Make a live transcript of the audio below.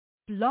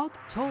Blog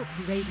Talk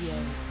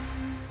Radio.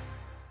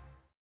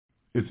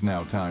 It's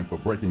now time for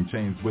Breaking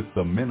Chains with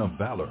the Men of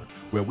Valor,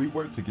 where we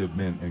work to give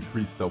men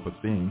increased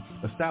self-esteem,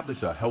 establish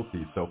a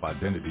healthy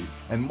self-identity,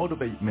 and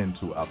motivate men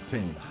to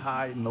obtain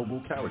high,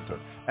 noble character,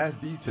 as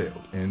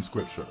detailed in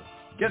Scripture.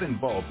 Get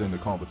involved in the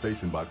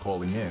conversation by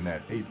calling in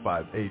at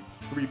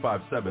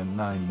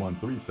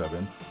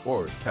 858-357-9137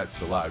 or catch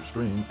the live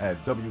stream at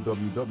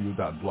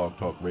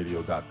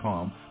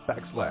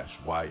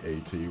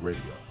www.blogtalkradio.com/YAT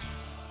Radio.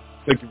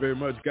 Thank you very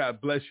much. God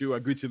bless you. I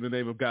greet you in the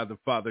name of God the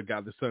Father,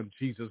 God the Son,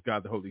 Jesus,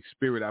 God the Holy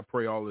Spirit. I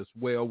pray all is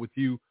well with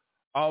you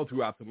all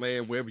throughout the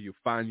land, wherever you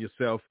find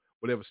yourself,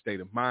 whatever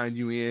state of mind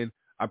you're in.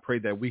 I pray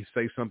that we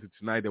say something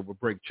tonight that will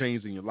break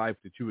chains in your life,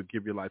 that you would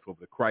give your life over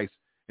to Christ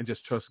and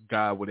just trust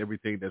God with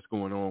everything that's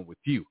going on with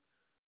you.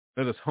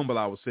 Let us humble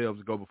ourselves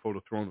and go before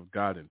the throne of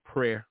God in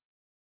prayer.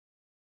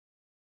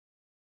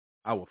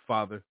 Our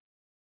Father,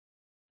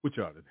 which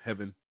art in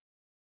heaven,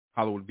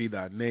 hallowed be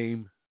thy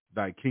name,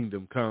 thy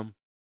kingdom come.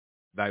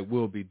 Thy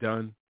will be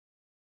done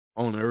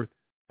on earth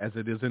as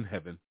it is in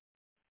heaven.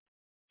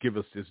 Give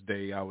us this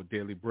day our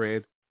daily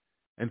bread,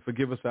 and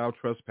forgive us our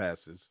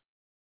trespasses,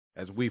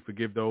 as we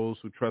forgive those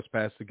who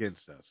trespass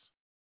against us.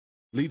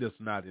 Lead us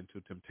not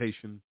into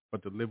temptation,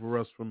 but deliver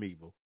us from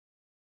evil.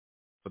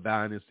 For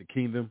thine is the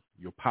kingdom,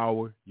 your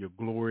power, your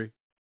glory,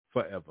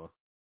 forever.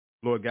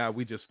 Lord God,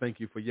 we just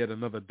thank you for yet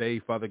another day,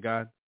 Father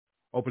God,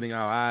 opening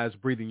our eyes,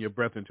 breathing your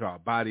breath into our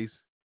bodies.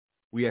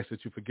 We ask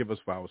that you forgive us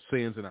for our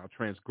sins and our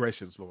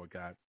transgressions, Lord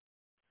God.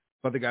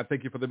 Father God,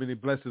 thank you for the many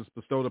blessings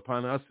bestowed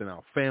upon us and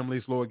our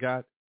families, Lord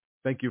God.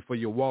 Thank you for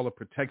your wall of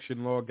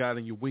protection, Lord God,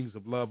 and your wings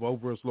of love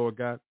over us, Lord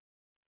God.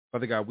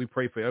 Father God, we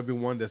pray for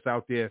everyone that's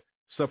out there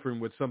suffering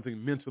with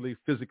something mentally,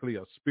 physically,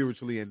 or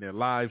spiritually in their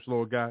lives,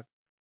 Lord God.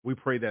 We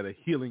pray that a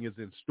healing is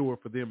in store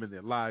for them in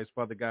their lives,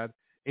 Father God,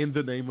 in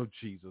the name of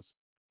Jesus.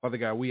 Father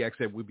God, we ask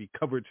that we be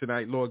covered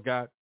tonight, Lord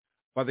God.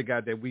 Father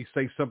God, that we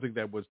say something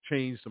that will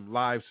change some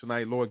lives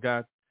tonight, Lord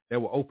God,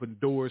 that will open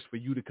doors for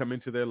you to come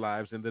into their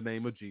lives in the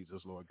name of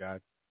Jesus, Lord God.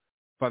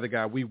 Father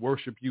God, we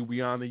worship you,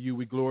 we honor you,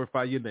 we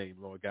glorify your name,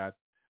 Lord God.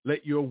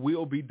 Let your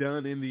will be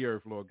done in the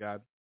earth, Lord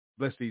God.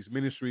 Bless these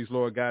ministries,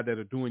 Lord God, that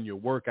are doing your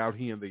work out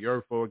here in the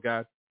earth, Lord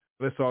God.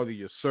 Bless all of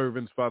your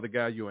servants, Father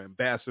God, your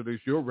ambassadors,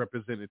 your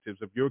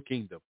representatives of your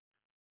kingdom.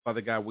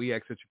 Father God, we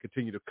ask that you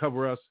continue to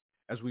cover us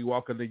as we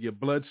walk under your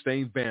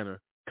blood-stained banner,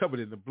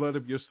 covered in the blood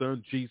of your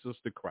Son, Jesus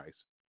the Christ.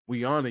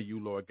 We honor you,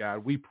 Lord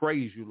God. We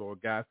praise you,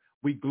 Lord God.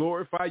 We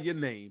glorify your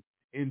name.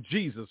 In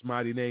Jesus'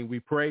 mighty name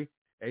we pray.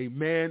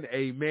 Amen,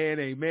 amen,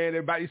 amen.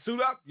 Everybody suit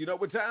up. You know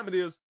what time it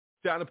is.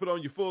 Time to put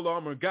on your full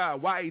armor of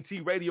God.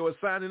 YAT Radio is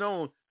signing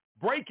on.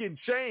 Breaking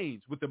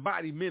chains with the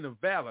mighty men of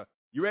valor.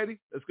 You ready?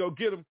 Let's go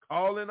get them.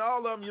 Call in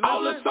all of them. You know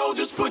all the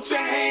soldiers, put your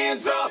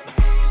hands up.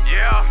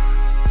 Yeah.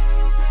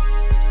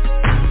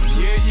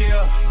 Yeah,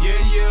 yeah, yeah,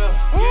 yeah,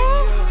 yeah,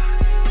 yeah.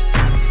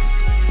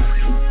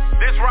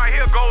 This right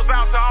here goes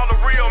out to all the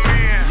real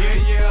men. Yeah,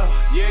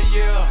 yeah, yeah,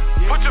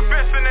 yeah. Put your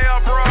fist in there,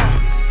 bro.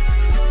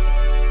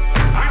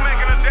 We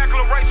making a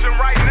declaration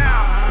right now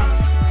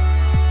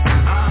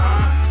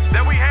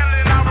that we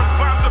handling our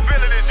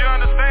responsibilities, you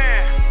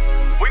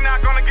understand? We're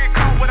not gonna get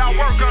caught with our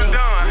work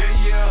undone.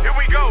 Here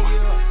we go.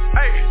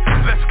 Hey,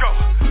 let's go.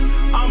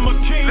 I'm a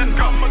king, let's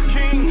go. I'm a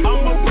king,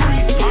 I'm a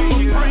priest, I'm a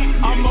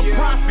priest, I'm a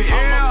prophet,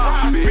 yeah.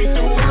 I'm a prophet. Speak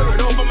the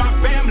word over my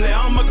family.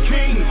 I'm a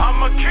king,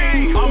 I'm a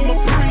king, I'm a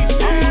priest,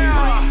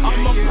 yeah.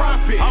 I'm a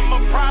prophet, I'm a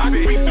prophet.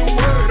 I speak the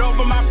word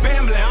over my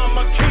family. I'm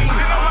a king,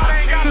 nobody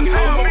ain't gotta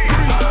tell me.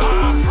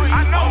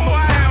 I know who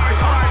I am in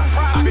Christ.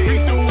 I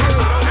speak the word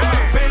over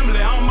my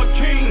family. I'm a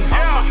king,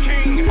 I'm a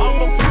king,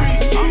 I'm a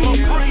priest, I'm a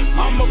priest,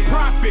 I'm a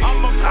prophet,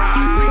 I'm a prophet. I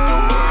speak the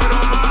word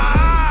over my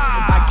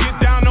I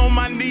get down on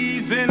my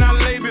knees and I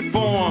lay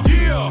before him.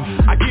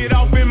 Yeah. I get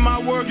off in my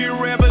word, get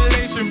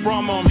revelation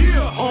from him.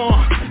 Yeah.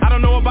 I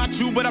don't know about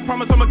you, but I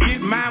promise I'ma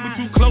get mine. We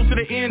too close to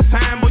the end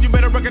time. Boy, you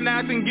better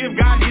recognize and give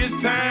God his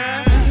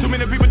time. Too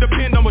many people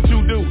depend on what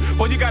you do.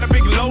 Boy, you got a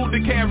big load to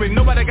carry.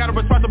 Nobody got a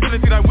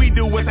responsibility like we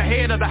do as the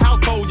head of the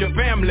household, your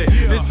family.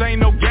 Yeah. This ain't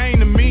no game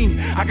to me.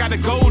 I got a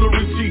goal to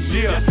reach each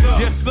year.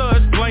 Yes, sir,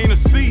 it's plain to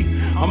see.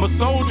 I'm a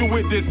soldier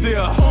with this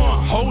here.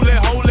 Holy,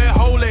 holy,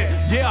 holy.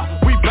 Yeah,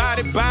 we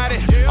body.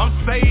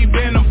 I'm saved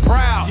and I'm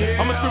proud.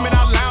 I'ma scream it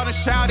out loud and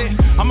shout it.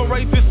 I'ma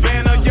raise this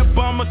banner. Yep,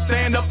 I'ma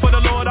stand up for the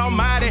Lord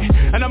Almighty.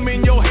 And I'm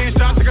in your hands,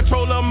 trying to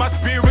control of my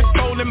spirit,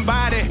 soul, and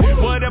body.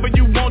 Whatever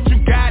you want,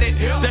 you got it.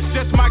 That's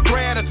just my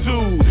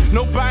gratitude.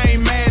 Nobody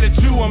ain't mad at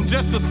you. I'm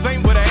just a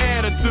saint with an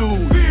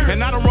attitude.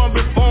 And I don't run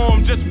before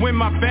him just when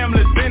my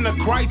family's in a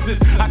crisis.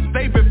 I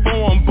stay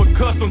before him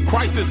because in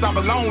crisis I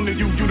belong to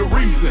you. You the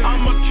reason.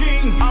 I'm a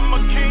king. I'm a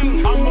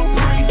king. I'm a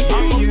priest.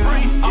 I'm a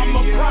priest. I'm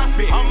a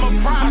prophet. I'm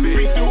a prophet. I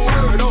speak the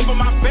word over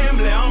my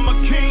family. I'm a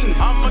king.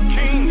 I'm a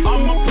king.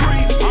 I'm a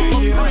priest. I'm a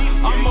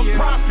priest. I'm a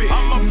prophet.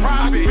 I'm a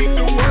prophet. I speak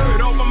the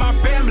word over my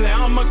family.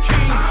 I'm a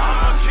king.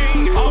 I'm a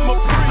king. I'm a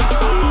priest.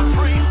 I'm a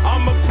priest.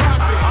 I'm a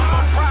prophet. I'm a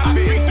prophet. I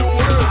speak the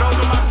word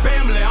over my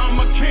family. I'm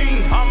a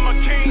king. I'm a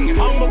king.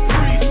 I'm a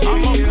priest.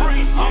 I'm a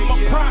priest. I'm a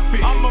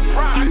prophet. I'm a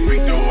prophet. I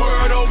speak the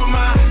word over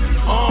my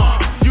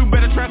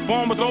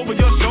what's over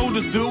your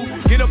shoulders do.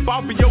 Get up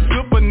off of your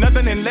good for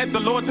nothing and let the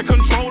Lord take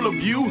control of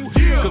you.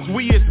 Cause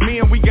we as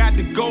men, we got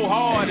to go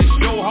hard and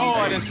show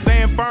hard and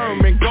stand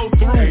firm and go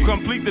through.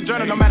 Complete the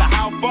journey no matter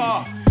how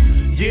far.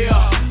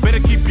 Yeah, better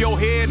keep your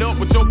head up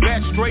with your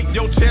back straight,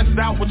 your chest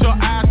out with your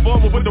eyes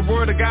forward with the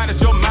word of God as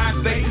your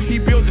mind state. He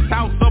built his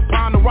house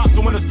upon the rock,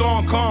 so when the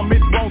storm comes,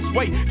 it won't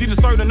sway. Jesus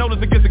served the notice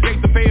against the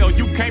gates to fail.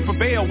 You can't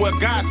prevail what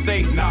God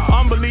say.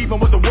 I'm believing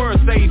what the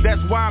word say.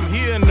 That's why I'm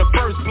here in the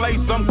first place.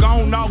 I'm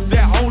gone off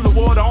that holy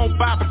water on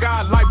fire for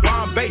God like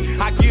Bombay.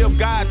 I give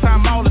God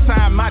time all the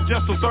time. I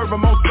just will serve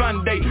him on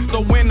Sunday.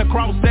 So when I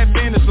cross that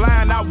finish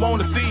line, I want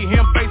to see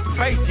him face to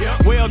face.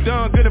 Well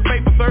done, good and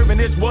faithful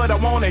servant is what I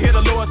want to hear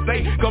the Lord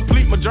say.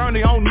 Complete my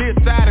journey on this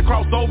side and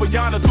cross over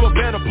yonder to a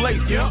better place.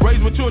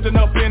 Raise my children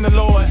up in the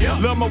Lord.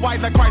 Love my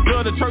wife like Christ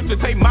loved the church and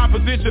take my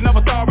position of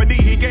authority.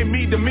 He gave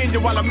me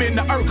dominion while I'm in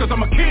the earth, cause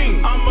I'm a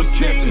king. I'm a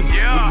king.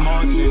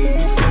 Yeah.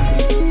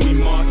 We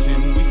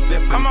marching, we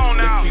stepping. Come on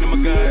now. The kingdom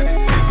of God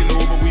is taking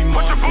over. We marching.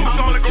 Put your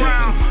boots on the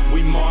ground.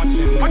 We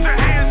marching. Put your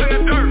hands in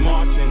the dirt. We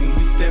marching,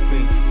 we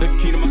stepping.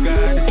 The kingdom of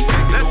God is taking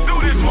over. Let's do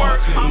this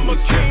work. I'm a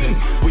king.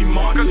 We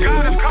marching. Cause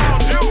God has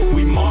called you.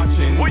 We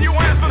marching. Will you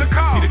answer the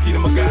call? See the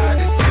kingdom of God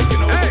is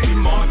taking over. Hey, we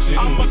marching.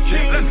 I'm a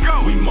king. Let's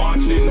go. We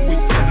marching. We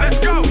stepping. Let's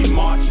go. We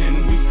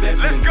marching. We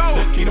stepping. Let's go.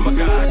 The kingdom of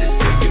God is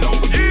taking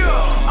over.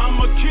 Yeah. I'm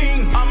a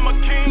king. I'm a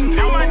king.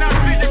 You might not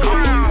see the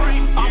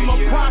crown. I'm a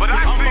prophet. But I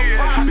see it.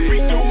 I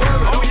speak the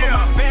word Oh over yeah.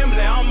 my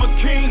family. I'm a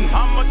king.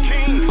 I'm a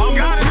king.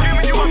 God has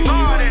given you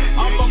authority.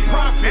 I'm a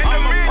prophet.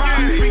 I'm a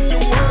prophet. Speak the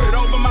word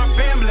over my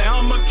family.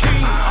 I'm a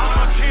king. I'm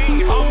a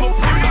king. I'm a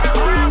priest.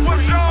 Grab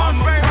what's yours,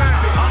 baby.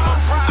 I'm a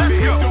prophet.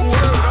 Let's go. Speak the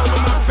word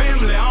over my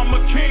family. I'm a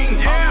king.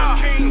 Yeah. I'm a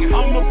king.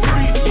 I'm a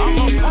priest. I'm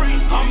a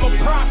priest. I'm a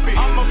prophet.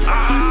 I'm a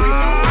prophet. Speak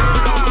the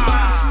word over my.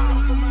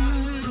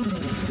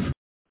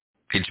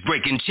 It's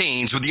Breaking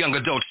Chains with Young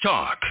Adults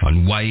Talk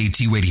on YAT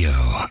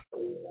Radio.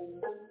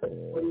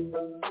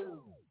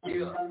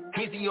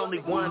 He's the only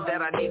one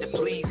that I need to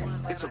please.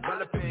 It's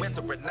irrelevant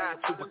whether or not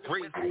you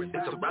agree.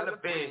 It's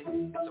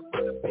irrelevant.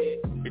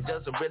 It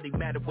doesn't really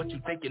matter what you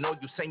thinking or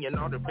you saying.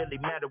 All that really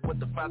matter what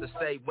the Father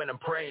say when I'm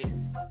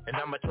praying. And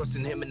I'ma trust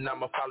in him and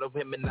I'ma follow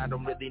him. And I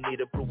don't really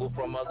need approval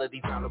from all of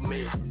these hollow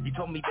men. He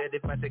told me that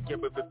if I take care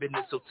of your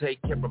business, he'll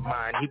take care of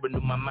mine. He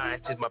renewed my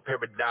mind, change my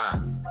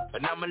paradigm.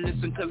 And I'ma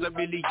listen cause I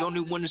really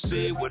only want to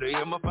say what I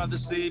hear my Father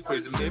say.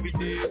 Praise him every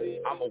day.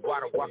 I'm a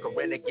water walker,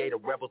 renegade, a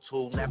rebel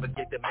tool.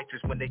 Navigate the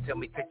matrix when they tell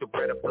me take the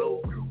bread of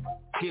blue.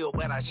 Kill,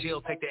 but I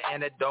shield, take the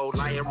antidote.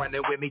 Lion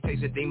running with me,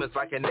 chasing demons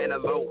like an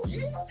antelope.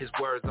 His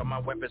words are my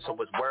weapon, so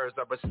his words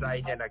I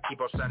recite. And I keep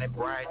on shining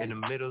bright in the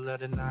middle of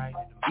the night.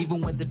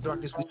 Even when the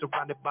darkness we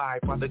surrounded by,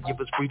 Father give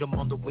us freedom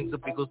on the wings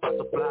of eagles about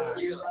to fly.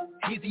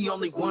 He's the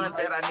only one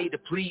that I need to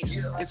please.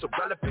 It's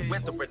irrelevant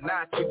whether or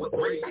not you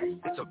agree.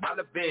 It's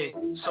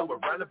irrelevant, so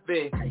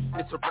irrelevant.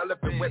 It's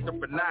irrelevant whether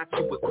or not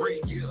you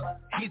agree.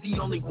 He's the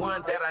only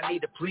one that I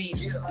need to please.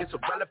 It's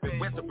irrelevant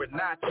whether or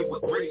not you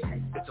agree.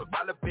 It's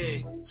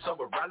irrelevant, so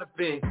irrelevant.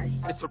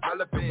 It's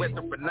irrelevant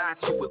whether or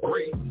not you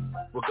agree.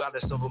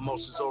 Regardless of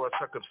emotions or a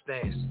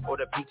circumstance, or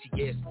the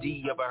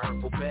PTSD of a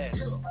hurtful past,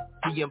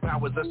 he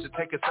empowers us to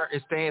take a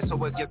certain stance.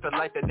 So against the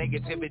light, the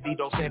negativity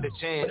don't stand a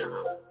chance.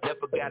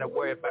 Never gotta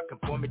worry about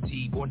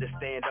conformity. Born to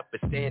stand up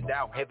and stand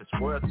out, heaven's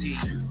royalty.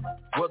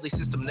 Worldly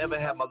system never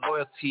had my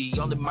loyalty.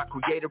 Only my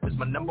creator is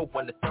my number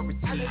one authority.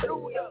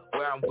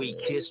 Where I'm weak,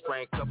 his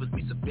strength covers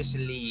me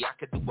sufficiently. I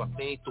can do all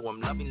things to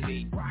him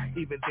lovingly.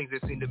 Even things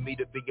that seem to me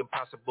to be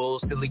impossible,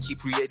 still he keep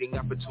creating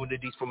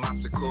opportunities from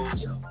obstacles.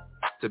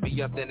 To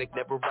be authentic,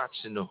 never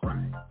optional.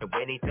 And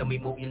when he tell me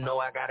move, you know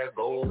I gotta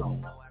go.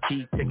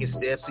 Keep taking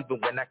steps even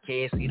when I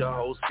can't see the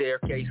whole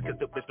staircase, cause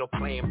there is no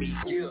plan B.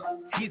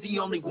 He's the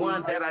only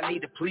one that I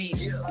need to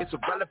please. It's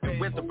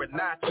irrelevant whether or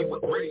not you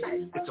agree.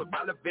 It's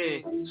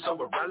irrelevant, so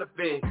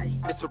irrelevant.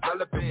 It's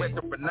irrelevant whether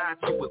or not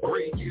you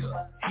agree.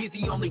 He's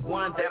the only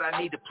one that I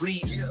need to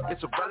please.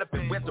 It's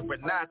irrelevant whether or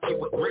not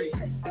you agree.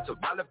 It's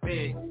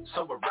irrelevant,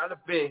 so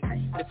irrelevant.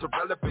 It's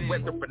irrelevant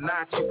whether or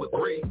not you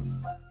agree.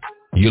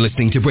 You're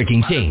listening to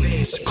Breaking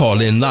Chains.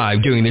 Call in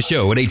live during the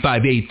show at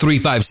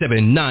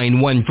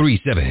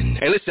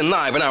 858-357-9137. And listen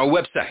live on our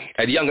website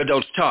at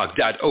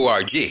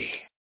youngadultstalk.org.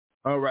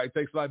 All right.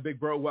 Thanks a lot, big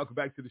bro. Welcome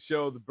back to the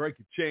show. The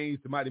Breaking Chains,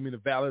 the Mighty Men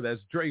of Valor.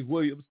 That's Dre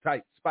Williams,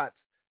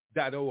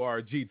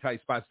 tightspots.org,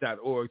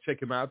 tightspots.org.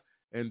 Check him out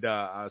and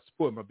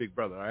support my big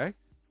brother, all right?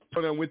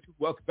 So on with you.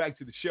 Welcome back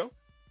to the show.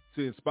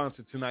 It's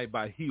sponsored tonight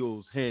by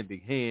Heels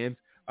Handy Hands.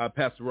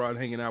 Pastor Rod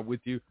hanging out with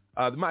you.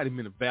 The Mighty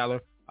Men of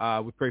Valor.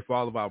 We pray for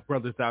all of our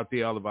brothers out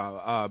there, all of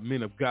our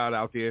men of God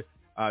out there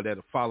that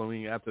are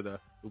following after the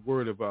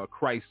word of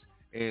Christ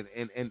and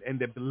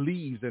that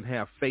believes and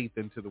have faith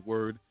into the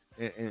word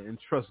and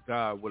trust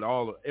God with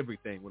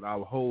everything, with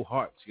our whole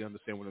hearts. You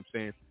understand what I'm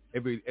saying?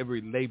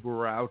 Every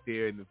laborer out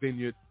there in the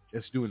vineyard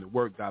that's doing the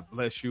work, God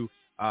bless you,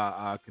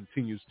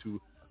 continues to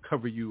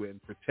cover you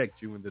and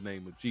protect you in the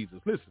name of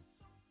Jesus. Listen,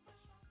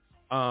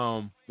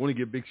 want to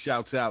give big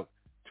shouts out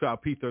to our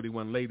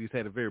P31 ladies.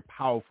 Had a very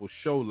powerful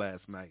show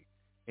last night.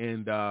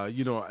 And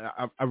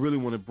I really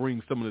want to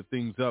bring some of the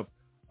things up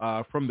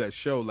from that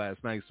show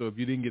last night. So if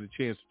you didn't get a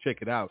chance to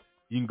check it out,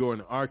 you can go in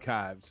the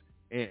archives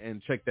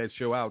and check that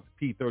show out.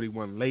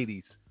 P31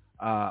 Ladies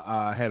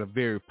had a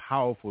very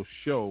powerful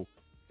show,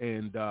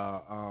 and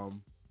so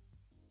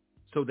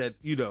that,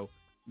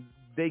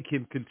 they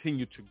can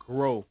continue to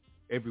grow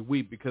every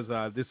week, because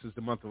this is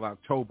the month of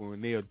October,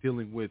 and they are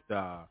dealing with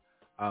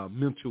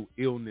mental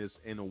illness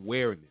and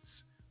awareness.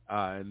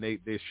 And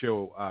their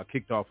show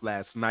kicked off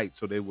last night,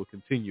 so they will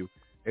continue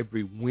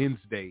every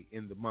Wednesday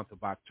in the month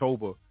of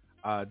October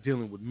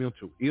dealing with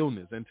mental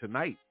illness. And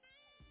tonight,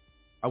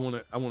 I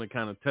want to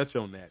kind of touch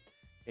on that,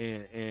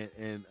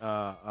 and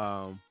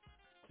what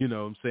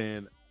I'm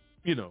saying,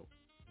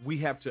 we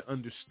have to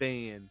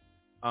understand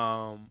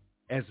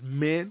as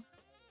men,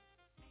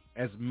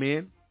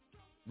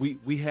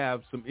 we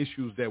have some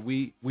issues that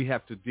we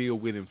have to deal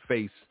with and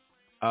face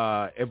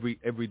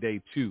every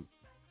day too.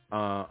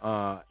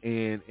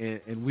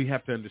 And we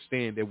have to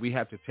understand that we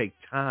have to take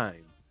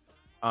time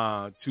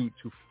to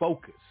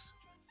focus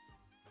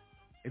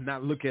and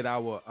not look at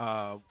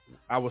our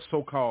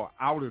so-called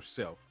outer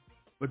self,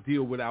 but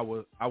deal with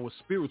our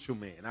spiritual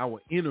man,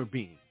 our inner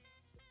being,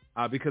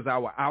 because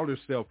our outer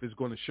self is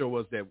going to show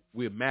us that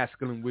we're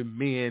masculine, we're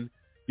men.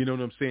 You know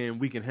what I'm saying?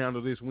 We can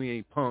handle this. We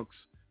ain't punks.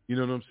 You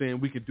know what I'm saying?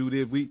 We can do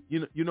this.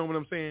 You know what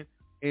I'm saying?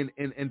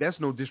 And that's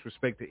no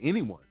disrespect to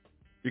anyone.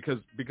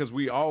 Because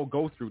we all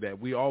go through that.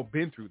 We all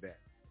been through that.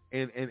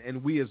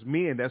 And we as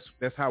men, that's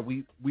how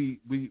we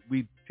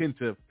tend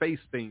to face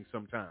things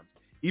sometimes,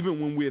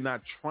 even when we're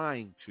not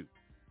trying to.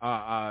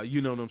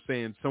 You know what I'm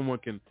saying? Someone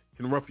can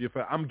ruffle your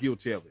feathers. I'm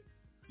guilty of it.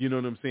 You know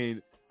what I'm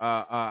saying?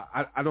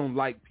 I don't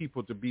like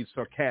people to be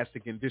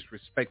sarcastic and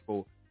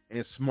disrespectful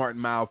and smart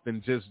mouth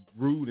and just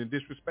rude and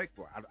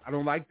disrespectful. I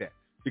don't like that,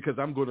 because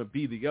I'm going to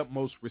be the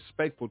utmost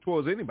respectful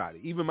towards anybody,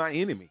 even my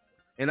enemy.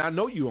 And I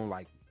know you don't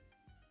like me,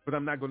 but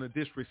I'm not going to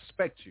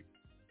disrespect you.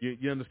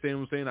 You understand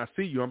what I'm saying? I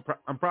see you. I'm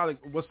probably,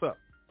 what's up?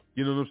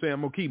 You know what I'm saying?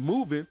 I'm going to keep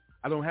moving.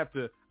 I don't have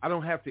to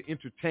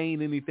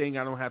entertain anything.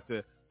 I don't have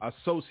to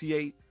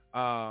associate.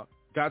 God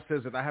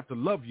says that I have to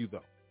love you,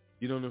 though.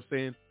 You know what I'm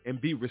saying? And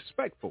be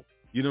respectful.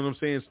 You know what I'm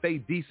saying? Stay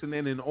decent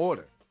and in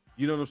order.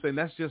 You know what I'm saying?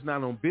 That's just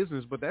not on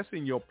business, but that's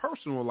in your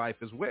personal life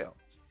as well.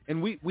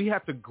 And we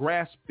have to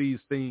grasp these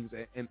things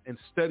and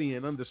study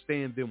and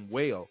understand them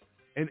well,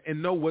 and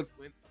know what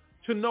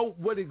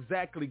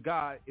exactly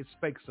God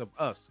expects of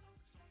us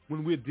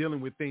when we're dealing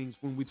with things,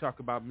 when we talk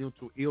about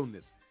mental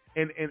illness.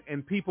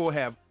 And people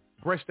have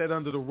brushed that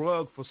under the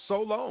rug for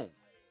so long,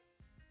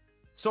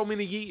 so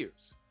many years,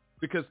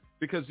 because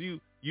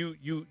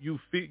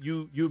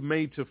you're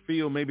made to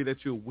feel maybe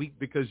that you're weak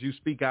because you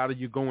speak out or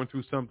you're going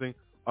through something,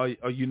 or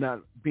you're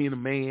not being a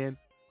man,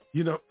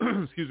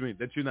 excuse me,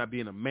 that you're not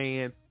being a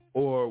man,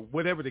 or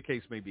whatever the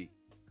case may be.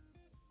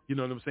 You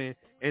know what I'm saying?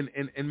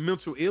 And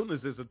mental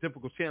illness is a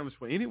difficult challenge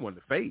for anyone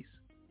to face.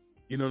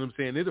 You know what I'm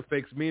saying? It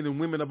affects men and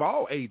women of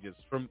all ages,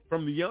 from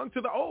the young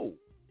to the old.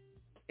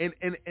 And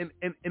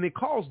it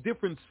causes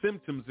different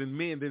symptoms in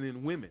men than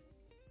in women.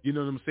 You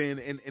know what I'm saying?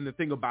 And the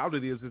thing about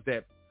it is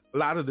that a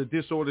lot of the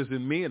disorders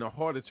in men are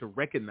harder to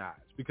recognize,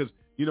 because,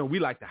 we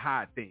like to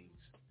hide things.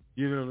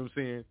 You know what I'm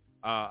saying?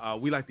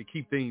 We like to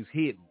keep things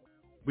hidden.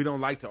 We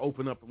don't like to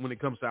open up when it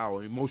comes to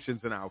our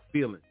emotions and our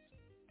feelings.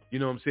 You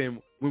know what I'm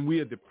saying? When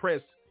we are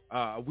depressed,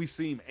 we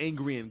seem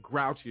angry and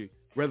grouchy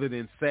rather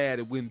than sad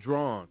and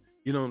withdrawn.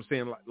 You know what I'm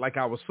saying? Like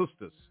our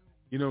sisters.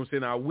 You know what I'm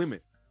saying? Our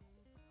women.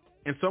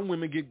 And some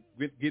women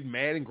get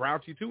mad and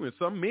grouchy too, and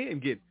some men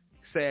get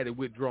sad and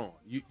withdrawn.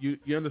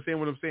 You understand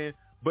what I'm saying?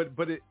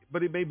 But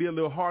it may be a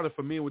little harder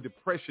for men with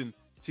depression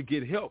to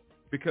get help,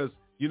 because,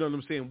 you know what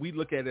I'm saying, we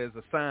look at it as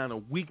a sign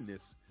of weakness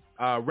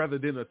rather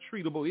than a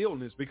treatable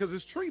illness, because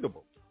it's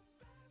treatable.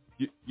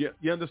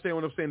 You understand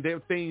what I'm saying? There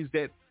are things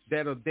that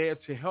are there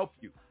to help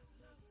you.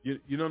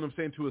 You know what I'm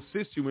saying? To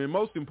assist you. And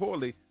most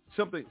importantly,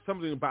 something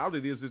about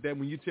it is that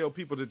when you tell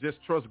people to just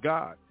trust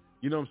God,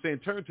 you know what I'm saying,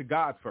 turn to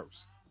God first.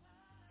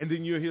 And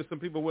then you'll hear some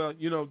people, well,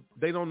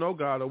 they don't know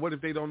God, or what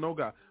if they don't know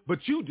God?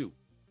 But you do.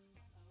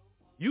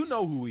 You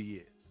know who he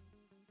is.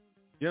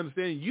 You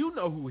understand? You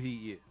know who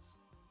he is.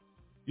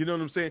 You know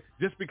what I'm saying?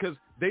 Just because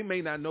they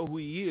may not know who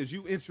he is,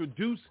 you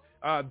introduce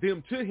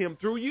them to him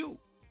through you,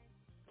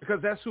 because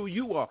that's who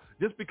you are.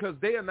 Just because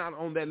they are not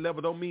on that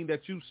level don't mean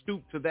that you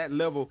stoop to that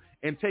level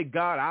and take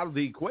God out of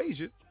the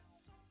equation,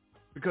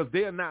 because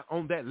they are not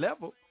on that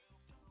level.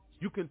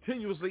 You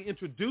continuously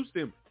introduce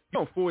them. You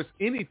don't force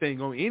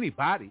anything on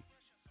anybody,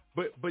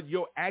 but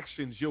your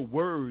actions, your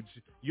words,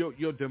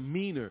 your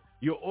demeanor,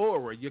 your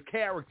aura, your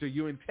character,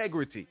 your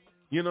integrity,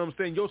 you know what I'm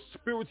saying, your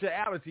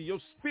spirituality, your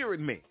spirit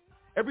man,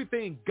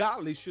 everything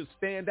godly should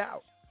stand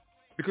out,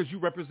 because you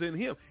represent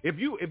him. If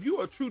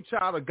you're a true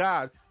child of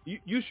God,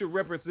 you should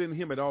represent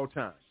him at all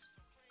times.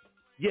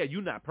 Yeah,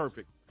 you're not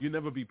perfect. You'll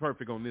never be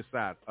perfect on this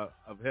side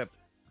of heaven.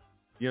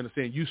 You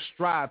understand? You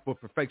strive for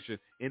perfection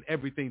in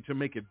everything to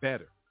make it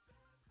better.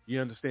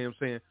 You understand what I'm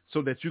saying?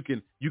 So that you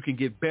can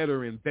get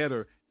better and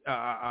better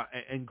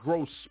and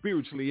grow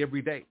spiritually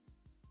every day.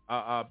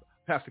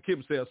 Pastor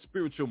Kim said a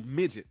spiritual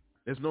midget.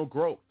 There's no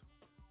growth.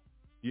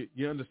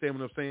 You understand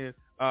what I'm saying?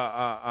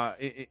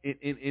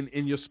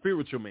 In your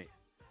spiritual man,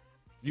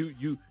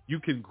 you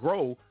can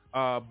grow,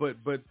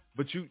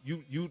 but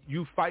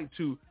you fight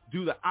to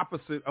do the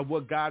opposite of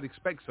what God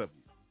expects of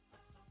you.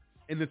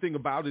 And the thing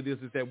about it is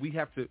that we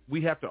have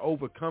to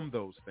overcome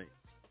those things.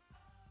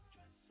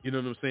 You know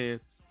what I'm saying?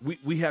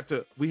 We have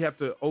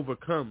to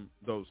overcome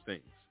those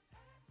things.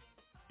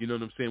 You know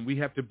what I'm saying? We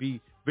have to be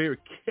very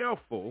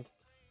careful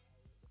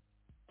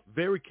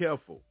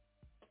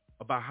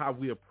about how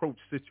we approach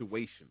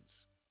situations,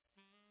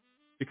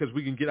 because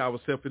we can get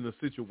ourselves in a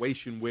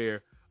situation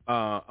where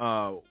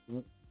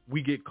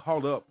we get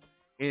caught up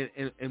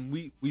and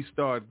we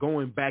start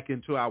going back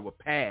into our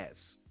past.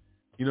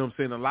 You know what I'm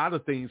saying? A lot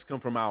of things come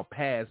from our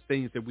past,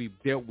 things that we've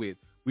dealt with.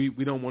 We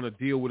don't want to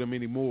deal with them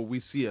anymore.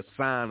 We see a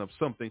sign of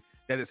something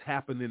that has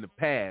happened in the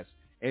past.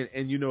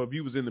 And you know, if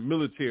you was in the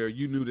military,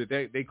 you knew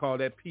that they call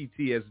that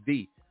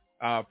PTSD,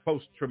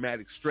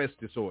 post-traumatic stress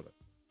disorder.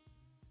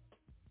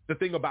 The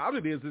thing about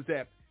it is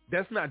that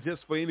that's not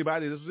just for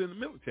anybody that was in the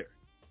military.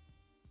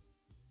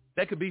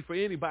 That could be for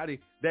anybody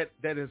that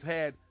has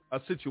had a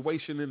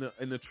situation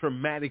in a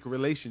traumatic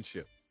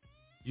relationship.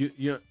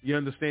 You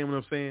understand what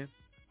I'm saying?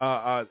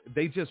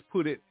 They just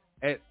put it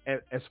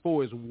as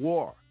far as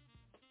war.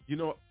 You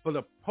know, for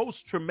the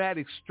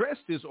post-traumatic stress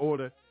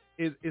disorder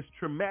is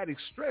traumatic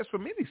stress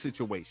from any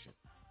situation.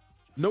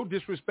 No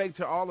disrespect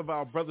to all of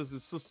our brothers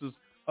and sisters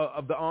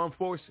of the armed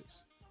forces.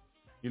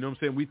 You know what I'm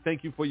saying? We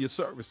thank you for your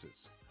services.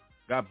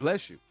 God bless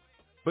you.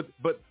 But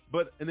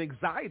an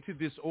anxiety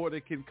disorder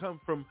can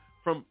come from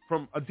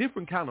a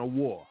different kind of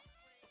war.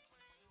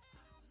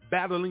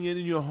 Battling it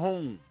in your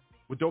home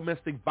with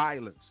domestic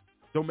violence,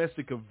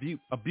 domestic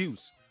abuse,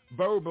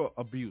 verbal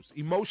abuse,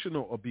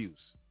 emotional abuse.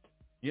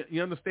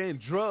 You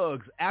understand?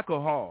 Drugs,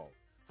 alcohol,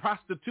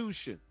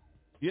 prostitution.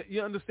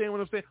 You understand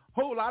what I'm saying?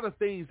 Whole lot of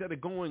things that are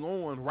going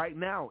on right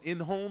now in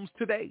homes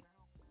today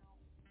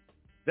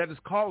that is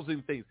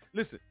causing things.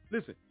 Listen.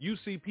 You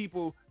see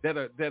people that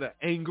are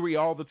angry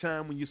all the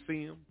time when you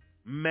see them,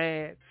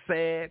 mad,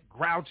 sad,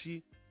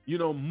 grouchy, you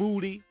know,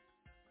 moody.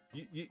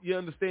 You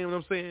understand what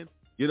I'm saying?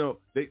 You know,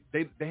 they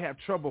have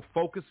trouble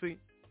focusing.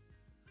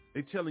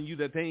 They telling you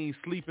that they ain't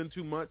sleeping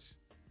too much.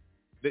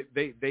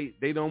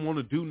 They don't want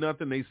to do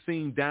nothing. They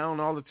seem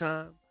down all the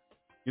time.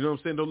 You know what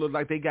I'm saying? Don't look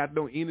like they got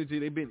no energy.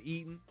 They've been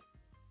eating.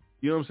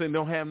 You know what I'm saying?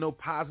 Don't have no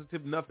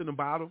positive nothing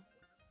about them.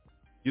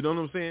 You know what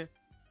I'm saying?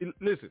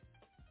 Listen.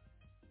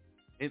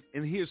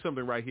 And here's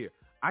something right here.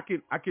 I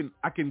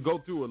can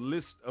go through a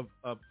list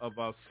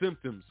of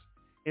symptoms,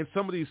 and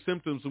some of these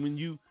symptoms, when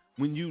you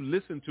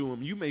listen to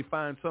them, you may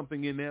find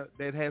something in there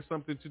that has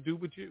something to do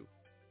with you.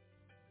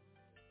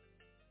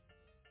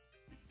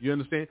 You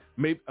understand?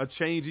 Maybe a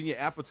change in your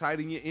appetite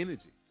and your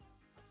energy.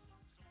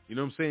 You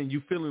know what I'm saying?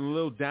 You feeling a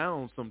little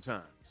down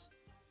sometimes.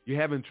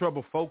 You're having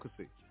trouble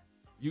focusing.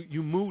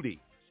 You moody.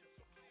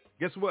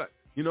 Guess what?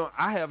 You know,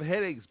 I have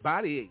headaches,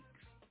 body aches.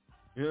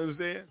 You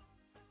understand?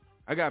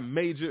 I got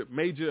major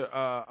what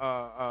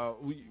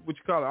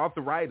you call it,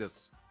 arthritis.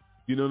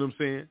 You know what I'm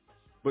saying?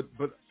 But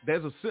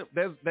there's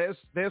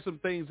some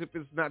things, if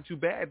it's not too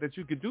bad, that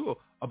you could do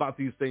about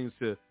these things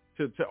to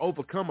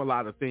overcome a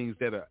lot of things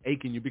that are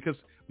aching you. Because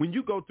when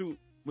you go through,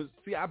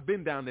 see, I've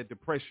been down that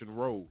depression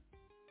road,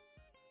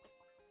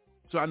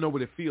 so I know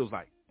what it feels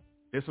like.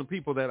 There's some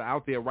people that are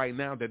out there right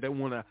now that don't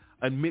want to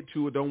admit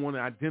to it, don't want to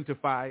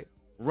identify it,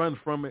 run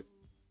from it.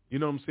 You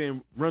know what I'm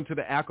saying? Run to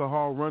the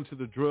alcohol, run to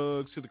the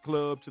drugs, to the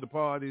club, to the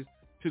parties,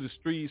 to the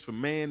streets,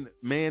 from man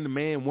to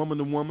man, woman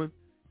to woman.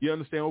 You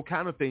understand all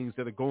kind of things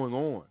that are going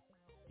on.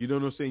 You know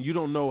what I'm saying? You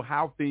don't know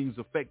how things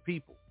affect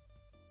people.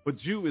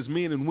 But you, as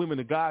men and women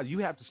of God, you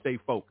have to stay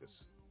focused.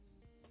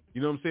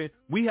 You know what I'm saying?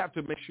 We have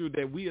to make sure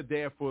that we are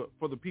there for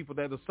the people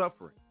that are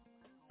suffering.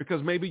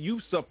 Because maybe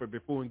you've suffered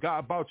before and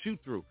God brought you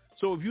through.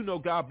 So if you know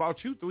God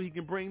brought you through, he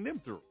can bring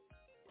them through.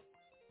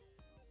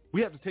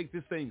 We have to take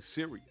this thing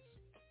serious.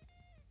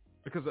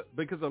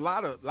 Because a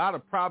lot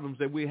of problems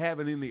that we're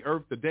having in the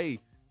earth today,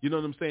 you know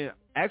what I'm saying?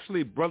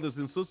 Actually, brothers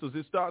and sisters,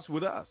 it starts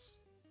with us.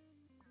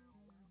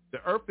 The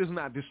earth is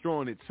not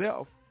destroying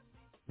itself.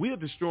 We are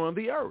destroying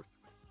the earth.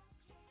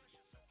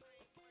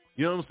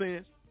 You know what I'm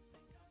saying?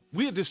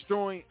 We are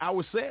destroying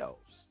ourselves.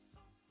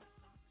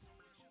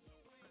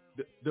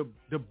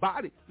 The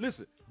body,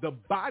 listen, the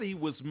body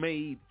was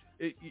made,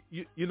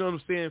 you know what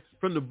I'm saying,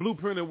 from the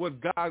blueprint of what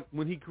God,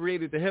 when he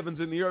created the heavens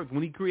and the earth,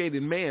 when he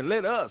created man,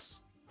 let us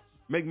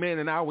make man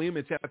in our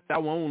image after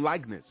our own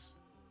likeness.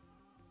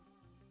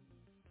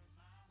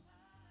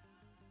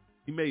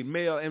 He made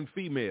male and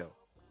female.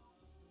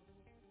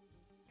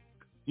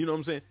 You know what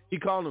I'm saying? He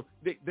called them,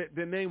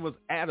 their name was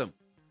Adam,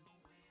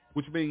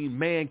 which means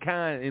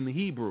mankind in the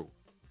Hebrew.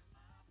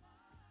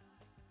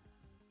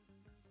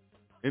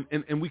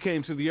 And we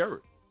came to the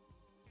earth.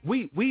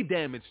 We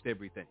damaged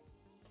everything.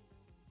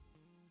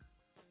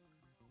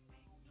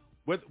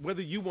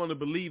 Whether you want to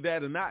believe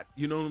that or not,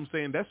 you know what I'm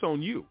saying? That's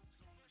on you.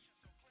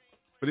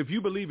 But if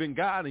you believe in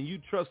God and you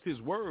trust his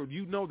word,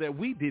 you know that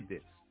we did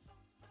this.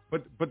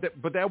 But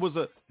that was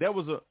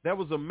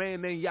a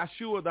man named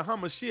Yeshua the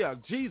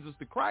Hamashiach, Jesus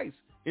the Christ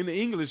in the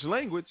English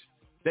language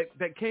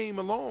that came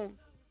along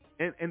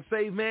and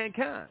saved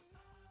mankind.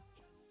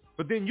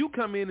 But then you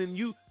come in and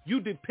you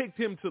depict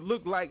him to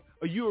look like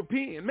a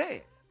European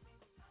man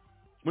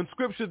when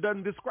Scripture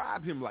doesn't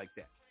describe him like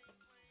that.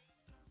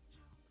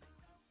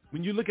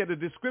 When you look at the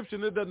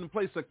description, it doesn't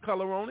place a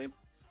color on him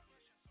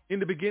in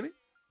the beginning.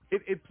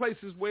 It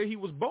places where he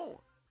was born,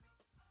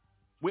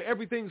 where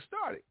everything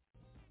started.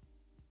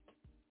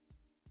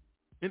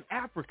 In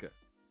Africa,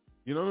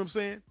 you know what I'm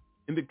saying?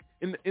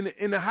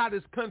 In the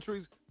hottest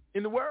countries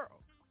in the world,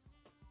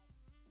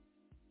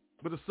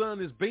 where the sun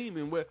is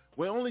beaming,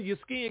 where only your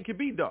skin can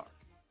be dark.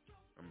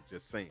 I'm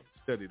just saying,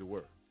 study the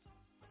word.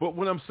 But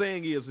what I'm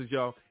saying is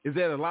y'all, is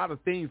that a lot of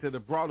things that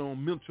have brought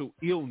on mental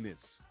illness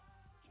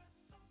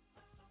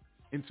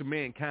into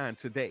mankind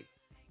today.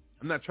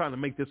 I'm not trying to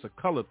make this a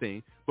color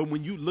thing, but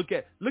when you look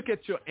at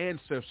your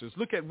ancestors,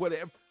 look at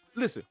whatever.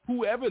 Listen,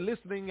 whoever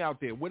listening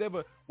out there,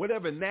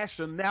 whatever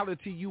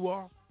nationality you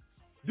are,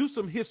 do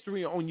some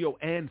history on your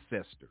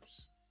ancestors.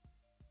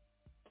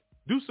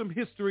 Do some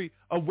history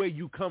of where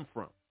you come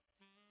from.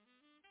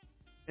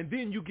 And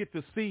then you get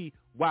to see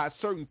why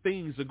certain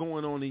things are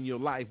going on in your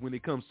life when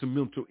it comes to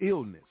mental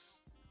illness.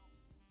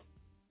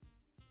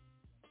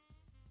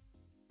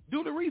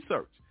 Do the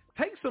research.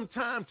 Take some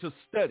time to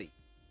study,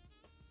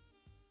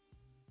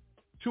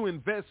 to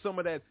invest some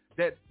of that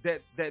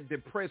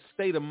depressed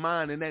state of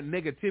mind and that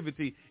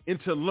negativity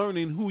into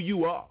learning who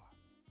you are,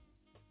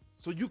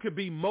 so you can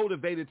be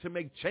motivated to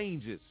make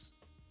changes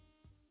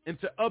and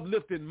to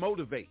uplift and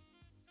motivate.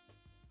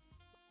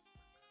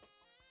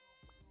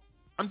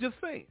 I'm just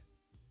saying.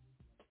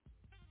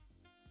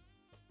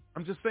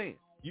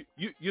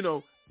 You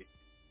know,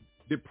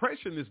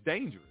 depression is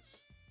dangerous.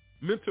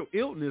 Mental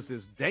illness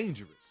is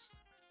dangerous.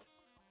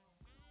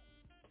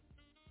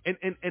 And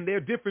there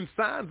are different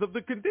signs of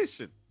the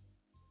condition.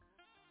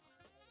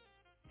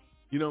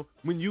 You know,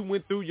 when you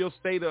went through your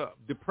state of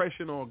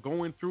depression or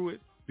going through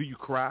it, do you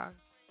cry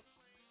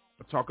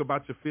or talk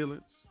about your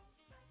feelings?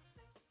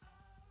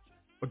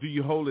 Or do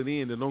you hold it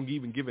in and don't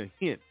even give a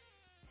hint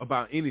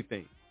about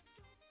anything?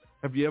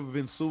 Have you ever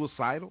been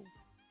suicidal?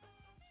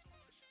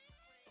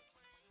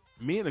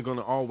 Men are going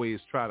to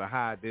always try to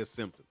hide their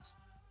symptoms.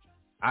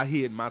 I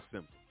hid my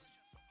symptoms.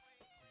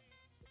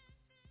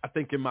 I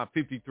think in my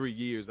 53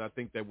 years, I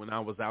think that when I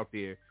was out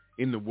there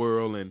in the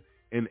world and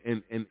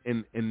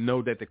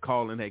know that the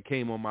calling that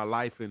came on my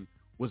life and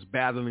was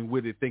battling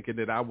with it, thinking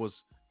that I was,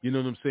 you know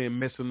what I'm saying,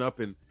 messing up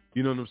and,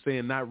 you know what I'm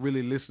saying, not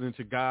really listening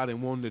to God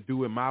and wanting to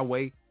do it my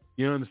way.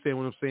 You understand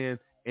what I'm saying?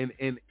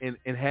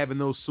 And having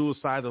those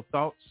suicidal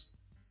thoughts,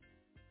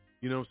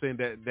 you know what I'm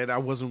saying, that I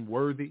wasn't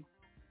worthy.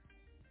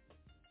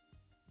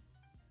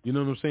 You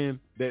know what I'm saying?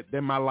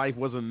 That my life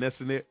wasn't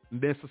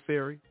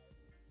necessary.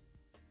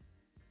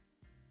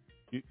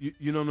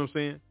 You know what I'm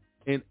saying?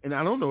 And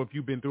I don't know if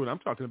you've been through it. I'm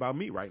talking about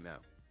me right now.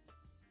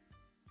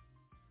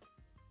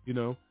 You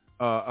know,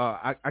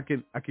 I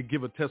could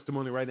give a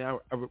testimony right now.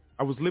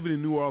 I was living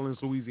in New Orleans,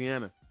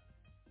 Louisiana,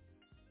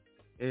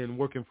 and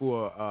working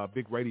for a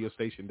big radio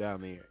station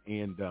down there.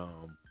 And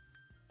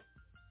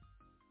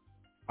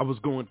I was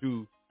going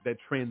through that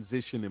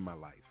transition in my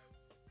life.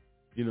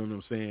 You know what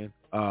I'm saying?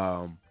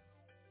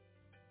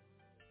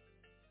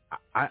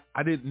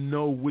 I didn't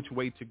know which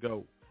way to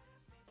go.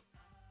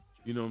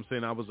 You know what I'm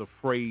saying? I was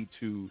afraid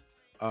to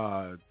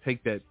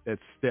take that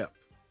step,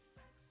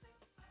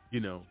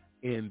 you know,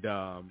 and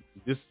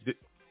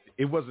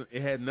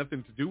it had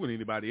nothing to do with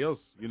anybody else.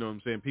 You know what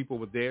I'm saying? People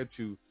were there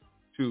to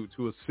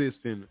assist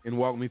and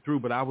walk me through,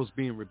 but I was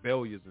being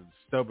rebellious and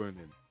stubborn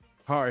and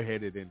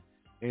hard-headed.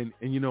 And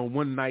you know,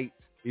 one night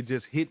it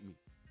just hit me.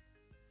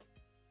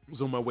 I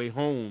was on my way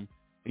home.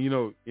 And, you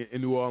know,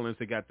 in New Orleans,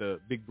 they got the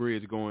big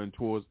bridge going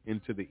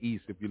into the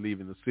east. If you're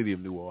leaving the city of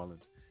New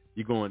Orleans,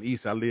 you're going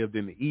east. I lived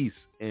in the east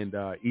and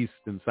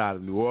eastern side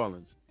of New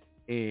Orleans,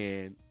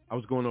 and I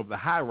was going over the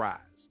high rise.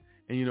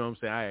 And you know what I'm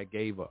saying? I had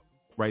gave up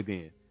right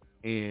then.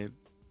 And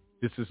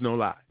this is no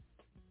lie.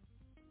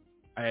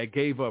 I had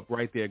gave up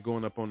right there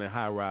going up on that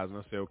high rise, and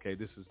I said, okay,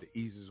 this is the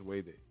easiest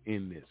way to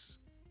end this.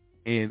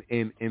 And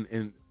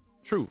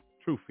truth,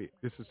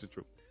 this is the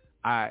truth.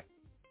 I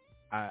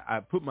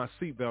put my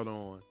seatbelt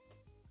on.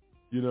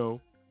 You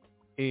know,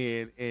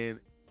 and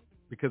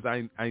because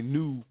I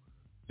knew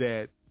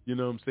that, you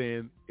know what I'm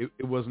saying,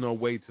 it was no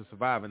way to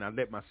survive. And I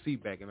let my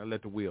seat back and I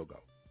let the wheel go.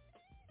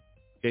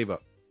 Gave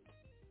up.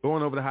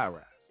 Going over the high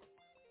rise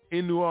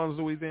in New Orleans,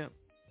 Louisiana.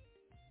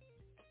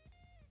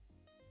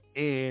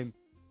 And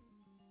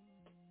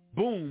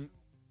boom,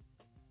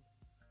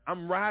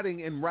 I'm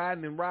riding.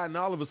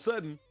 All of a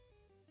sudden,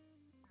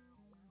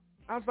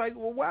 I was like,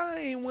 well, why I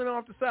ain't went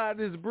off the side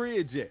of this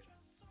bridge yet?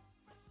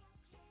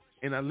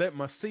 And I let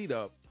my seat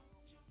up,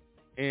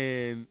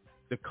 and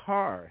the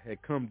car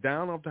had come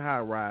down off the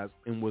high rise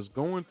and was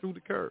going through the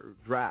curve,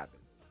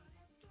 driving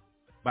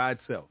by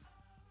itself.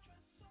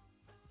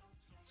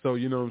 So,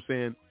 you know what I'm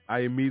saying? I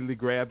immediately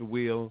grabbed the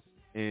wheel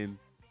and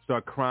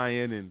started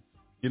crying, and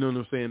you know what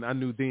I'm saying? I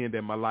knew then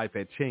that my life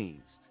had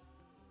changed.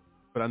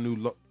 but I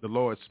knew the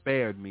Lord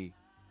spared me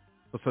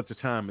for such a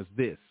time as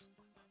this.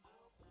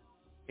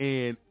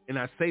 And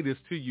I say this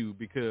to you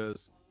because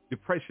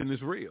depression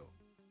is real.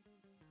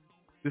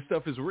 This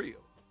stuff is real.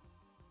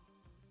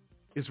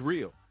 It's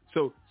real.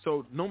 So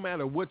no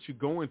matter what you're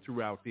going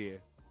through out there,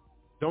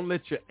 don't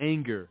let your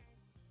anger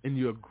and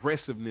your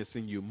aggressiveness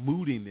and your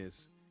moodiness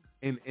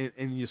and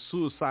your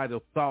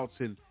suicidal thoughts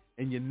and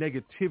your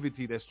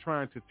negativity that's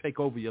trying to take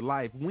over your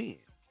life win.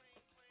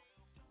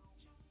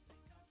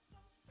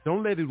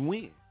 Don't let it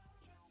win.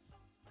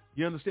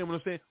 You understand what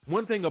I'm saying?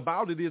 One thing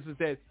about it is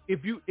that if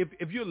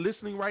you're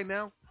listening right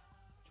now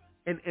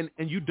and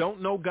you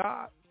don't know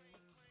God,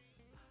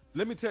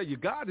 let me tell you,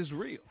 God is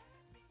real.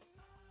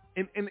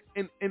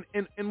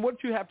 And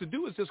what you have to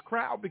do is just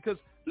cry out, because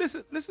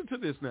listen to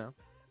this now.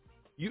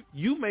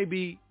 You may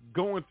be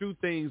going through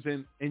things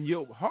and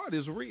your heart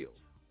is real.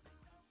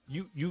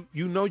 You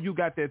know you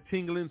got that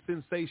tingling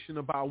sensation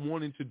about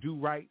wanting to do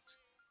right.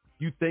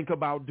 You think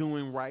about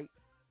doing right.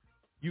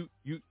 You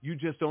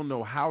just don't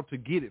know how to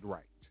get it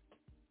right.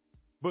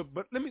 But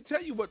let me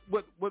tell you what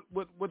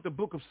the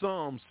book of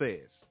Psalms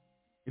says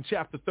in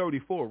chapter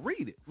 34.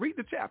 Read it. Read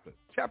the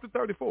chapter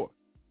 34.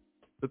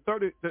 The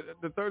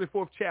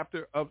 34th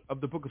chapter of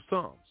the book of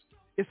Psalms.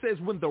 It says,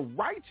 when the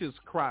righteous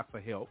cry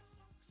for help,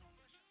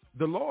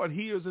 the Lord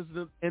hears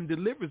and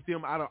delivers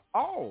them out of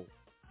all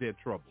their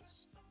troubles.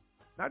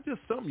 Not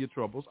just some of your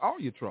troubles, all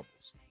your troubles.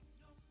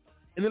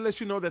 And it lets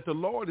you know that the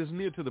Lord is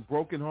near to the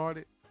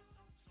brokenhearted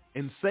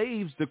and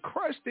saves the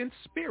crushed in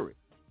spirit.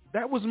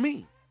 That was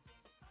me.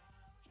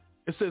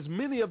 It says,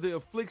 many of the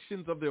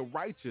afflictions of the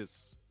righteous,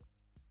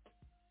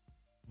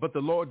 but the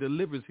Lord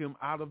delivers him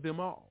out of them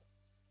all.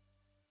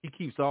 He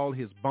keeps all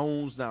his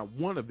bones. Not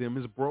one of them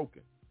is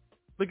broken.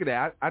 Look at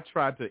that. I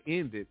tried to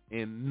end it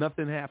and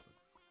nothing happened.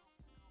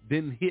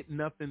 Didn't hit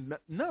nothing,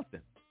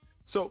 nothing.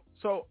 So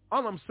all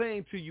I'm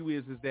saying to you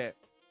is that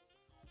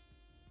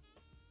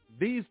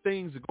these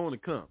things are going to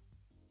come.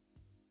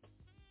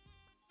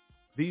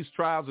 These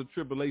trials and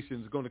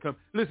tribulations are going to come.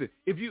 Listen,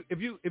 if you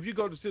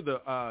go to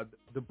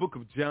the book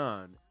of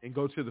John and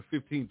go to the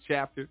 15th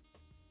chapter,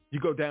 you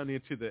go down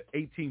into the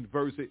 18th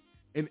verse,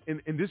 and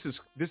this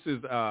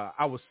is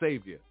our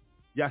Savior,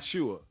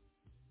 Yeshua.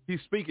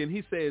 He's speaking.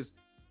 He says,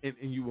 and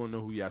you won't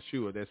know who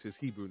Yeshua. That's his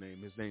Hebrew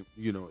name. His name,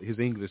 his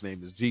English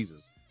name is Jesus.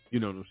 You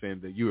know what I'm saying?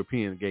 The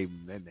European gave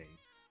him that name,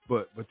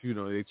 but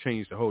they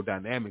changed the whole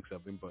dynamics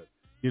of him. But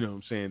you know what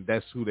I'm saying?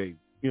 That's who they.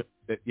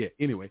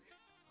 Anyway,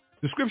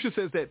 the scripture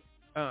says that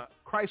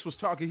Christ was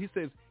talking. He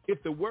says,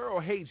 if the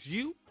world hates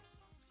you,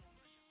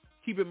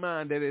 keep in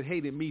mind that it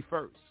hated me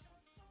first.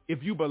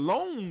 If you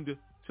belonged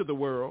to the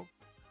world,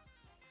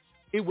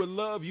 it would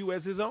love you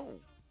as his own.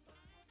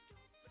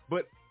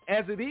 But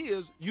as it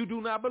is, you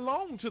do not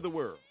belong to the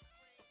world.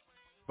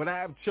 But I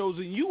have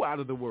chosen you out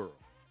of the world.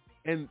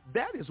 And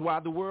that is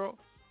why the world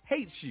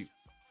hates you.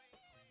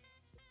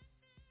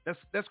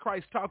 That's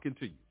Christ talking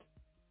to you.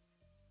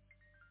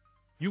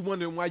 You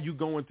wondering why you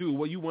going through.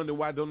 Well, you wonder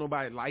why don't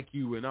nobody like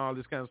you and all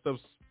this kind of stuff.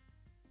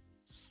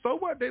 So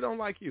what? They don't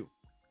like you.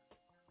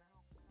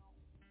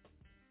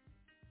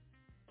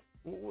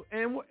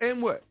 And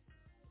what?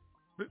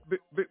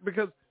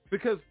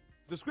 Because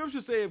the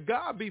scripture say, if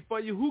God be for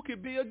you, who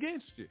can be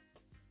against you?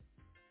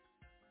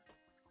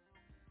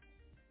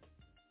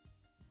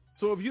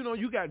 So if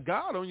you got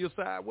God on your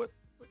side, what's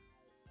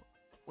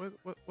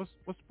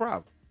the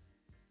problem?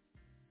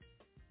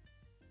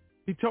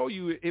 He told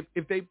you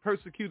if they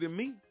persecuted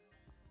me,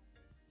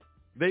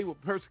 they will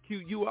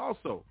persecute you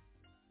also.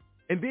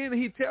 And then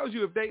he tells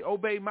you if they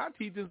obey my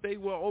teachings, they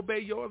will obey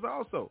yours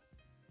also.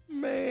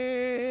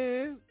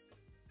 Man,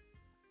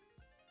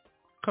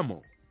 come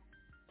on.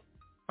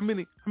 How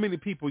many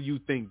people you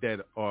think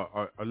that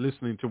are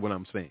listening to what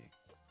I'm saying?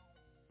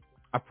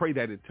 I pray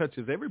that it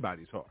touches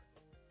everybody's heart.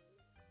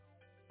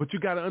 But you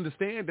got to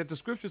understand that the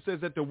scripture says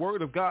that the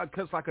word of God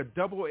cuts like a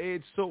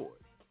double-edged sword.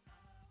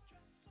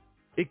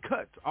 It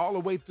cuts all the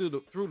way through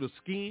the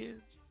skin,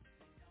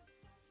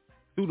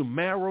 through the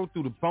marrow,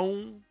 through the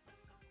bone.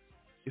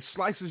 It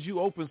slices you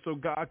open so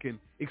God can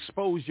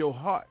expose your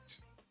heart.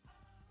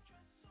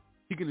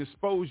 He can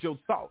expose your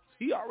thoughts.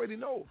 He already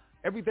knows.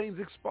 Everything's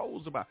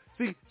exposed about.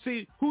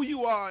 See, who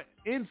you are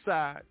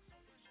inside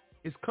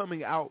is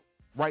coming out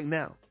right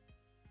now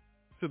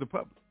to the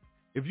public.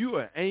 If you're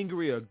an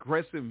angry,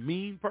 aggressive,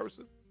 mean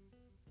person,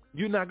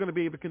 you're not going to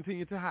be able to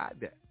continue to hide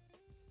that.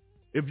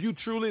 If you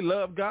truly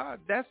love God,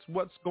 that's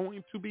what's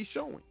going to be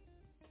showing.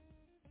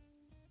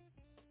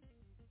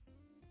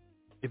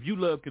 If you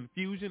love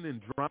confusion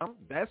and drama,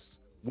 that's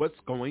what's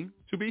going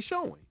to be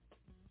showing.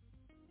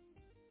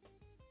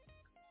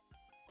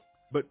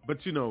 But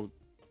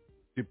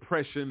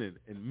depression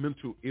and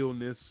mental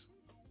illness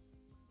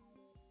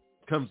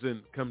comes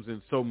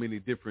in so many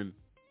different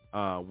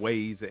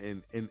ways,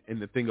 and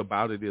the thing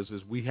about it is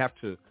we have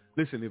to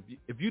listen.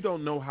 If you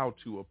don't know how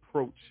to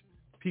approach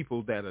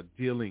people that are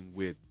dealing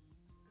with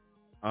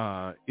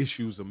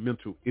issues of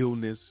mental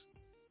illness,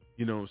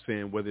 you know what I'm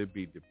saying, whether it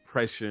be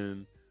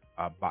depression,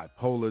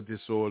 bipolar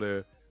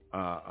disorder,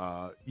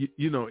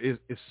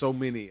 it's so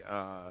many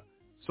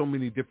so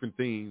many different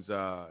things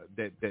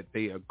that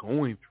they are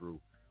going through.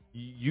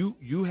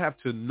 You have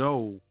to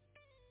know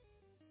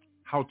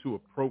how to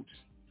approach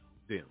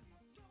them.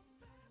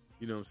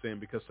 You know what I'm saying?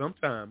 Because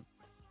sometimes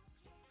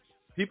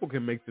people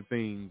can make the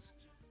things,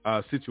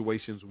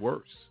 situations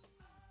worse.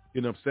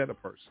 Upset a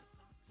person.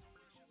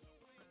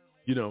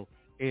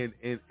 And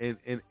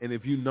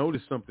if you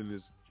notice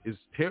something is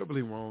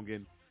terribly wrong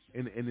and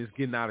it's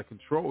getting out of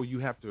control, you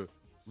have to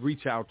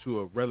reach out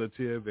to a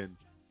relative and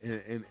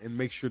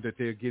make sure that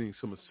they're getting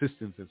some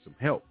assistance and some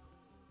help.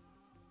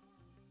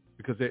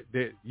 Because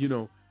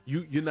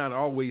you're not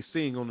always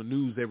seeing on the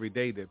news every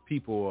day that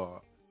people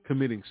are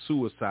committing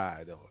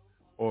suicide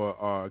or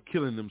are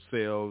killing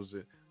themselves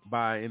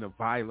in a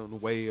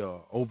violent way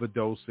or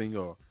overdosing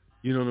or,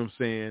 you know what I'm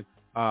saying?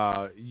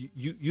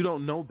 You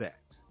don't know that.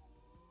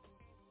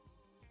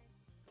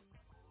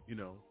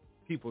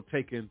 People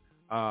taking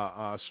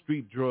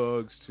street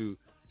drugs to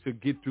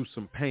get through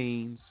some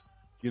pains,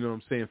 you know what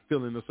I'm saying,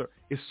 feeling the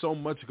it's so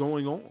much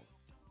going on.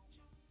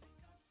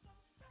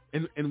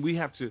 And we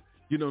have to,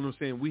 you know what I'm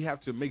saying, we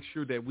have to make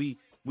sure that we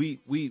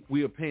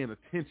are paying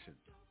attention.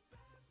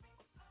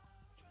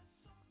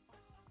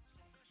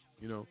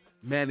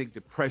 Manic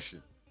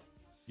depression,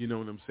 you know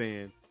what I'm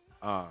saying,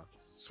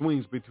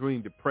 swings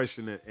between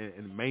depression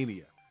and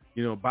mania,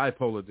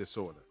 bipolar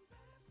disorder,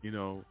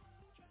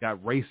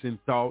 got racing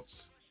thoughts,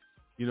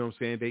 you know what I'm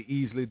saying, they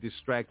easily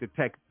distracted,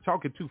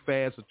 talking too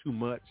fast or too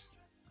much,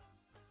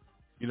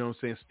 you know what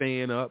I'm saying,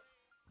 staying up,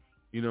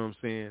 you know what I'm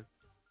saying,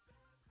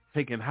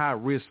 taking high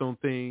risks on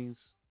things,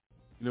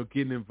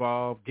 getting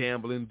involved,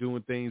 gambling,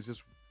 doing things, just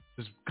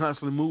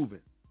constantly moving,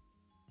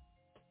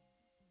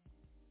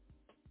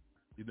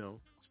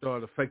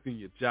 start affecting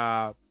your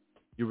job,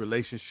 your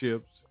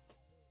relationships,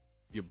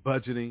 your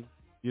budgeting,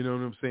 you know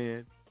what I'm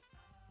saying?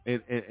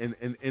 And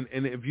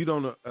if you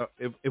don't,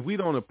 if we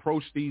don't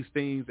approach these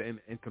things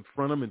and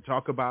confront them and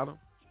talk about them,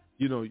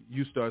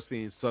 you start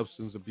seeing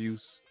substance abuse,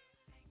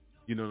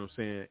 you know what I'm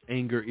saying?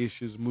 Anger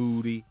issues,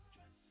 moody,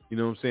 you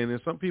know what I'm saying?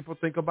 And some people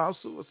think about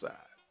suicide.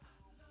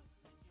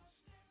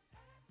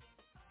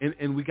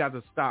 And we got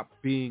to stop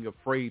being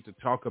afraid to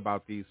talk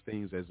about these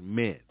things as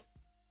men.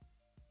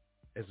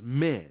 As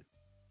men,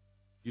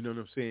 you know what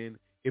I'm saying?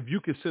 If you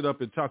can sit up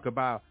and talk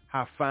about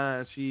how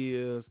fine she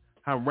is,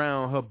 how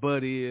round her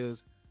butt is,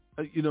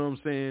 you know what I'm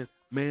saying?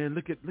 Man,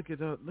 look at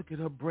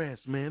her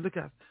breasts, man. Look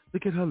at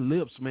her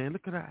lips, man.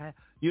 Look at her.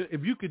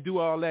 If you could do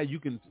all that, you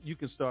can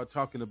start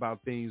talking about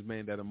things,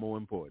 man, that are more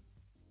important.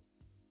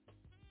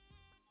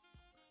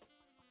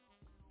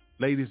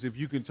 Ladies, if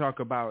you can talk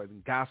about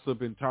and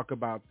gossip and talk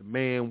about the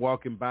man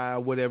walking by or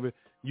whatever,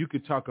 you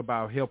could talk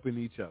about helping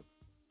each other.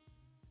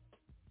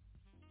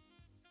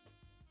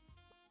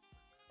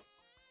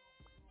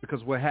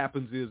 Because what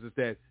happens is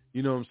that,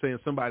 you know what I'm saying,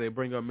 somebody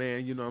bring up,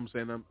 man, you know what I'm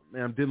saying,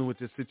 I'm dealing with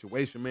this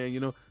situation, man,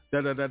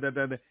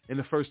 da-da-da-da-da-da. And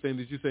the first thing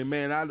that you say,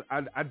 man,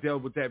 I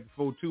dealt with that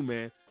before too,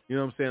 man. You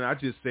know what I'm saying? I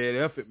just said,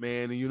 F it,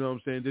 man, and you know what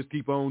I'm saying, just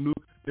keep on,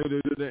 and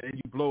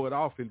you blow it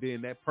off, and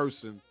then that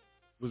person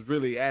was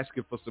really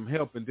asking for some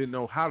help and didn't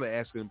know how to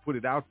ask it and put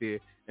it out there,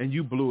 and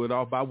you blew it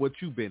off by what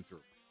you've been through.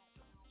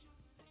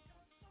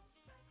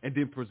 And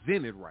then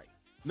present it right.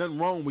 Nothing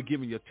wrong with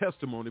giving your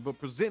testimony, but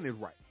present it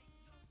right.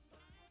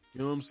 You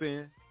know what I'm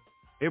saying?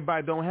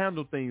 Everybody don't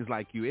handle things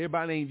like you.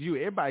 Everybody ain't you.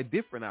 Everybody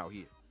different out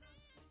here.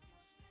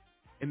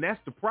 And that's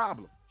the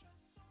problem.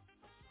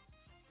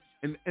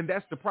 And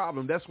that's the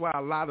problem. That's why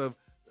a lot of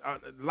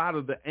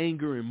the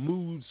anger and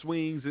mood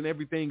swings and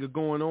everything are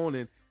going on,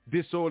 and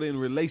disorder in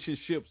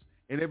relationships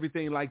and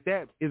everything like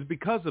that is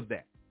because of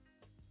that.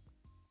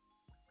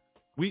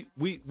 We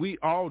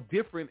all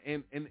different,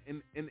 and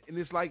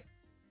it's like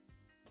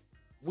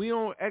we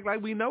don't act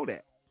like we know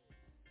that.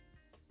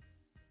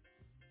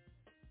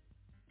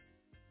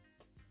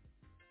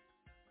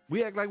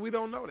 We act like we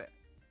don't know that.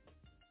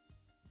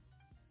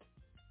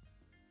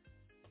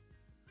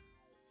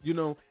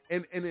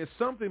 And it's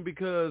something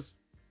because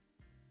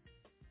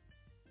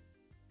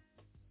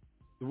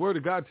the Word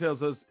of God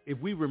tells us if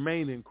we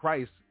remain in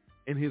Christ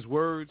and His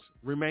words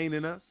remain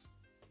in us,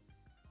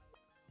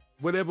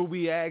 whatever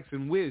we ask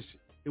and wish,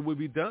 it will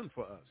be done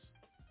for us.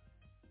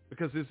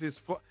 Because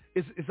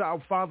it's our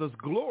Father's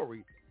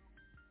glory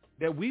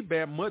that we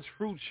bear much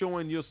fruit,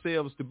 showing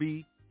yourselves to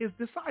be His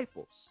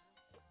disciples.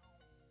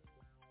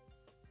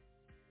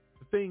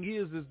 The thing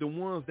is the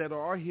ones that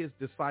are His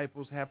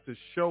disciples have to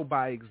show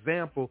by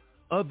example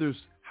others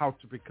how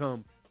to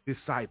become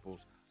disciples,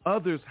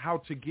 others how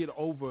to get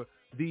over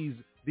these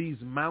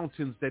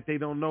mountains that they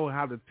don't know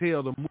how to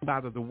tell to move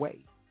out of the way.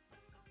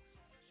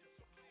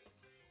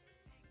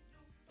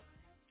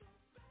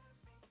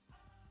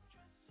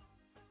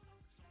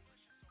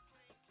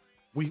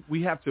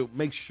 We have to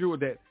make sure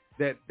that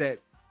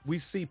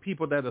we see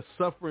people that are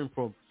suffering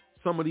from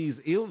some of these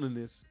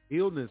illnesses,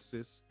 you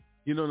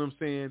know what I'm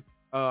saying,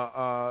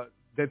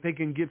 that they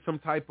can get some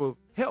type of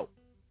help,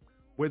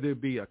 whether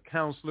it be a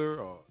counselor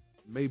or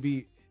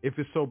maybe if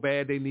it's so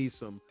bad they need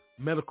some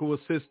medical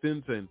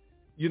assistance. And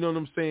you know what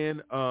I'm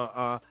saying?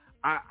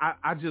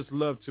 I just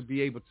love to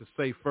be able to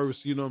say first,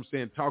 you know what I'm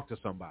saying, talk to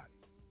somebody.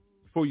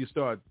 before you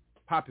start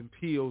popping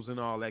pills and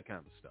all that kind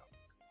of stuff.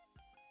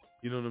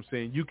 You know what I'm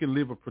saying? You can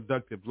live a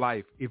productive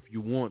life if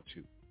you want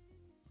to.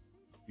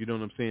 You know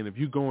what I'm saying? If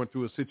you're going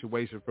through a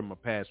situation from a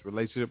past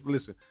relationship,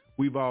 listen,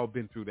 we've all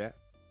been through that.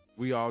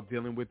 We all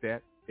dealing with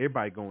that.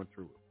 Everybody going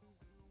through it.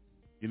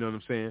 You know what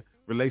I'm saying?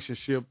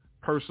 Relationship,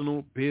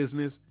 personal,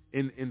 business,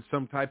 in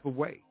some type of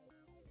way.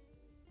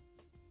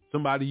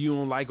 Somebody you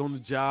don't like on the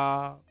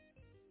job.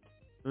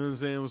 You know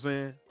what I'm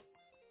saying?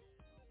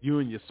 You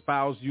and your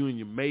spouse, you and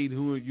your mate,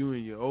 you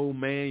and your old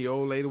man, your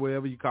old lady,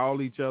 whatever you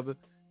call each other.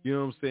 You know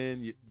what I'm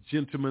saying? Your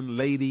gentleman,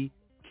 lady,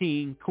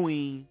 king,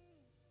 queen.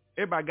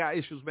 Everybody got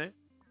issues, man.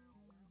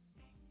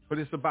 But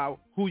it's about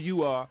who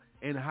you are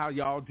and how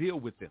y'all deal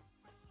with them.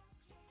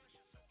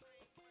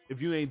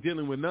 If you ain't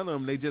dealing with none of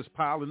them, they just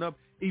piling up.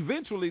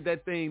 Eventually,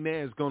 that thing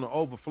there is going to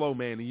overflow,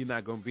 man, and you're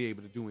not going to be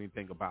able to do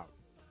anything about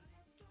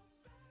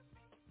it.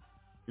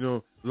 You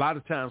know, a lot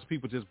of times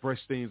people just brush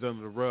things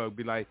under the rug,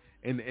 be like,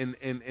 and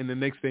the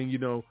next thing you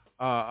know,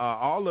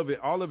 all of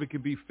it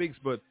can be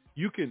fixed, but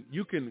you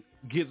can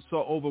get so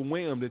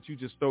overwhelmed that you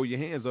just throw your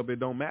hands up. It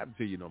don't matter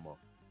to you no more,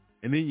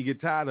 and then you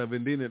get tired of it,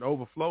 and then it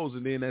overflows,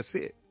 and then that's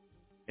it.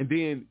 And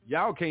then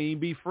y'all can't even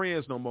be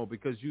friends no more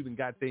because you done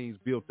got things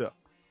built up.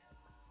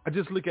 I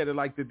just look at it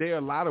like that. There are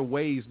a lot of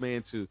ways,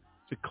 man, to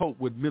cope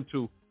with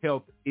mental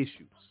health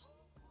issues.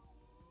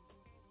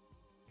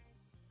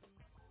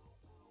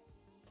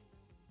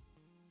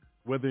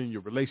 Whether in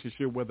your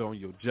relationship, whether on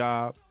your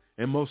job,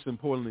 and most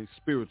importantly,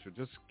 spiritual.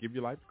 Just give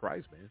your life to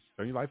Christ, man.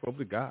 Turn your life over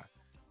to God.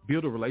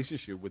 Build a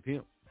relationship with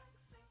him.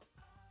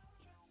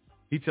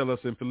 He tells us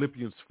in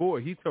Philippians 4,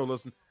 he told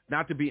us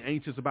not to be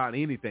anxious about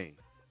anything.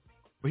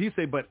 But he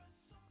said, but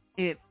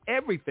in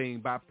everything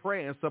by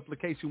prayer and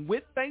supplication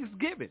with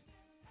thanksgiving,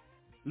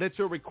 let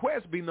your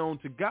requests be known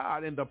to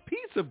God, and the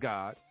peace of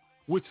God,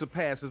 which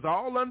surpasses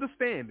all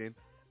understanding,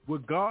 will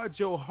guard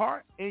your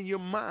heart and your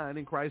mind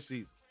in Christ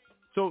Jesus.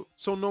 So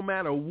no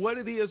matter what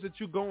it is that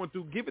you're going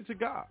through, give it to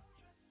God.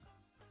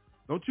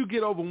 Don't you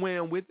get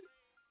overwhelmed with it.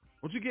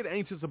 Don't you get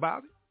anxious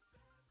about it.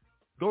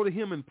 Go to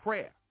him in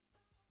prayer.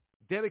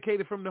 Dedicate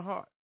it from the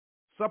heart.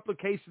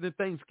 Supplication and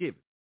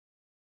thanksgiving.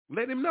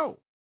 Let him know.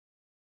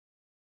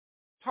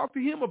 Talk to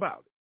him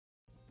about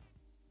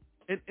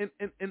it.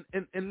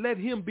 And let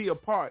him be a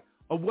part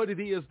of what it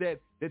is that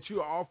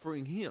you're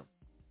offering him,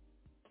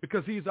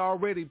 because he's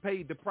already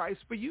paid the price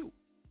for you.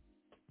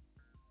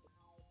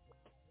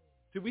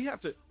 See, we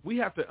have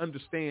to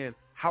understand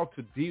how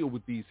to deal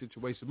with these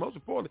situations. Most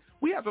importantly,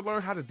 we have to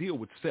learn how to deal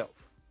with self.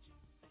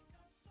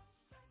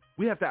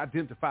 We have to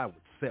identify with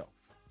self.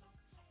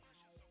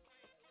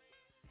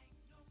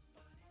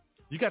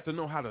 You got to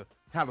know how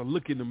to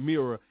look in the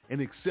mirror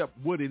and accept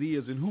what it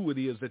is and who it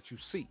is that you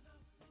see.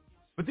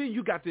 But then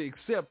you got to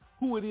accept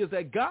who it is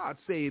that God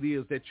say it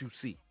is that you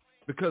see,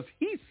 because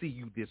he see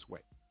you this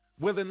way.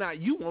 Whether or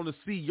not you want to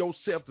see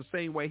yourself the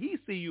same way he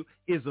see you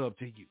is up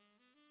to you.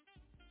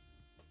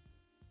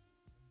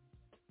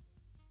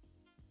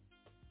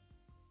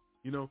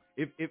 You know,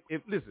 if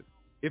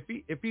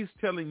he's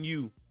telling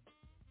you,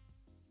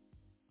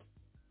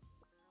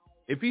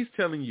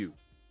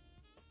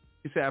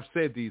 he said, I've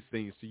said these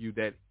things to you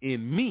that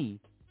in me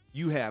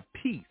you have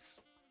peace.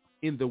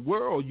 In the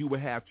world you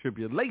will have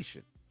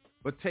tribulation.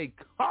 But take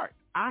heart,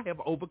 I have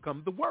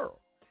overcome the world.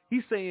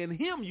 He's saying in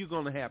him you're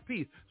going to have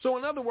peace. So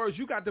in other words,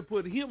 you got to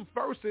put him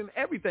first in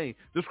everything.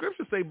 The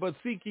scriptures say, but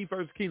seek ye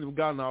first the kingdom of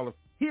God and all of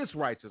his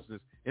righteousness,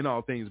 and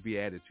all things be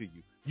added to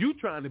you. You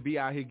trying to be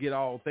out here, get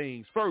all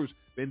things first,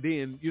 and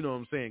then, you know what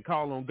I'm saying,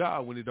 call on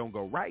God when it don't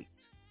go right.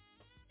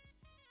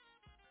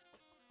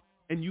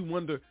 And you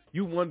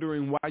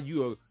wondering why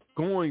you are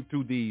going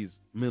through these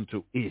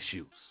mental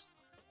issues.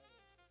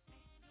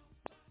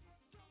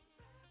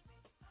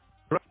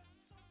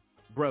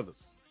 Brothers,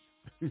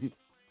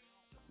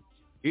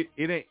 it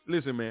ain't,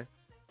 listen, man,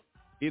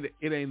 it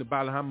ain't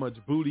about how much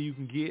booty you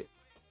can get,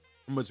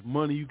 how much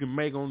money you can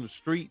make on the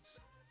streets.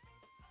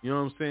 You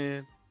know what I'm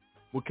saying?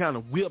 What kind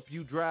of whip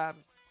you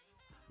driving?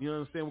 You know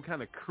what I'm saying? What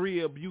kind of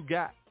crib you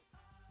got?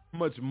 How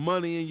much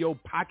money in your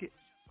pocket?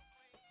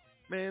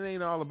 Man, it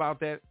ain't all about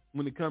that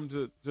when it comes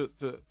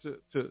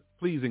to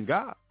pleasing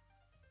God.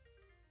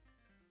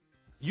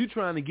 You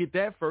trying to get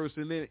that first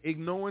and then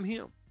ignoring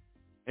him.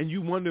 And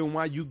you wondering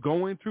why you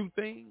going through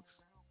things?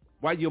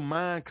 Why your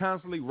mind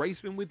constantly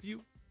racing with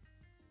you?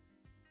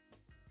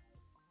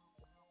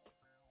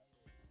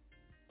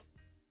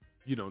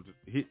 You know,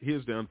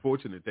 here's the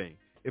unfortunate thing.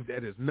 If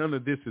that is none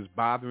of this is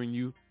bothering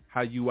you,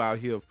 how you out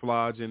here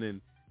flogging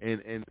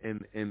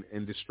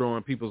and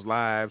destroying people's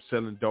lives,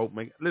 selling dope.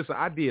 Listen,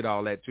 I did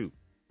all that too.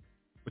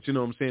 But you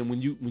know what I'm saying?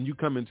 When you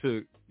come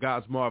into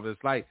God's marvelous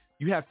light,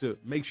 you have to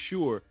make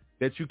sure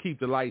that you keep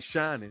the light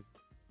shining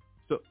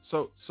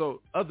so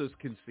others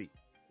can see.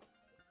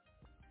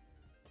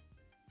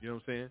 You know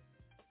what I'm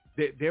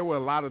saying? There were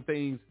a lot of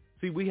things.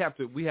 See, we have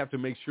to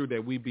make sure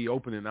that we be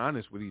open and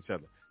honest with each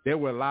other. There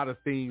were a lot of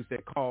things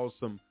that caused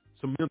some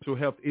mental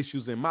health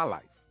issues in my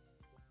life.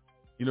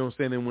 You know what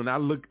I'm saying? And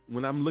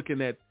when I'm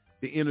looking at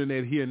the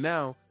internet here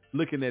now,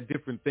 looking at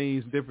different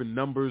things, different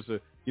numbers, or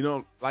You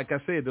know, like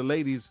I said, the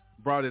ladies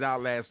brought it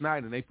out last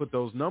night, and they put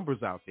those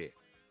numbers out there.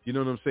 You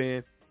know what I'm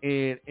saying?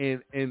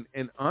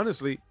 And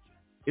honestly,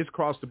 it's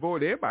across the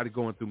board. Everybody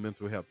going through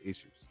mental health issues.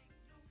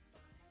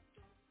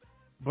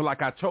 But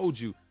like I told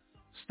you,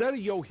 study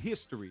your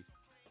history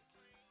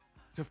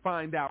to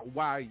find out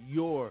why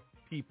your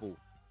people,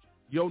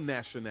 your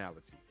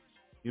nationality,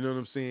 you know what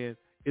I'm saying,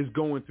 is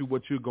going through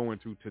what you're going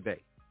through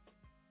today.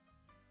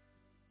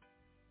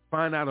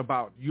 Find out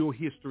about your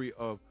history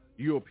of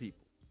your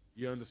people.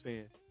 You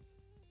understand?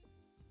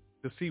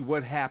 To see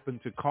what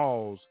happened to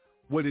cause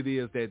what it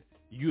is that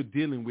you're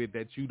dealing with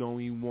that you don't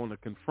even want to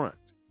confront.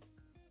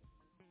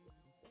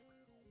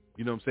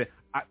 You know what I'm saying?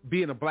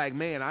 Being a black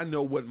man, I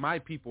know what my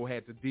people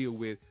had to deal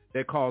with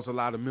that caused a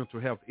lot of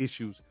mental health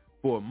issues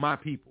for my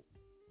people.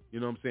 You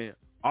know what I'm saying?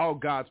 All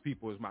God's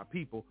people is my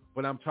people,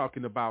 but I'm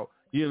talking about,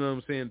 you know what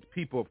I'm saying,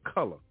 people of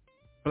color,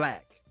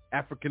 black,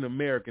 African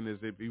American, as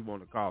if you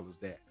want to call us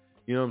that.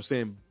 You know what I'm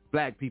saying?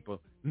 Black people,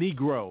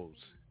 Negroes,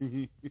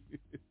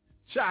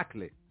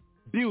 chocolate,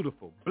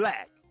 beautiful,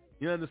 black.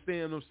 You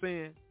understand what I'm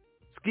saying?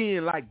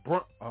 Skin like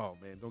oh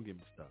man, don't get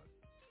me started.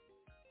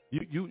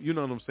 You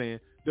know what I'm saying?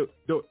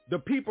 The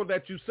people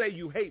that you say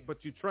you hate, but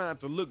you're trying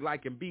to look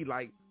like and be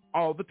like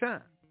all the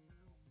time.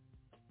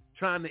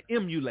 Trying to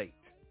emulate.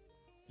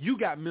 You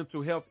got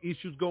mental health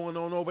issues going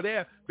on over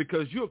there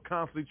because you're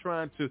constantly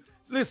trying to,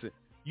 listen,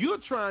 you're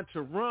trying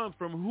to run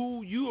from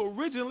who you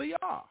originally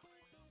are.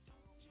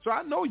 So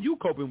I know you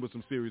coping with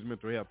some serious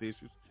mental health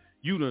issues.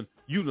 You done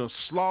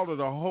slaughtered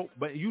a whole,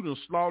 but you done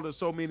slaughtered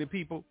so many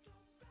people.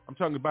 I'm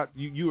talking about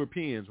you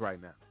Europeans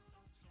right now.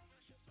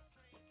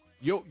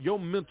 Your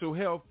mental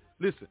health,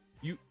 listen,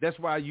 that's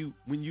why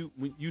when you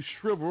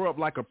shrivel up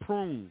like a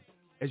prune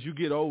as you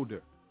get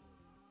older,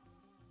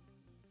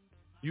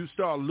 you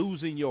start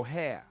losing your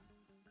hair.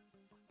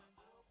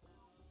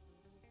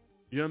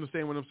 You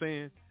understand what I'm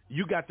saying?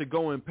 You got to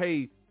go and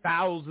pay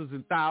thousands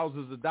and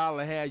thousands of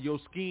dollars to have your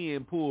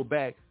skin pulled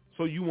back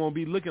so you won't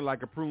be looking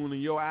like a prune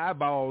and your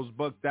eyeballs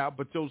bucked out,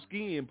 but your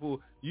skin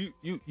pulled. You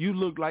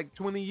look like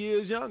 20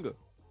 years younger,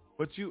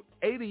 but you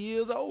 80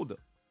 years older.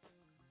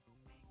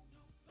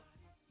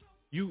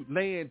 You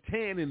laying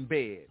tanning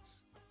beds,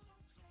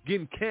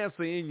 getting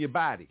cancer in your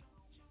body.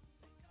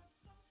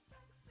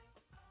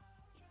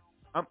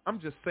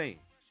 I'm just saying.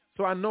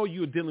 So I know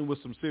you're dealing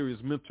with some serious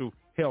mental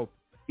health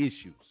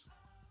issues,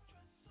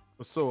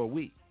 but so are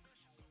we.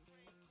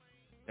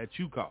 That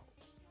you caused.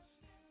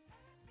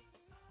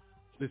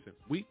 Listen,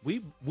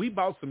 we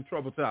brought some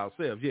trouble to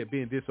ourselves,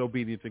 being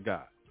disobedient to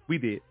God. We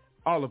did.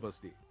 All of us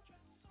did.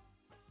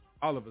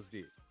 All of us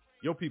did.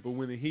 Your people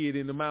went and hid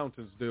in the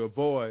mountains to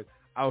avoid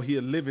out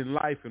here living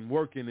life and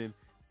working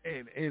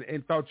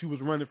and thought you was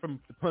running from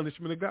the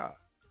punishment of God.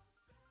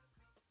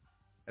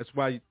 That's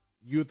why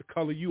you're the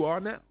color you are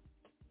now.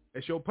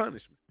 That's your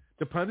punishment.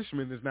 The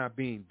punishment is not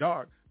being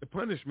dark. The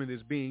punishment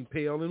is being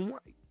pale and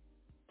white.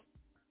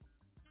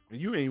 And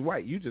you ain't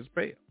white. You just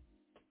pale.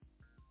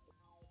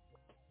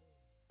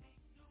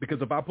 Because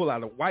if I pull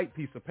out a white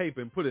piece of paper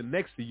and put it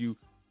next to you,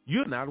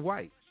 you're not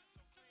white.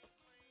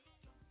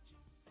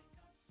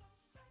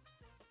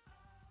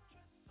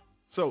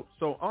 So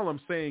all I'm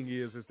saying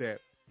is that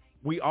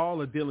we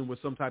all are dealing with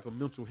some type of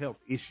mental health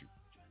issue.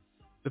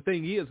 The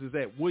thing is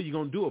that what are you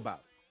going to do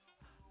about it?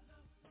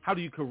 How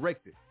do you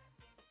correct it?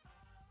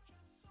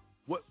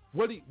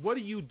 What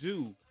do you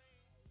do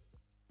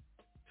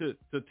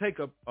to take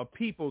a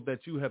people that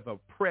you have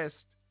oppressed,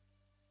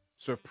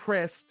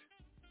 suppressed,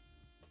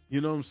 you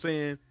know what I'm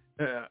saying,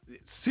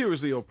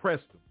 seriously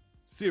oppressed them,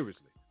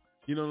 seriously,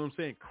 you know what I'm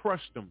saying,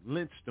 crushed them,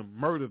 lynched them,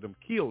 murdered them,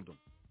 killed them.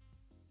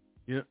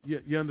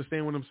 You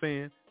understand what I'm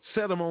saying?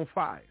 Set them on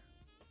fire,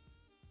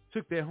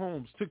 took their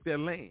homes, took their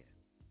land,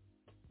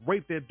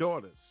 raped their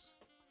daughters,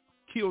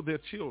 killed their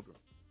children,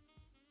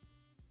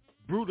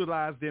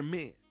 brutalized their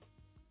men,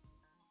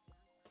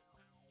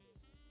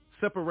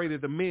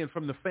 separated the men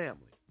from the family,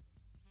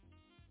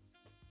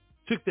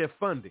 took their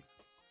funding,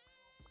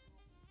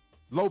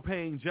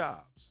 low-paying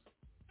jobs,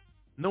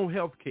 no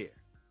health care,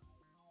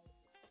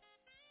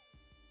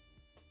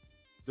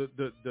 the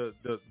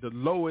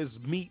lowest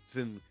meats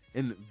and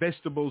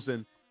vegetables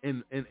and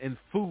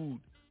food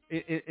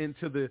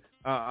into the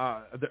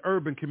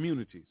urban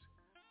communities,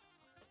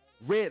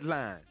 red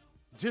line,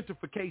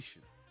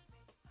 gentrification,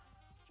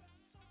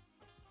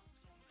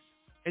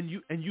 and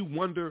you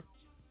wonder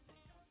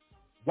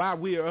why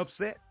we are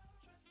upset.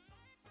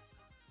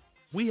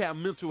 We have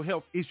mental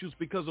health issues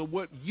because of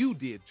what you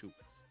did to us.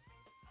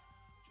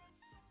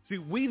 See,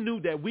 we knew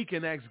that we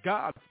can ask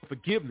God for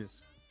forgiveness,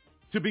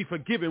 to be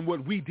forgiven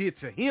what we did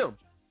to him,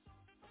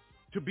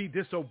 to be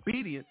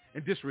disobedient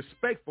and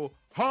disrespectful,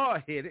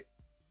 hard-headed.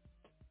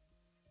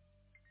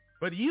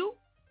 But you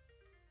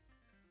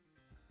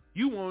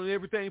wanted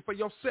everything for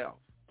yourself.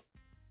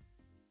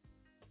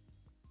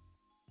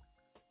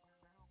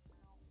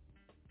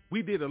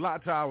 We did a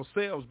lot to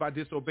ourselves by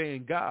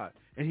disobeying God.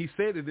 And he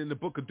said it in the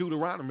book of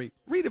Deuteronomy.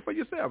 Read it for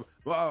yourself.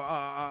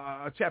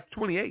 Chapter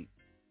 28.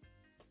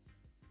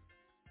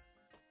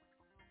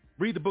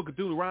 Read the book of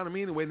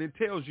Deuteronomy anyway, and it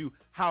tells you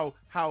how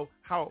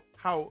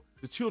how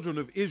the children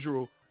of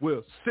Israel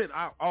were sent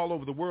out all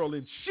over the world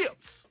in ships.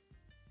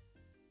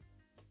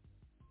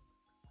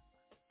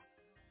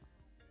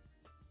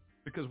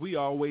 Because we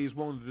always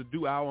wanted to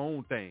do our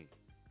own thing.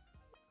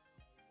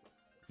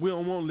 We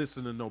don't want to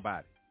listen to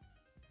nobody.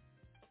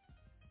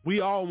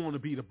 We all want to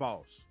be the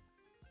boss.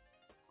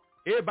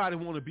 Everybody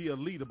want to be a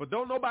leader, but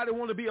don't nobody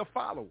want to be a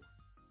follower.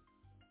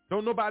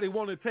 Don't nobody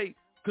want to take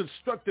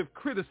constructive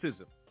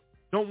criticism.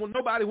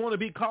 Nobody want to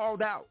be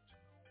called out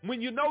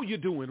when you know you're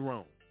doing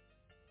wrong.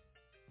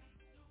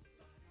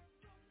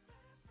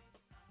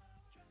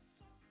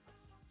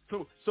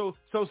 So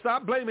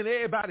stop blaming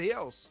everybody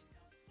else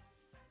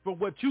for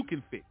what you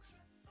can fix.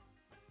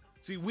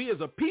 See, we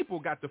as a people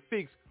got to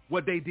fix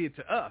what they did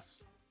to us,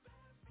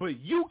 but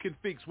you can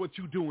fix what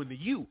you doing to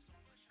you.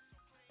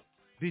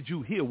 Did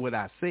you hear what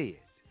I said?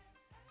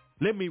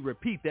 Let me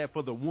repeat that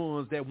for the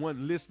ones that weren't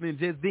listening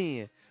just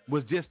then,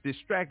 was just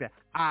distracted.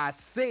 I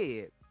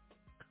said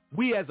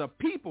we as a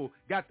people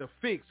got to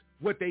fix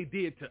what they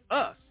did to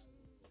us.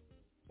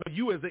 But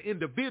you as an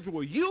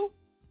individual, you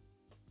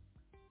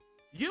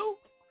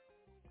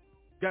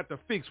got to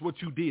fix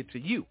what you did to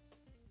you.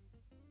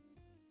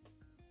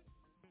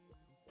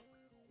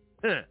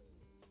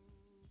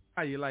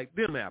 How you like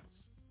them apples?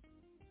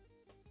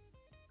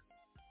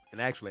 And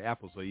actually,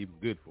 apples are even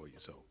good for you,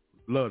 so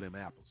love them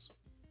apples.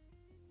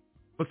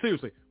 But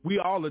seriously, we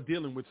all are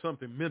dealing with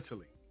something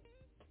mentally.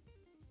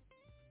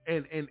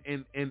 And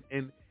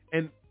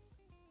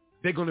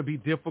they're going to be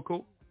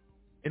difficult,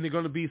 and they're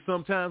going to be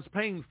sometimes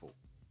painful.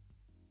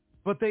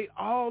 But they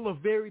all are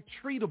very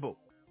treatable.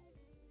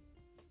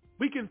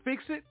 We can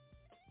fix it.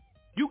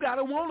 You got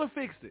to want to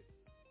fix it.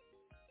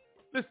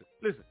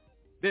 Listen.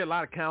 There are a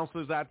lot of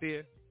counselors out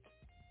there,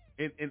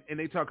 and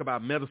they talk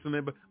about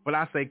medicine, but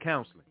I say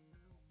counseling.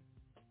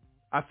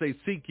 I say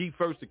seek ye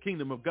first the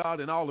kingdom of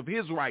God and all of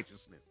his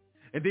righteousness.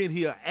 And then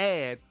he'll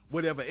add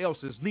whatever else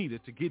is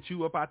needed to get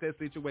you up out that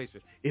situation,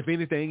 if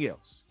anything else.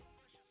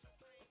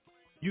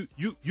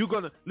 You're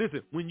going to,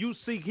 listen, when you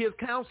seek his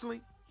counseling,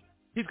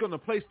 he's going to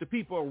place the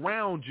people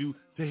around you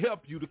to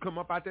help you to come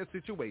up out that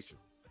situation.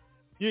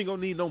 You ain't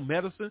going to need no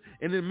medicine.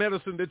 And the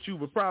medicine that you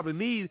would probably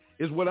need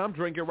is what I'm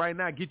drinking right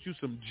now. Get you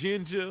some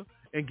ginger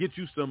and get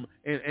you some,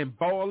 and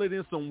boil it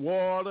in some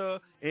water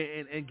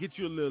and get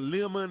you a little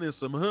lemon and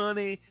some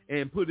honey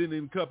and put it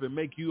in a cup and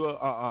make you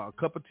a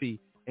cup of tea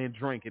and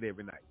drink it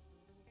every night.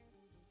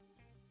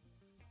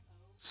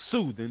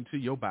 Soothing to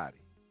your body.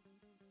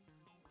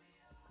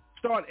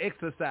 Start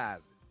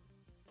exercising,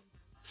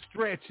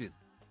 stretching.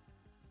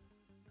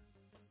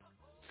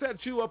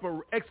 Set you up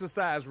an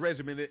exercise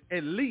regimen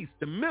at least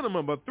the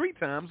minimum of 3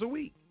 times a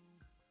week.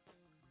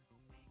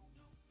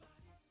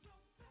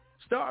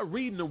 Start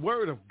reading the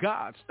Word of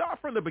God. Start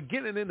from the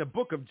beginning in the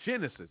book of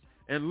Genesis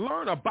and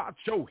learn about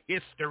your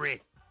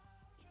history.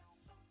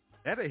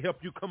 That'll help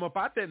you come up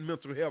out that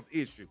mental health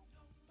issue.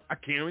 I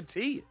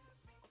guarantee it.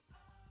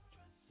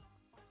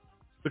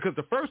 Because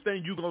the first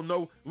thing you're going to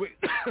know,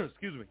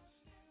 excuse me,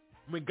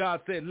 when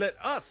God said, let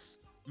us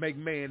make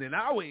man in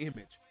our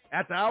image,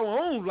 after our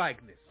own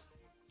likeness.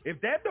 If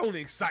that don't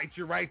excite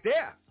you right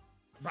there,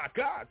 my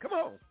God, come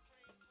on.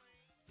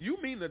 You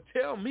mean to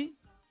tell me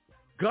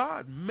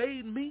God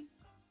made me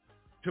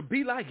to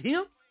be like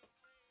him?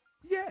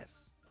 Yes,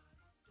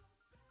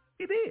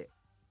 he did.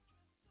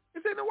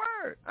 It's in the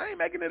Word. I ain't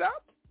making it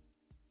up.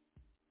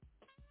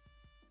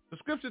 The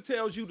scripture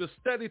tells you to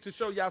study to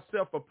show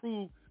yourself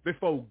approved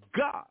before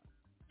God.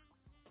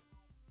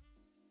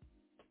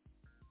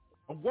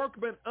 A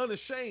workman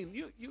unashamed.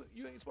 You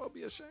ain't supposed to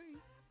be ashamed.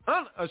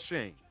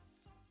 Unashamed.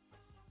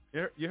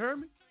 You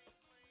heard me?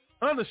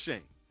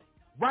 Unashamed.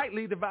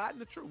 Rightly dividing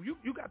the truth.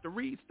 You got to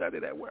read, study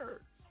that word.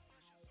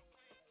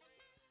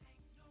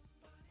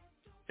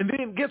 And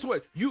then guess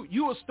what?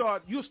 You'll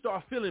start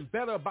feeling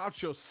better about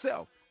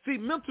yourself. See,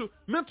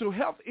 mental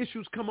health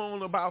issues come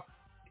on about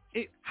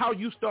how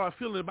you start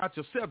feeling about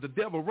yourself, the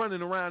devil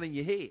running around in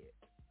your head.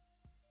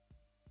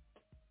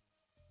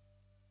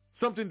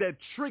 Something that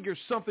triggers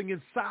something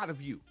inside of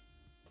you.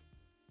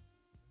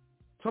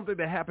 Something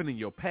that happened in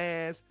your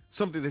past,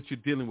 something that you're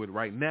dealing with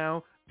right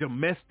now,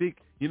 domestic,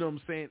 you know what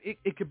I'm saying?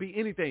 It could be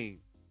anything.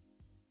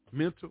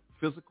 Mental,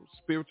 physical,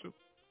 spiritual.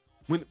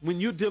 When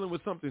you're dealing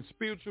with something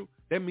spiritual,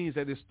 that means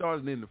that it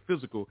started in the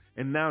physical,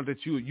 and now that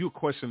you're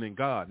questioning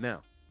God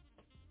now.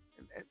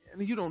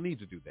 And you don't need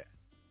to do that.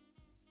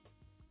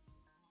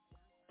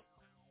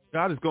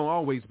 God is going to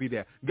always be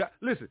there. God,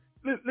 listen.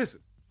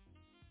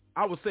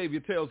 Our Savior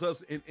tells us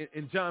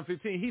in John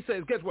 15, he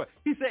says, guess what?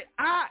 He said,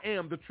 I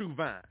am the true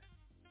vine,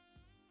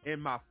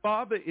 and my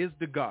Father is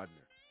the gardener.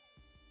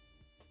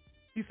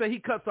 He said he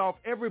cuts off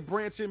every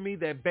branch in me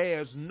that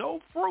bears no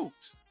fruit,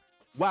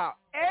 while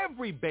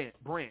every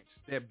branch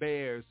that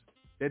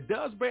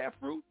does bear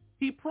fruit,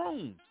 he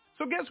prunes.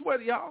 So guess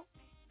what, y'all?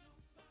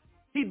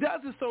 He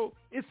does it so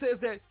it says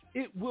that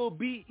it will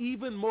be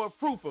even more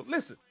fruitful.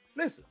 Listen.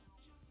 Let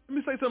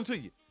me say something to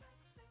you.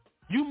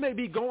 You may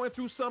be going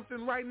through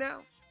something right now,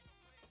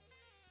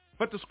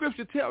 but the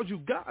scripture tells you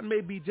God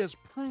may be just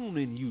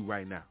pruning you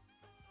right now.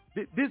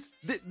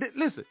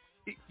 Listen,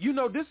 You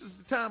know, this is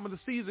the time of the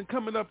season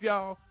coming up,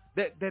 y'all,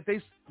 that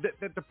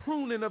the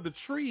pruning of the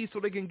trees so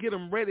they can get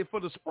them ready for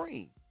the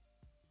spring.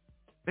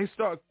 They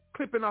start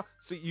clipping off.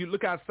 So you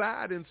look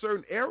outside in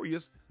certain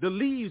areas, the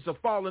leaves are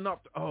falling off.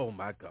 Oh,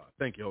 my God.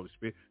 Thank you, Holy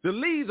Spirit. The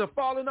leaves are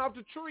falling off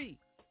the tree.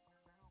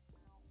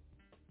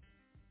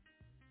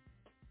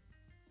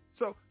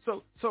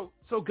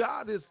 So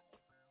God is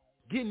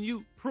getting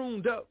you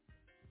pruned up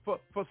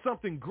for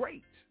something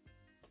great.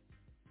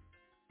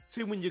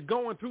 See, when you're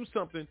going through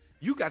something,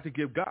 you got to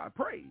give God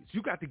praise.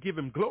 You got to give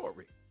him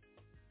glory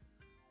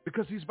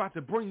because he's about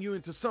to bring you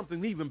into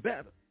something even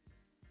better.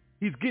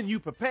 He's getting you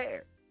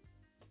prepared.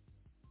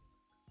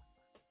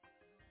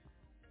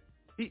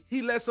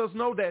 He lets us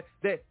know that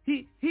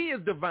he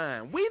is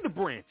divine. We the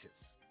branches.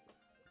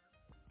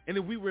 And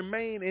if we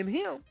remain in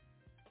him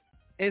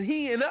and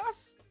he in us,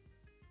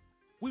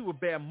 we will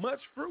bear much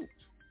fruit.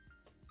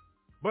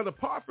 But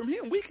apart from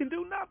him, we can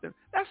do nothing.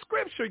 That's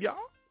scripture, y'all.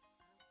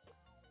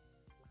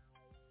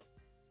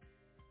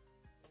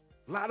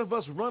 A lot of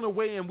us run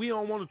away and we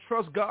don't want to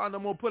trust God no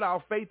more, put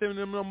our faith in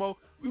him no more.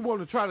 We want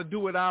to try to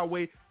do it our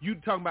way. You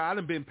talking about I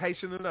done been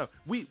patient enough.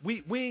 We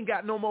ain't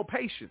got no more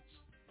patience.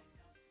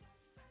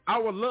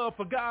 Our love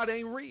for God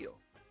ain't real.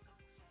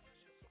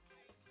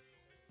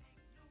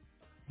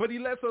 But he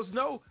lets us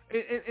know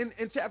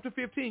in chapter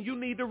 15, you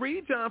need to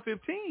read John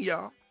 15,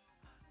 y'all.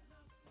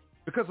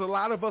 Because a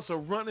lot of us are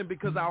running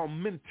because our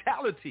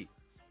mentality,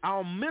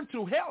 our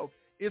mental health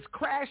is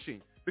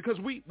crashing. Because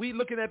we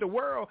looking at the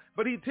world,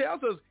 but he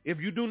tells us, if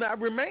you do not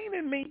remain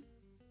in me,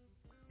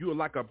 you are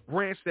like a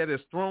branch that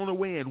is thrown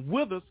away and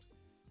withers.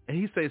 And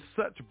he says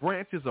such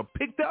branches are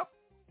picked up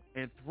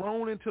and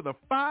thrown into the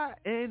fire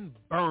and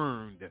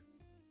burned.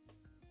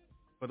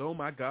 But oh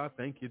my God,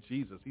 thank you,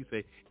 Jesus. He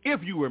said,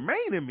 if you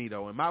remain in me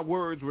though, and my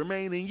words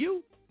remain in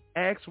you,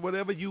 ask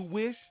whatever you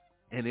wish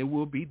and it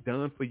will be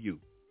done for you.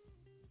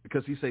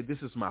 Because he said, this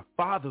is my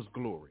Father's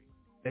glory,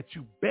 that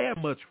you bear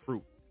much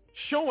fruit,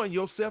 showing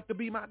yourself to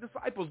be my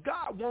disciples.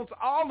 God wants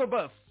all of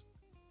us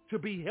to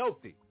be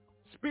healthy,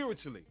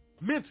 spiritually,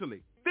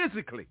 mentally,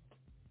 physically.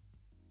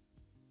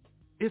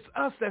 It's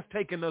us that's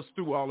taking us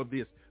through all of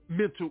this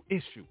mental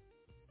issue.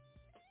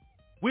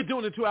 We're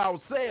doing it to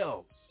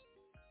ourselves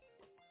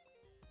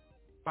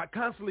by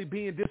constantly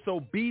being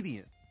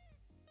disobedient,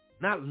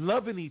 not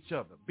loving each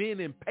other, being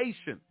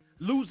impatient,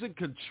 losing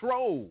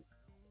control.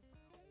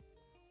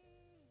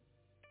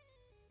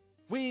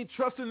 We ain't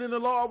trusting in the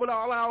Lord with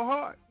all our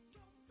heart.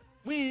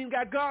 We ain't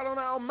got God on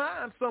our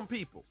mind, some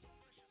people.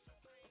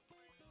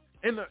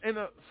 And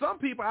some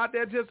people out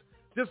there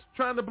just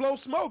trying to blow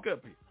smoke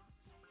up here.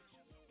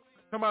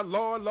 Talking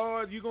about,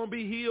 Lord, you're going to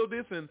be healed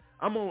this, and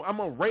I'm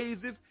gonna raise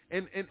this.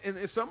 And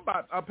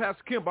somebody,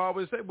 Pastor Kemp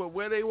always say, well,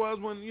 where they was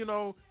when,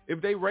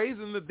 if they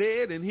raising the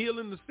dead and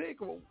healing the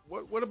sick, well,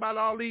 what about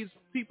all these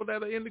people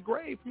that are in the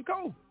grave from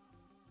COVID?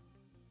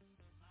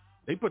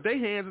 They put their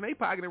hands in their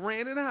pocket and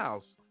ran in the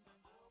house.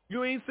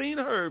 You ain't seen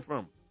or heard from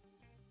them.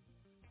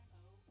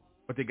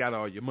 But they got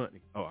all your money.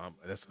 Oh,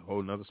 that's a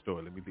whole nother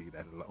story. Let me leave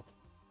that alone.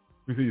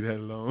 Leave that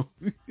alone.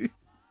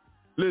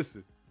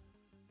 Listen.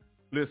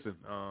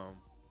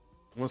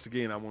 Once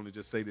again, I want to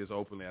just say this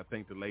openly. I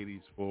thank the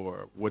ladies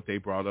for what they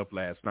brought up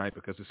last night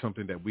because it's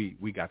something that we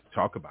got to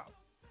talk about.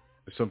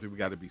 It's something we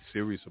got to be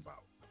serious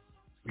about.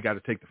 We got to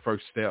take the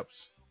first steps.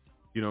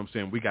 You know what I'm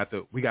saying? We got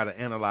to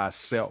analyze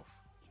self.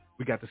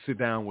 We got to sit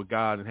down with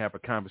God and have a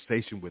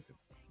conversation with him.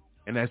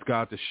 And ask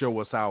God to show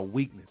us our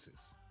weaknesses.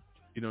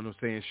 You know what I'm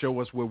saying?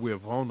 Show us where we're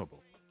vulnerable.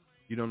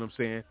 You know what I'm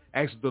saying?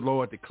 Ask the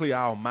Lord to clear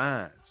our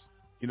minds.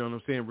 You know what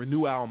I'm saying?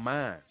 Renew our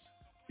minds.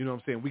 You know what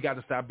I'm saying? We got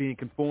to stop being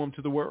conformed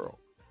to the world.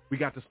 We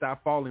got to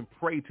stop falling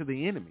prey to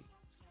the enemy.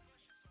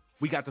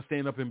 We got to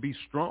stand up and be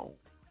strong.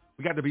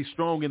 We got to be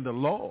strong in the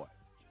Lord.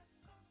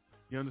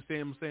 You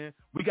understand what I'm saying?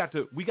 We got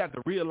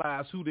to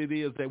realize who it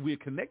is that we're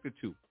connected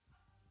to.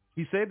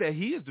 He said that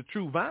he is the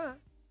true vine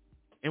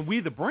and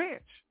we the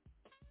branch.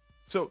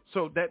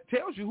 So that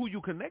tells you who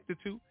you connected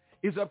to.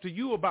 It's up to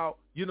you about,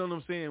 you know what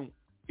I'm saying,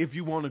 if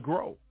you want to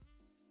grow,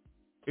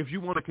 if you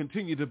want to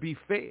continue to be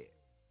fed,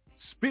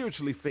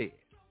 spiritually fed.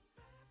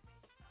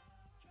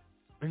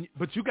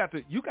 But you got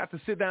to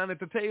sit down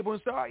at the table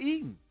and start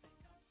eating.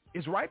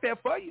 It's right there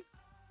for you.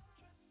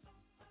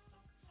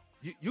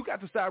 You got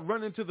to start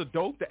running to the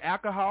dope, the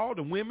alcohol,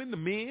 the women, the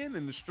men,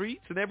 and the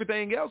streets and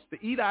everything else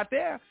to eat out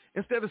there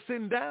instead of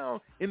sitting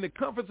down in the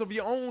comforts of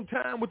your own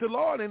time with the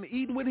Lord and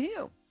eating with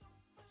him.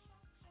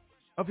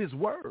 Of his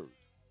word.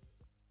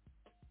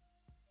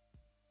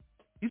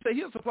 He said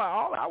he'll supply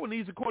all our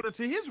needs according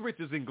to his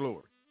riches and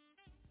glory.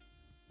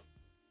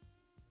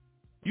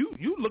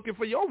 You looking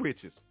for your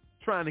riches,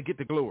 trying to get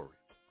the glory.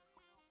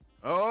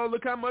 Oh,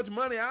 look how much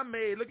money I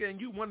made. Look at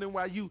you wondering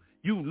why you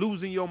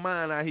losing your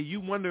mind out here. You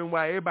wondering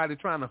why everybody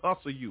trying to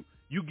hustle you.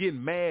 You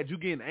getting mad, you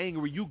getting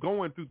angry, you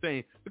going through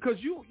things because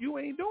you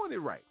ain't doing it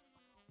right.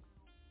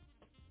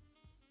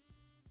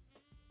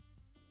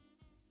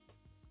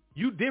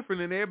 You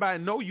different and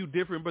everybody know you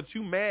different, but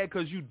you mad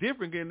because you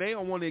different and they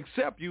don't want to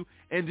accept you.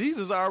 And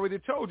Jesus already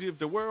told you, if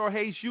the world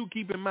hates you,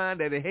 keep in mind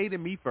that it hated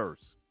me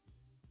first.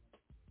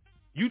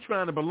 You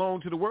trying to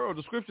belong to the world.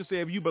 The scripture says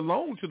if you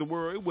belong to the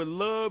world, it will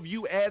love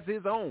you as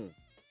his own.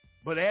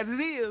 But as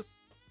it is,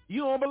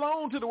 you don't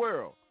belong to the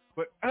world.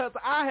 But as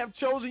I have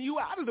chosen you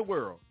out of the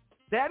world,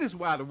 that is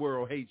why the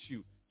world hates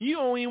you. You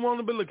don't even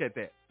want to look at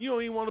that. You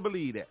don't even want to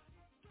believe that.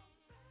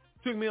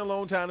 Took me a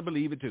long time to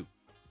believe it too.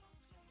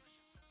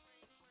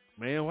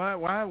 Man, why,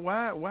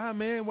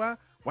 man? Why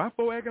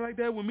folk acting like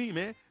that with me,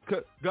 man?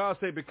 God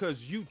said, because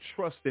you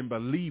trust and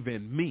believe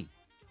in me.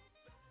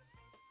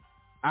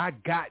 I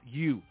got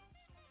you.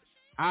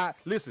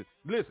 Listen,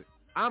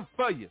 I'm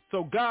for you.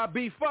 So God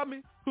be for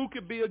me, who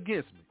can be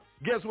against me?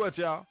 Guess what,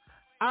 y'all?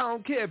 I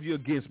don't care if you're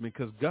against me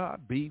because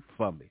God be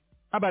for me.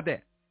 How about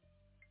that?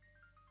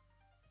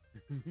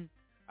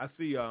 I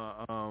see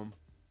our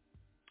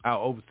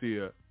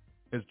overseer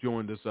has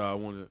joined us. I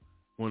want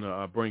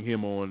to bring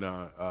him on,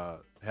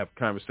 have a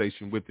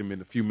conversation with him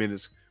in a few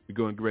minutes. We're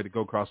going to get ready to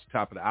go across the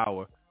top of the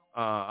hour.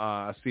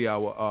 I see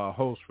our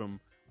host from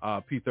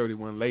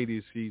P31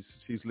 Ladies. She's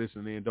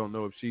listening in. Don't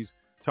know if she's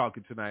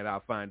talking tonight.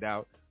 I'll find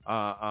out.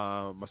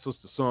 My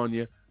sister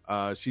Sonia,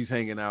 she's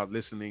hanging out,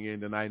 listening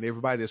in tonight. And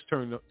everybody that's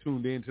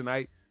tuned in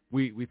tonight,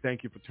 we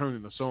thank you for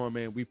turning us on,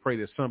 man. We pray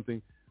that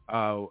something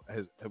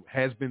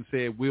has been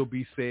said, will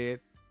be said,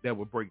 that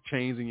will break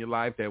chains in your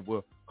life, that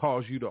will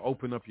cause you to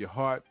open up your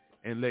heart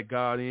and let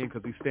God in,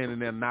 because he's standing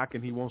there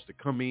knocking. He wants to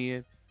come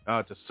in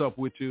to sup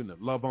with you and to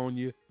love on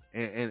you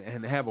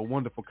and have a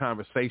wonderful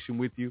conversation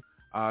with you.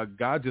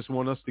 God just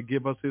wants us to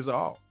give us his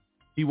all.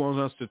 He wants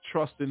us to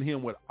trust in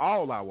him with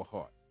all our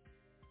heart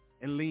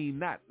and lean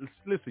not.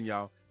 Listen,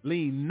 y'all,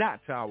 lean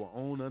not to our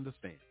own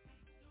understanding.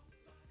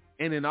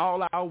 And in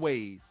all our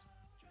ways,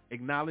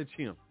 acknowledge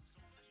him.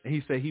 And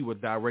he said he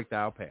would direct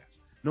our path.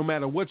 No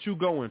matter what you're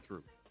going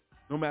through,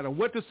 no matter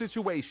what the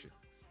situation,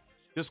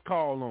 just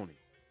call on him.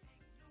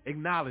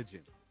 Acknowledge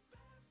him.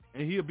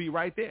 And he'll be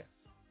right there.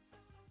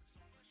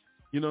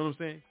 You know what I'm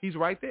saying? He's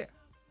right there.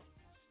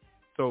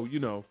 So,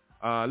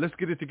 let's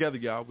get it together,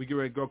 y'all. We get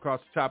ready to go across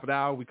the top of the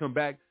hour. We come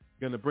back,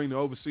 going to bring the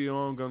overseer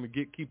on, going to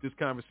keep this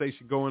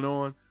conversation going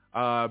on.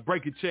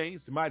 Breaking Chains,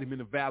 the Mighty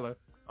Men of Valor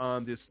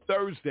on this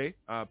Thursday.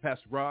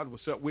 Pastor Rod,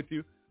 what's up with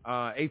you?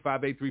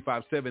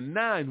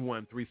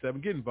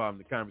 858-357-9137. Get involved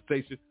in the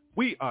conversation.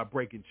 We are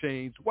Breaking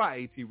Chains,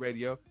 YAT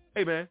Radio.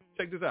 Hey, man,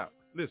 check this out.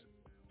 Listen.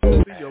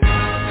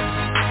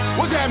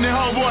 What's happening,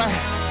 homeboy?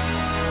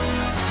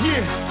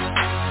 Yeah,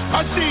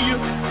 I see you.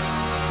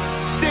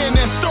 Standing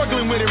there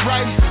struggling with it,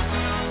 right?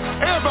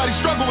 Everybody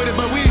struggle with it,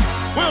 but we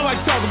don't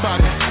like to talk about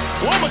it.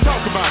 Well, I'm going to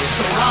talk about it.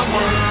 So I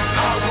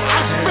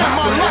spent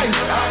my life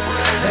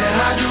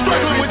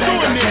struggling with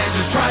doing this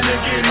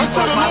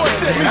until the Lord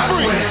set me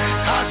free.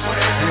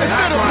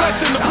 Instead of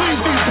blessing to please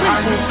these people,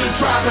 I'm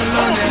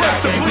going to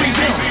bless to please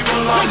him.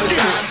 Let's get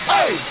it.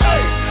 Hey,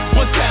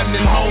 what's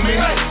happening, homie?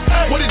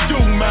 What it do,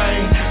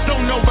 man?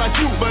 Don't know about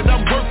you, but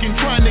I'm working,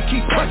 trying to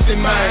keep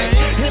pressing, man.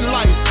 In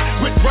life,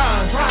 with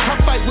rhymes,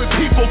 I fight with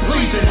people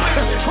pleasing.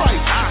 That's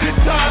Christ. This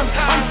time,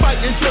 I'm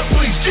fighting to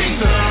please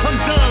Jesus. I'm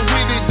done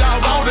with it,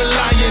 dog. All the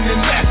lying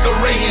and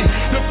masquerading,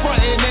 the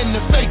fronting and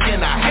the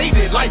faking. I hate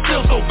it, life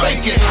feels so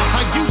vacant.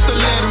 I used to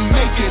let them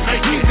make it,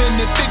 even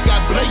if it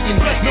got blatant.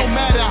 No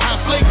matter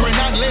how flagrant,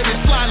 I let it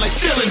slide like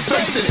chillin'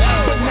 faces.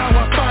 But now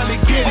I finally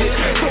get it,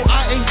 so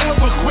I ain't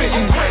ever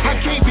quitting. I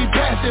can't be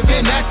passive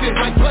and active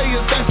like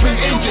players that's been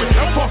injured.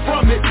 Far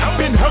from it,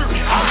 been hurt,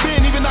 I've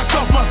been even knocked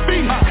off my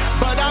feet.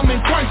 But I'm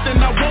in Christ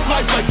and I want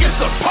life like it's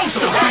supposed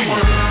to be. I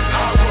work,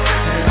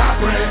 and I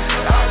pray,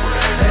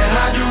 and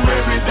I do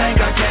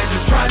everything I can,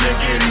 just trying to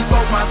get these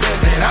folks my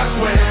best. And I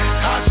sweat,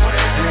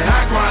 and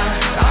I grind.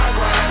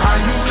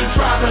 I usually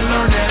try to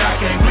learn that I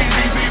can't please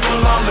these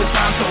people all the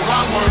time. So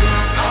I work,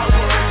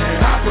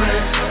 and I pray,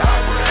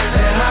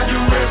 and I do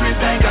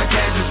everything I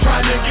can, just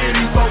trying to get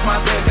these folks my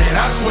best. And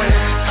I sweat,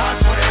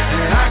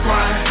 and I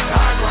grind.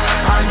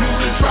 I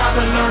usually try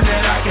to learn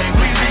that I can't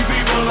please these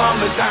people all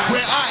the time.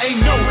 Where I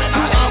ain't know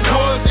who I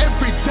was,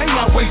 every day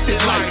I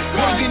wasted life.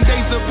 Working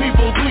days of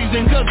people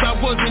pleasing, cause I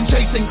wasn't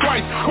chasing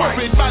Christ.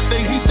 Worried about the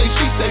he say,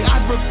 she say,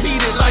 I'd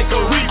repeat it like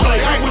a replay.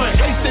 I was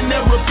chasing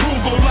their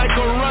approval like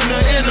a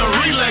runner in a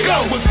relay.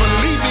 I was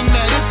believing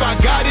that if I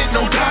got it,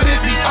 no doubt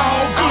it'd be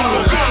all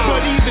good.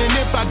 But even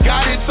if I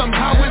got it,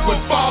 somehow it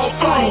would fall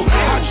through.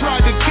 I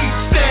tried to keep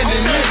standing,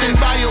 living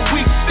by a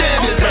weak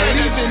standard. But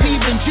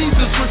even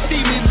Jesus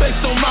received me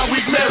based on my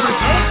weak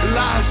merits.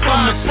 Lies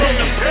from the pit,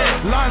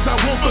 lies I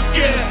won't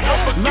forget.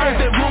 Lies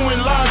that ruin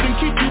lives and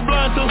keep you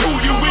blind to who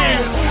you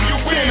is.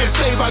 Sin is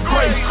saved by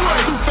grace,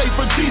 through faith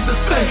for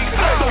Jesus' sake.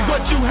 So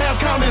what you have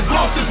count as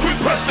losses, we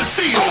press the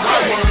seal.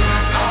 I work,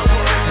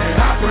 and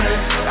I pray,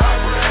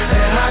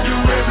 and I do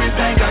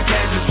everything I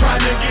can, just trying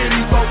to get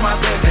these folks my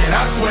best. And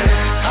I sweat,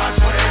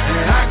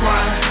 and I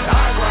grind.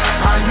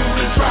 I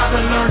usually try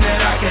to learn that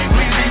I can't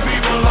please these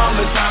people all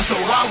the time. So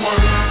I work,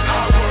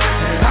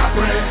 and I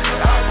pray,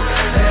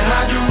 and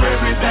I do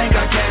everything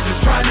I can,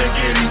 just trying to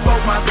get these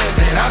folks my best.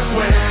 And I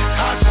sweat,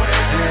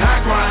 and I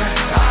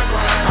grind.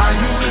 I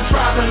usually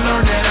try to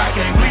learn that I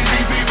can't please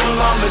these people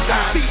all the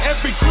time. See,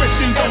 every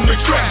Christian's on the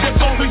track,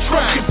 it's on the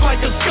track, it's like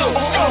a scope.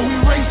 All we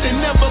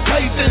racing, never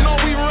pacing, all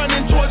we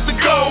running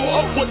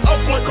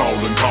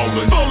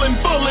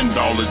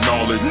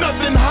is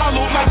nothing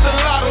hollow like the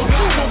lotto.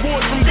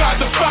 Rewards from God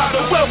the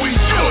Father, where we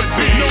should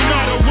be. No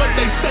matter what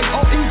they say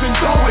or even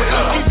throw it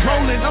up, keep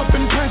rolling up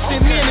and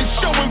pressing in and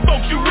showing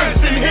folks you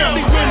rest in Him.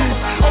 See, when it's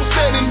all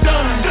said and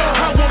done,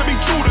 I wanna be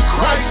true to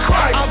Christ.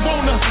 I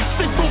wanna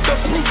see proof the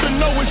proof to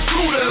know it's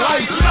true to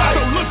life.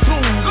 So look to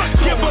Him,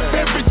 give up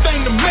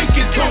everything to make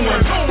it to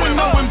Him. When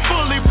knowing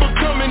fully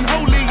becoming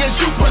holy as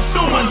you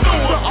pursuing.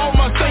 For all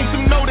my saints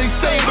who know they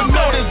saved but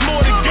know there's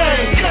more to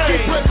gain.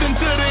 Keep pressing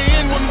to the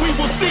end when we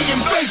will see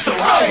Him face to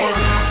face.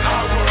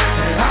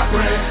 And I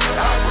pray,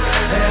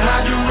 and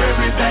I do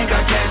everything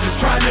I can, just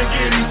trying to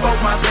get these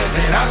folks my best.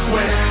 And I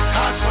sweat,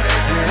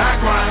 and I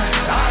grind.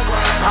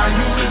 I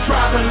usually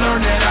try to learn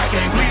that I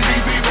can't please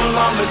these people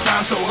all the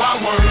time, so I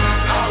work,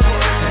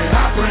 and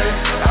I pray,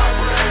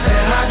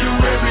 and I do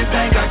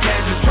everything I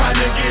can, just trying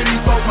to get these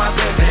folks my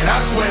best. And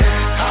I sweat,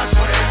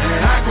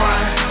 and I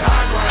grind.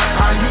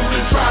 I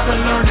usually try to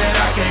learn that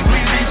I can't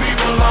please these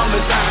people all the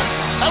time.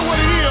 I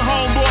wanna hear,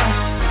 homeboy.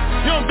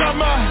 You know what I'm talking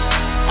about?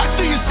 I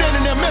see you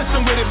standing there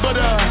messing with it, but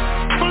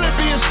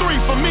Philippians 3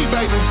 for me,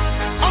 baby.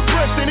 I'm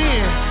pressing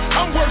in.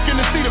 I'm working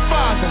to see the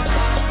Father.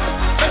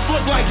 Let's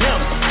look like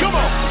Him. Come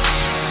on.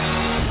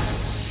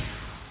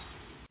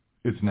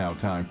 It's now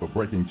time for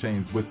Breaking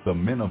Chains with the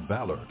Men of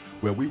Valor,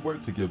 where we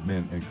work to give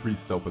men increased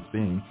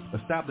self-esteem,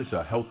 establish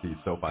a healthy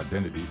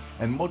self-identity,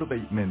 and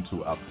motivate men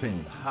to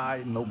obtain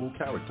high, noble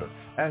character,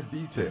 as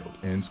detailed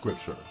in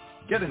Scripture.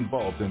 Get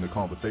involved in the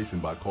conversation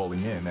by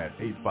calling in at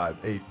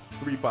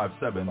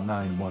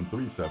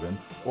 858-357-9137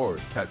 or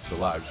catch the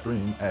live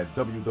stream at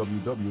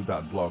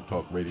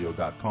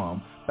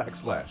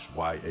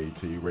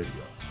www.blogtalkradio.com/YAT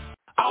Radio.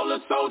 All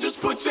the soldiers,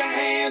 put your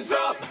hands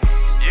up.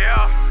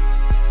 Yeah.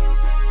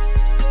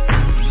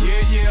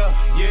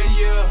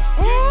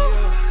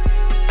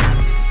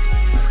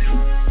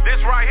 This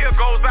right here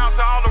goes out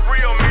to all the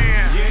real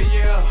men.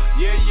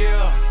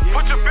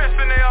 Put your fist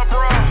in there,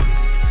 bro.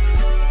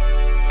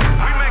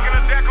 We making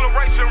a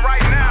declaration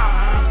right now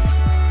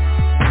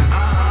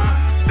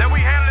that we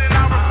handling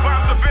our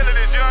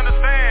responsibilities, you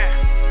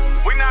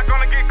understand? We're not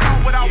gonna get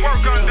caught with our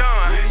work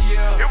undone.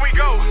 Here we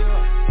go.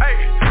 Hey,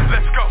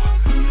 let's go.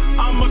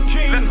 I'm a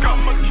king, let's go.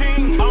 I'm a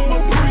king, I'm a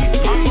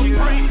priest, I'm a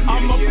priest,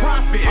 I'm a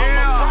prophet, I'm a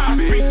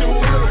prophet. Speak the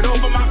word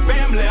over my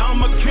family,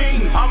 I'm a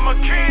king, I'm a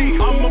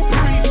king, I'm a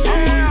priest,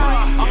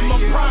 I'm a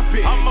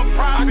prophet, I'm a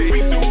prophet. I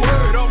speak the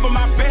word over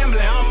my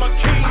family, I'm a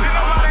king.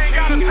 Nobody ain't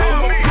gotta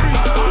tell me.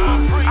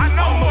 I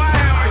know who I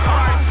am in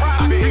Christ.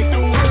 Speak the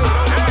word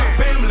over my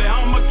family,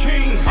 I'm a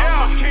king,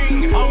 I'm a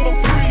king, I'm a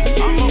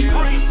priest, I'm a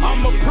priest,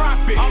 I'm a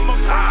prophet, I'm a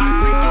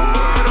prophet. Speak the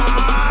word over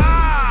my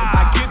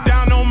I get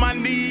down on my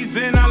knees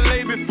and I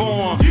lay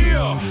before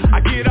Him. I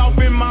get off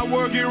in my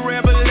word, get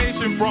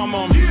revelation from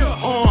Him.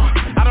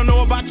 I don't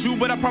know about you,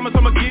 but I promise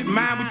I'ma get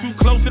mine. We too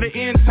close to the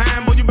end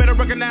time, boy, you better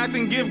recognize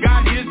and give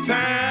God His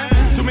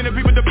time. Too many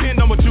people depend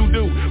on what you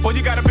do. Boy,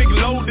 you got a big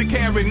load to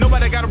carry.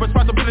 Nobody got a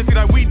responsibility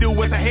like we do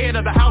as the head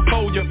of the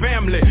household, your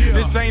family.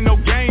 This ain't no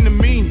game to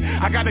me.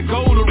 I got a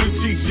goal to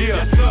reach each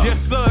year. Yes,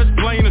 sir, it's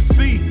plain to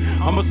see.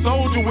 I'm a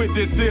soldier with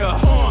this here.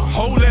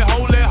 Holy,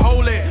 holy,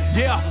 holy.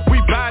 Yeah,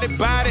 we body.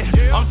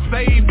 I'm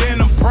saved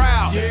and I'm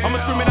proud. I'ma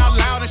scream it out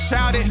loud and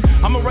shout it.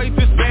 I'ma raise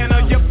this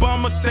banner. Yep,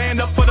 I'ma stand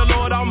up for the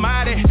Lord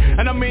Almighty.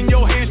 And I'm in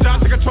your hands, trying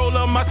to take control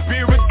of my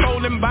spirit,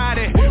 soul, and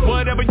body.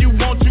 Whatever you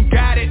want, you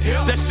got it.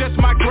 That's just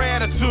my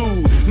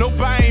gratitude.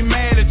 Nobody ain't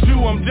mad at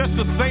you. I'm just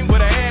a saint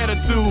with an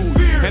attitude.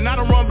 And I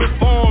don't run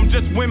before Him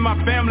just when my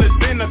family's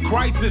in a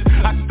crisis.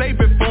 I stay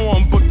before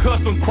Him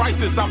because in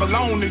crisis I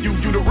belong to you.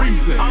 You the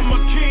reason. I'm a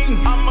king,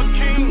 I'm a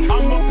king,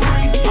 I'm a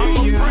priest, I'm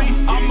a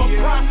priest, I'm a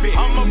prophet,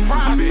 I'm a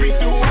prophet. I speak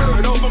the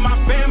word over my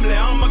family,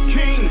 I'm a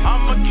king,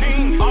 I'm a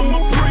king, I'm a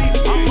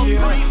priest, I'm a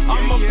priest,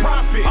 I'm a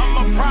prophet, I'm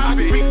a prophet.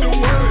 I speak the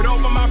word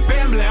over my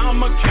family,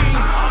 I'm a king,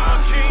 I'm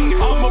a king,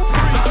 I'm a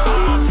priest,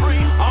 I'm a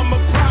priest, I'm a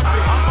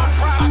prophet, I'm a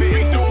prophet. I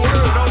speak the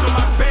word over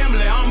my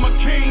family, I'm a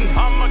king,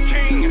 I'm a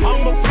king,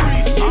 I'm a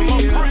priest, I'm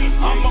a priest,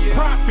 I'm a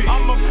prophet,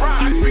 I'm a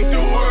prophet. I speak the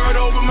word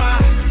over my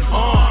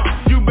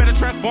You better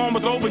transform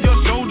what's over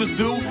your shoulders,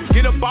 dude.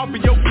 Get up off of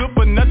your good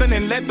for nothing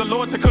and let the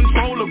Lord take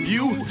control of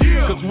you.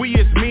 Cause we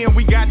as men,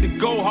 we got to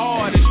go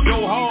hard and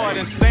show hard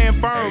and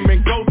stand firm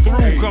and go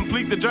through.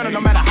 Complete the journey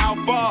no matter how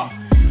far.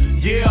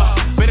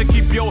 Yeah, better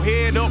keep your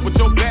head up with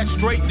your back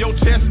straight, your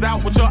chest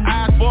out with your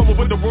eyes forward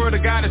with the word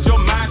of God as your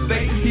mind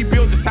state. He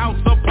built his house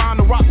upon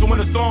the rock, so when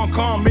the storm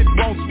comes, it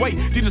won't sway.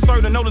 Jesus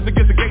served the notice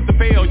against the gates to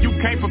fail. You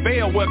can't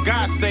prevail what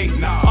God says.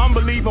 I'm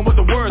believing what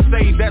the word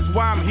says. That's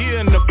why I'm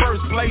here in the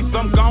first place.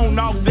 I'm gone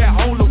off that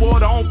holy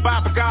water on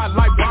fire for God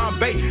like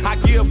Bombay.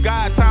 I give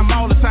God time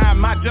all the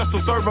time. I just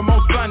will serve Him on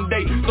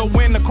Sunday. So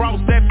when the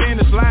cross that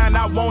finish line,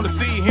 I want to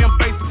see Him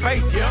face to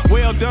face.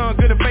 Well done,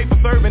 good and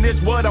faithful serving. It's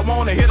what I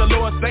want to hear the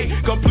Lord say.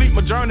 Complete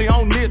my journey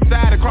on this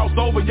side and cross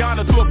over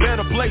yonder to a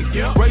better place.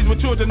 Raise my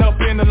children up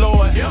in the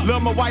Lord.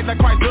 Love my wife like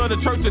Christ loved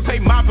the church, to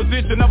take my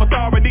position of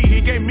authority.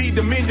 He gave me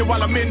dominion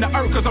while I'm in the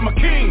earth, cause I'm a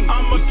king.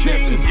 I'm a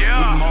king.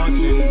 Yeah.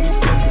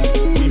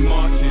 We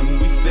marching,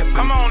 we stepping.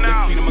 Come on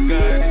now. The kingdom of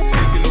God is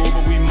taking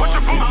over. We marching. Put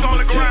your boots on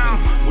the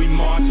ground. We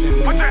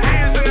marching. Put your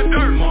hands in the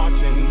dirt.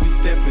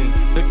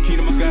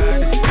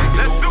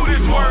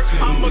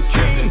 marching. I'm a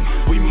king.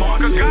 We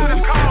marching. 'Cause God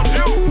has called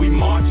you. We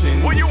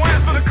marching. Will you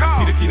answer the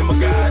call? See the kingdom of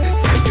God is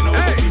taking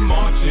over. Hey. We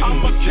marching.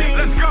 I'm a king.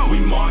 Let's go. We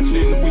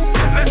marching. We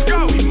stepping. Let's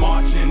go. We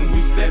marching.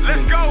 We stepping.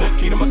 Let's go. The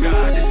kingdom of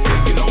God is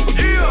taking over.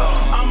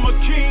 Yeah. I'm a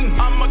king.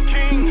 I'm a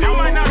king. You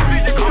might not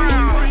see your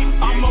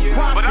crown. I'm a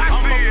prophet. But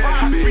I see it.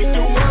 I speak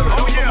the word.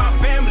 Oh yeah. My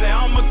family.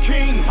 I'm a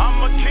king.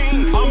 I'm a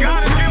king.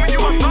 God has given you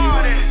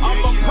authority.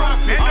 I'm a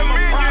prophet. I'm a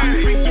prophet.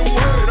 I speak the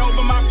word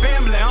over my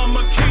family. I'm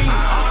a king.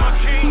 I'm a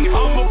king.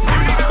 I'm a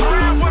prophet. You need to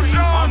grab what's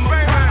yours,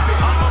 baby.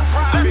 I'm a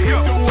prophet. I speak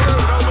the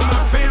word over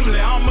my family.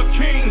 I'm a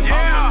king.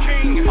 Yeah. I'm a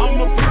king. I'm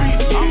a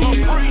priest. I'm a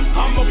priest.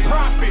 I'm a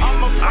prophet.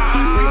 I'm a prophet.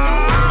 I speak the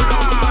word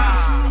over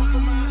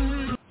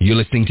my. You're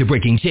listening to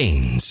Breaking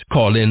Chains.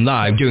 Call in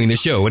live during the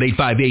show at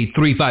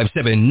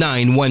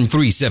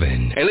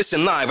 858-357-9137. And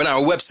listen live on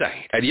our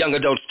website at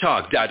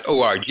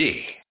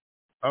youngadultstalk.org.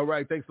 All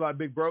right, thanks a lot,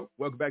 big bro.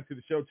 Welcome back to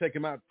the show. Check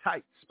him out,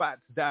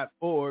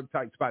 tightspots.org,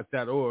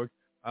 tightspots.org.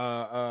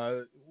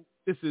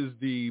 This is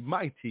the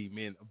Mighty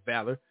Men of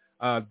Valor,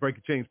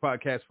 Breaking Chains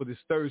podcast for this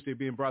Thursday,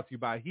 being brought to you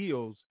by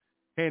Heels,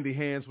 Handy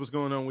Hands. What's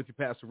going on with you,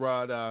 Pastor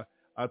Rod?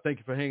 Thank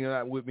you for hanging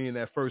out with me in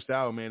that first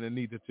hour, man. I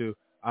needed to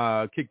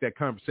kick that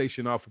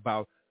conversation off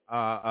about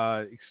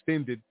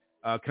extended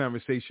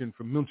conversation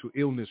from mental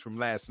illness from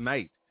last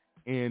night.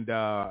 And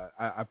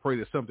I pray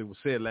that something was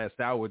said last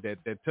hour that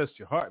touched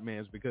your heart,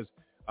 man, because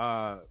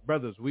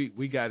brothers,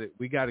 we got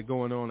it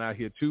going on out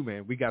here too,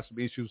 man. We got some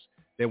issues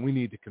that we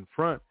need to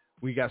confront.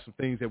 We got some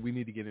things that we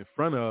need to get in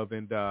front of,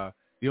 and the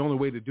only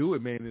way to do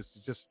it, man, is to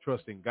just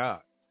trust in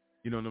God.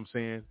 You know what I'm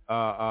saying?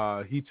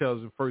 He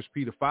tells in 1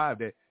 Peter 5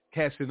 that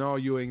casting all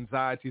your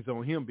anxieties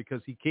on him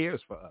because he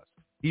cares for us.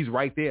 He's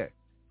right there.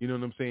 You know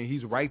what I'm saying?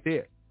 He's right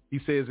there. He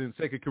says in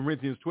 2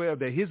 Corinthians 12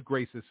 that his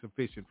grace is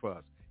sufficient for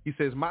us. He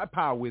says, my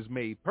power is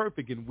made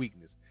perfect in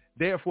weakness.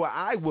 Therefore,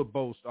 I will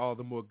boast all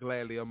the more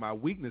gladly of my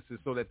weaknesses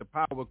so that the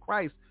power of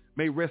Christ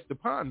may rest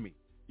upon me.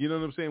 You know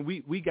what I'm saying?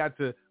 We got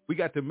to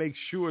make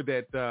sure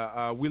that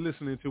we're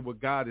listening to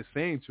what God is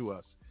saying to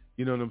us.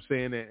 You know what I'm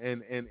saying?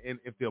 And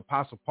if the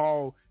Apostle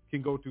Paul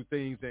can go through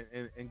things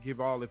and give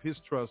all of his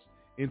trust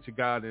into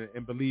God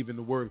and believe in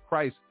the word of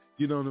Christ,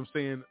 you know what I'm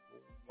saying?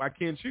 Why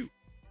can't you?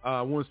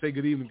 I want to say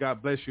good evening.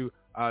 God bless you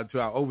to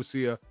our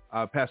overseer,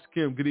 Pastor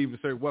Kim. Good evening,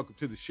 sir. Welcome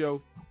to the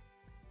show.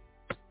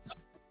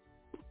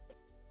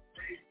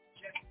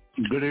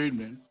 Good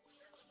evening.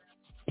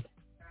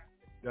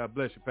 God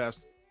bless you,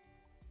 Pastor.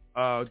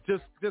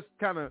 Just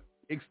kind of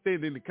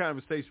extending the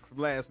conversation from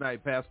last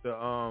night, Pastor,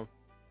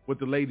 what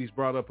the ladies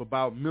brought up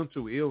about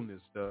mental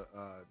illness, the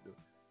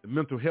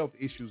mental health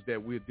issues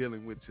that we're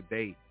dealing with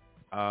today.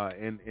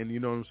 And you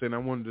know what I'm saying? I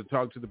wanted to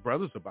talk to the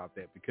brothers about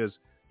that because,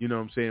 you know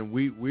what I'm saying,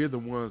 we're the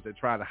ones that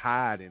try to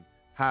hide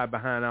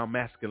behind our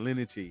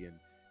masculinity and,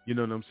 you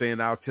know what I'm saying,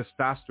 our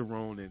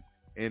testosterone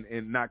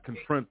and not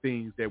confront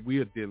things that we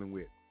are dealing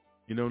with.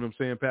 You know what I'm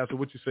saying, Pastor?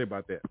 What you say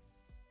about that?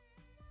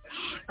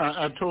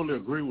 I totally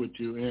agree with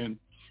you, and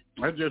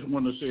I just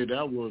want to say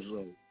that was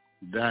a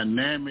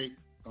dynamic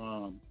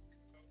show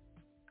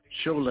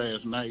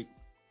last night.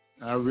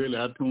 I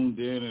tuned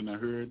in and I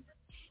heard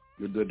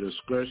the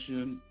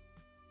discussion,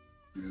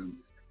 and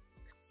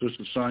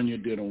Sister Sonia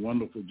did a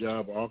wonderful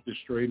job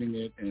orchestrating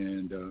it,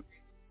 and the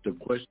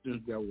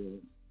questions that were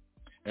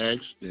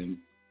asked and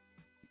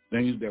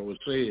things that were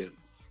said.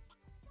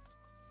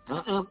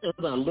 As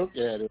I look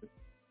at it,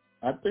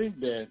 I think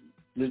that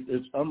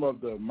it's some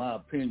of my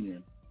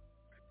opinion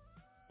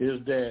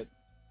is that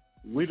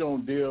we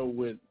don't deal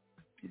with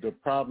the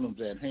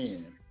problems at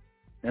hand,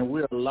 and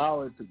we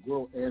allow it to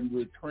grow, and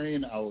we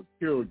train our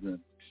children.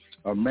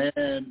 A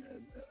man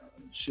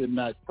should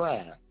not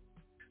cry.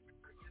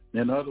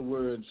 In other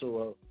words,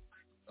 so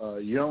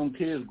young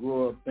kids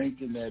grow up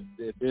thinking that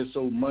they're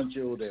so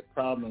macho that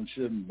problems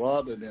shouldn't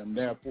bother them.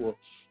 Therefore,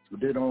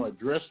 they don't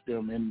address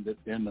them in the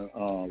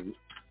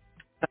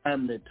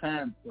timely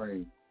time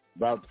frame.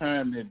 By the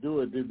time they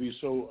do it, they be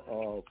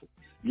so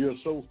you're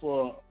so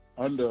far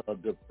under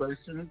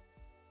depression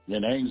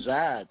and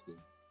anxiety.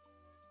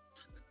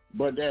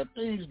 But there are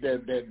things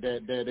that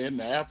in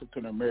the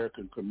African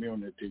American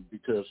community,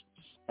 because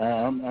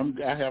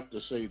I have to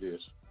say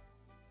this.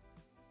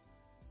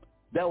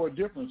 There were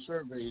different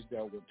surveys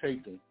that were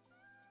taken,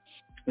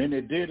 and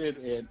they did it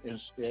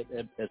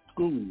at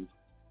schools,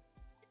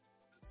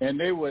 and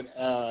they would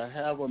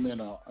have them in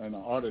an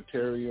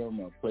auditorium,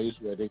 a place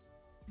where they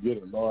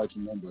get a large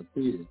number of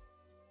kids,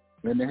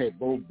 and they had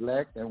both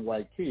black and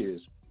white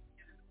kids.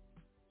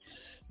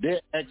 They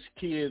asked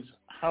kids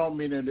how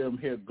many of them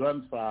hear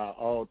gunfire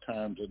all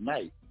times of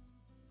night,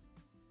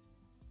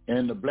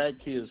 and the black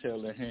kids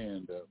held their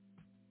hand up.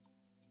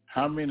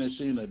 How many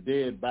seen a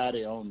dead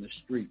body on the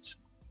streets?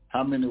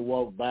 How many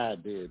walk by a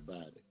dead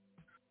body?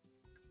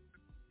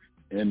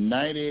 And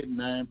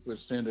 99%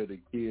 of the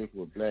kids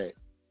were black.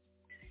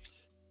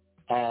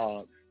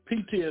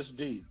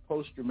 PTSD,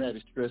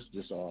 post-traumatic stress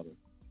disorder,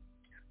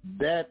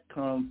 that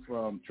comes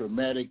from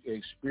traumatic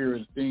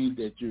experience, things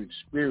that you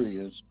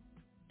experience,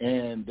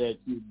 and that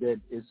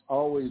it's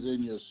always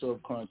in your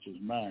subconscious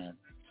mind.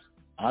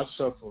 I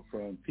suffer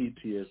from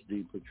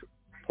PTSD,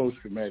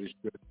 post-traumatic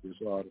stress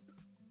disorder,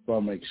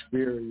 from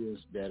experience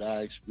that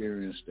I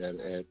experienced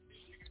at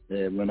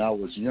when I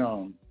was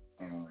young.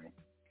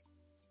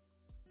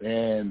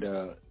 And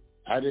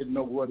I didn't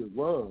know what it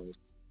was.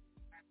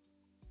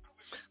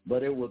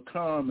 But it would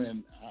come,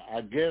 and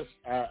I guess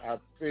I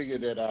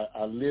figured that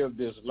I lived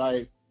this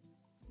life,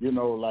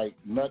 like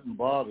nothing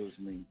bothers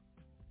me.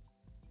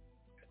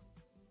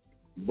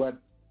 But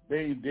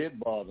things did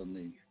bother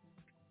me.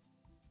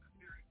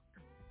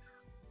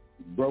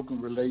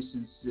 Broken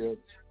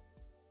relationships,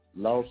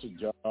 loss of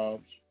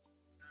jobs,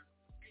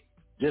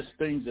 just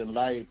things in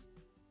life,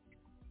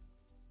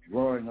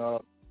 growing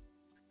up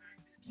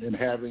and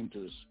having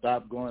to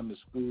stop going to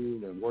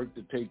school and work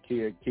to take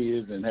care of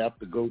kids and have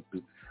to go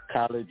to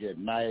college at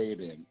night,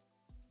 and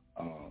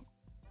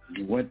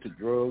went to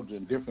drugs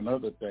and different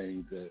other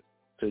things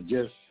to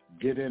just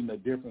get into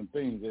different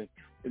things.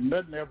 And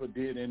nothing ever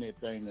did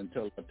anything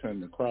until I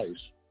turned to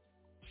Christ.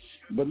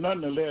 But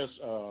nonetheless,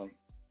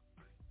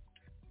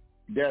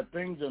 there are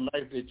things in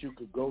life that you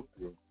could go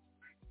through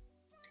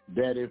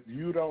that if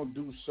you don't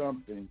do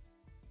something,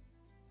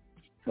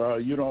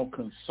 you don't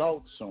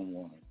consult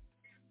someone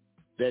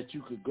that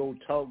you could go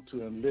talk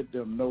to and let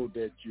them know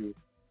that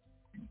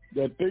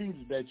the things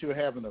that you're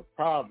having a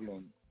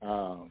problem.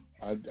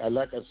 I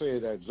like I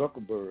said at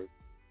Zuckerberg,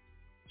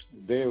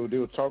 they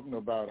were talking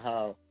about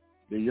how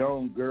the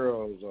young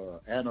girls are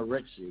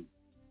anorexic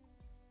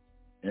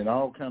and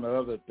all kind of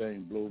other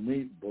things,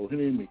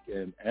 bulimic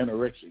and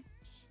anorexic,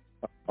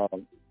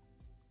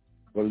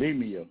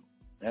 bulimia,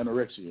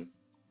 anorexia,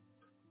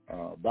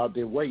 about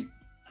their weight,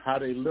 how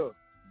they look,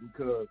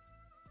 because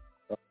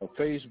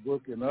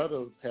Facebook and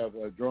others have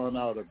drawn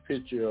out a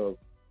picture of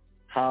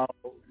how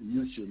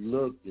you should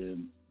look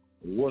and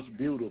what's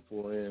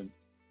beautiful, and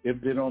if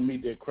they don't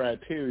meet their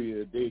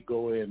criteria, they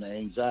go in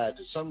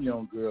anxiety. Some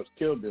young girls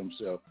kill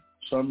themselves.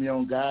 Some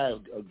young guys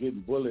are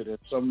getting bullied, and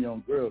some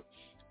young girls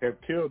have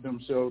killed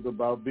themselves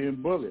about being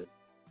bullied.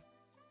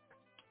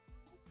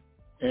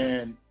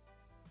 And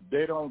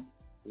they don't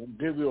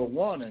give you a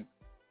warning.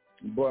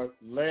 But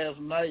last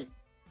night,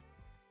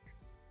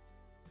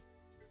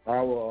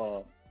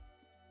 our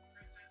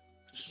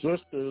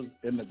sisters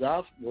in the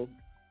gospel,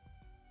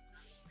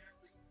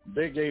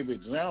 they gave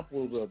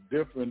examples of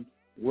different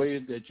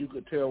ways that you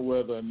could tell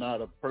whether or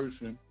not a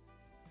person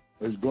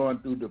is going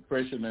through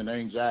depression and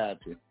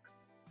anxiety.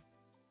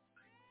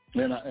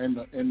 And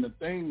the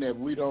thing that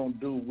we don't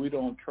do, we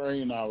don't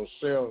train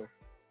ourselves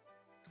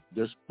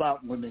to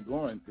spot when they're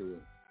going through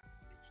it.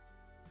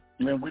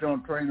 And we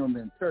don't train them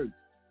in church.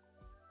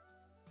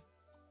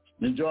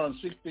 In John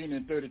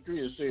 16:33,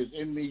 it says,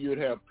 in me you'd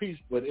have peace,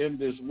 but in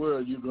this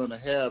world you're going to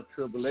have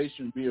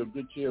tribulation. Be of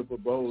good cheer, for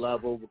behold,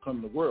 I've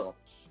overcome the world.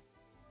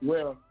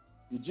 Well,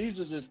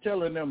 Jesus is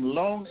telling them,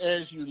 long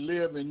as you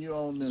live and you're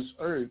on this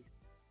earth,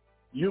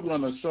 you're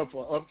going to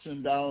suffer ups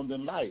and downs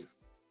in life.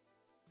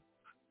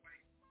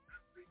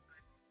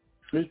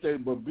 He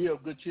said, but be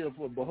of good cheer,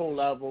 for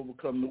behold, I've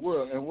overcome the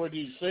world. And what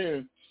he's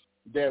saying,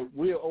 that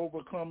we're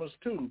overcomers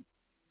too.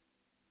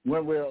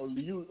 When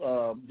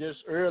just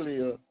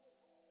earlier,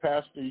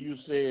 Pastor, you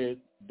said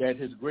that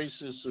his grace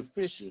is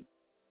sufficient,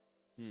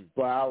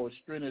 for our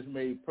strength is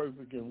made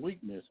perfect in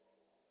weakness.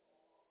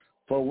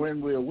 For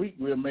when we're weak,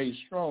 we're made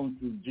strong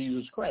through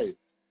Jesus Christ.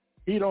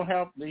 He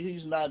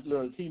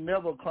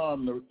never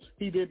calmed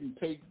he didn't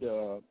take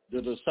the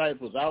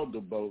disciples out the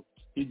boat.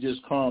 He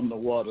just calmed the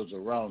waters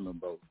around the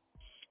boat.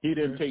 He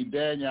didn't take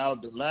Daniel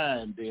out the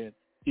lion den.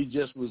 He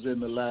just was in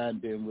the lion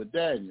den with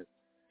Daniel.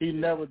 He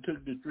never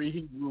took the 3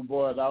 Hebrew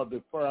boys out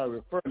the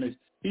fiery furnace.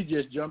 He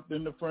just jumped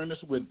in the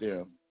furnace with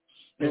them.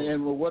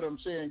 And what I'm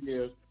saying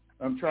is,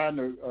 I'm trying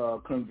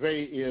to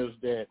convey is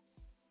that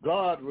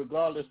God,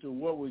 regardless of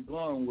what we're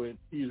going with,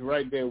 he's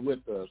right there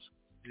with us.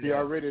 Yeah. He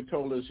already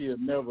told us he'll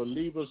never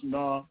leave us,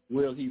 nor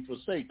will he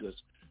forsake us.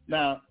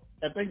 Now,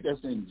 I think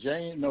that's in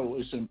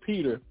it's in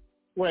Peter,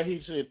 where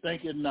he said,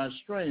 think it not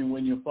strange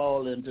when you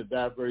fall into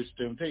diverse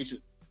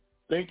temptations,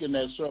 thinking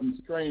that something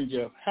strange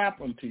have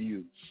happened to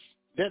you.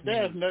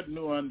 There's nothing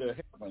new under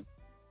heaven.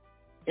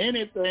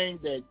 Anything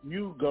that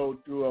you go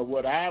through or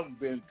what I've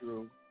been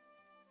through,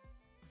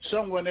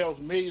 someone else,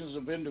 millions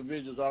of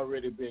individuals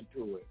already been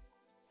through it.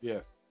 Yeah.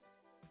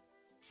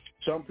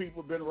 Some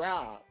people been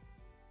robbed.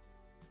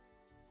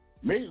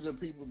 Millions of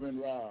people been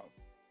robbed.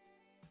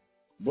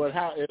 But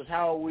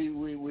how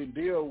we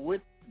deal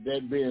with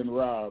that being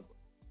robbed.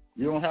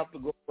 You don't have to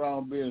go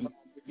around being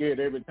scared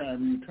every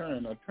time you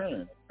turn a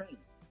turn.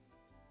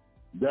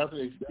 That's an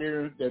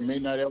experience that may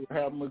not ever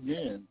happen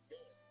again.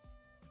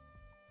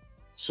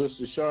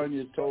 Sister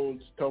Shania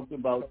talked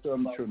about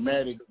something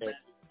traumatic that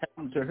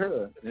happened to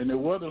her, and it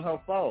wasn't her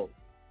fault.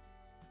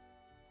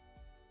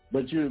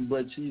 But she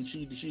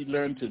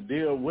learned to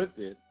deal with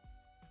it,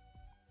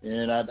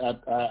 and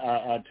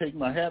I take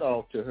my hat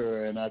off to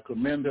her, and I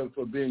commend her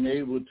for being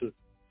able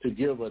to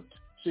give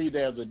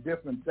there's a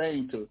different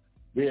thing to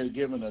being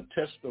given a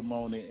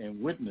testimony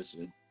and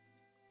witnessing.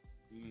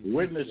 Mm-hmm.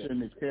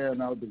 Witnessing is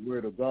carrying out the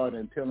word of God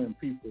and telling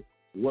people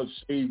what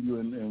saved you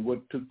and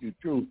what took you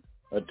through.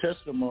 A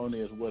testimony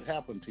is what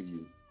happened to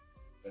you.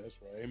 That's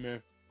right.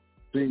 Amen.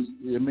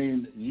 See, I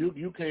mean,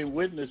 you can't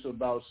witness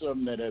about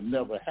something that has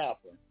never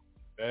happened.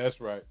 That's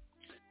right.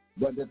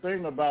 But the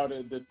thing about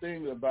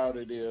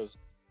it is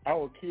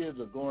our kids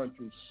are going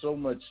through so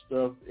much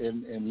stuff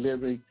and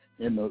living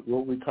in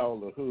what we call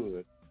the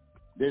hood.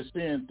 They're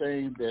seeing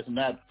things that's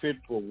not fit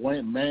for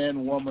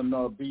man, woman,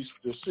 or beast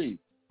to see.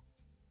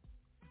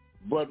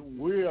 But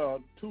we are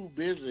too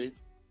busy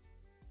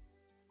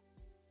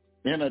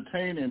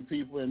entertaining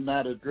people and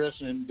not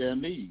addressing their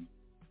needs.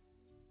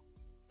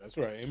 That's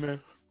right. Amen.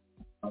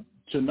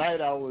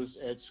 Tonight I was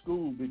at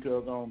school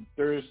because on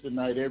Thursday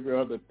night, every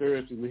other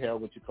Thursday, we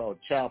have what you call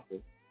chapel.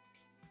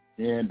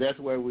 And that's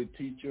where we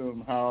teach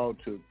them how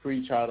to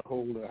preach, how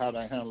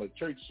to handle a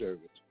church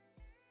service.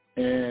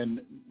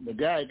 And the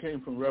guy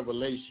came from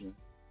Revelation,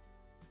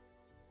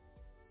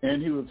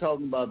 and he was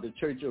talking about the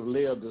church of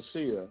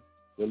Laodicea,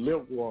 the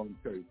lukewarm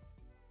church.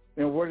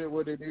 And what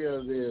it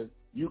is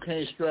you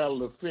can't straddle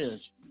the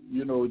fence.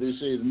 You know, they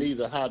say it's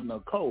neither hot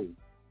nor cold.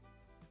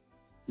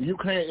 You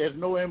can't. There's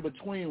no in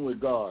between with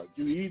God.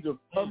 You either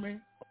for me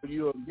or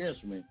you're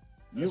against me.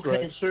 You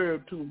can't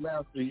serve two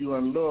masters. You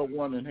love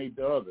one and hate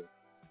the other.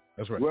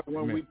 That's right. Well,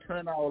 when we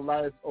turn our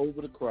lives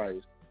over to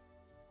Christ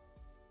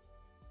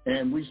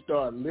and we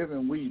start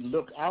living, we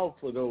look out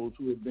for those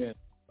who have been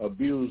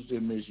abused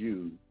and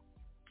misused.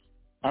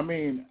 I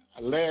mean,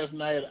 last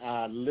night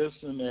I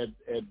listened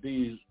at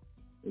these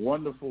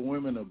wonderful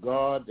women of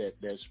God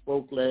that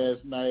spoke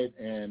last night,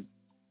 and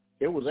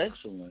it was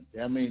excellent.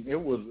 I mean,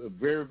 it was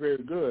very,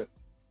 very good.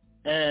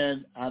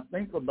 And I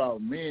think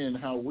about men,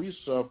 how we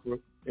suffer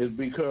is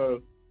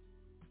because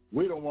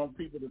we don't want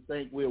people to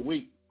think we're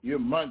weak. You're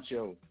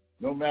macho.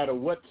 No matter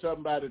what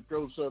somebody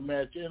throws something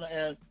at you.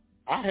 And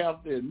I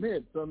have to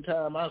admit,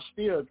 sometimes I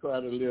still try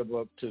to live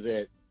up to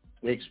that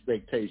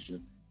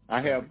expectation.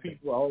 I have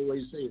people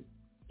always say,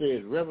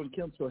 Reverend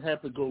Kemp's so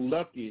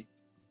happy-go-lucky,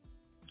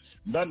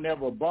 nothing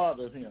ever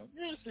bothers him.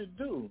 Yes, it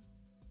do.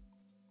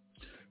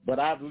 But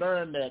I've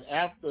learned that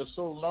after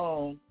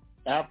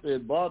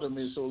it bothered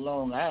me so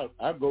long,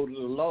 I go to the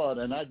Lord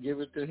and I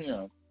give it to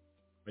him.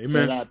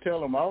 Amen. And I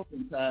tell him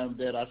oftentimes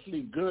that I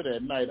sleep good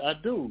at night. I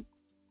do.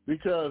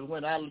 Because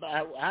when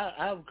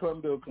I've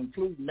come to a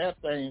conclusion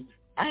that thing,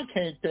 I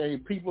can't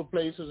change people,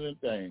 places, and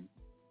things.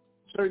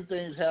 Certain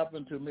things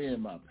happen to me in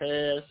my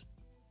past,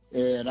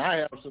 and I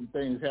have some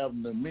things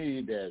happen to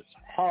me that's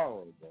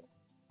horrible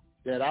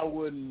that I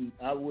wouldn't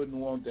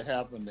want to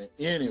happen to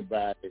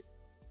anybody.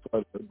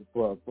 For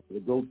to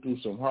go through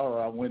some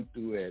horror I went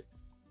through at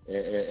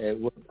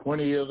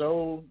 20 years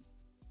old.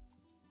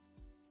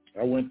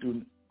 I went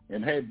through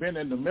and had been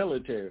in the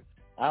military.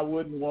 I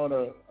wouldn't want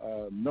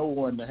no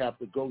one to have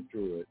to go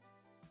through it.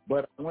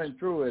 But I went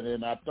through it,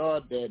 and I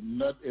thought that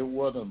it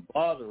wasn't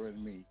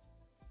bothering me.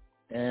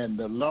 And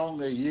the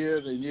longer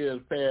years and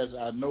years passed,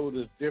 I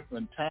noticed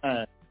different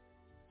times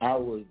I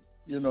was,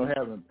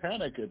 having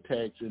panic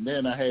attacks, and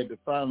then I had to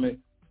finally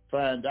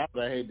find out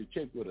I had to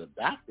check with a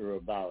doctor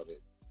about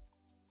it.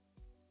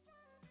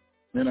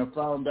 And I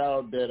found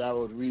out that I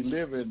was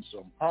reliving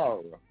some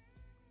horror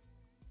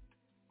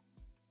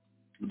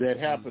that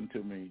happened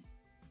to me.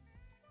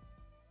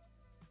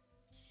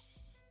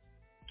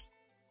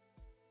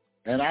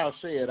 And I'll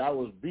say it, I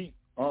was beat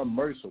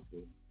unmerciful.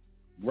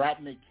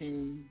 Rodney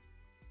King,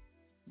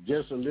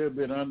 just a little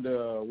bit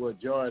under what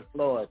George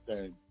Floyd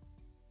thing.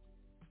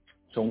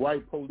 Some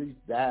white police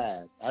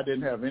died. I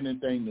didn't have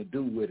anything to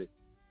do with it.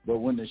 But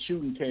when the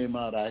shooting came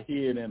out, I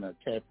hid in a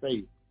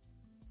cafe.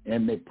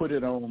 And they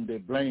they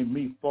blamed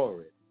me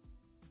for it.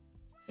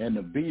 And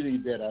the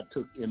beating that I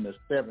took in the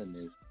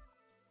 70s,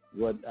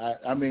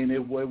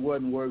 it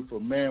wasn't work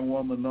for man,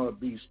 woman, nor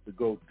beast to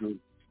go through.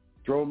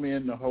 Throw me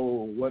in the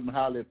hole, wasn't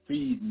hardly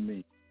feeding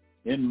me,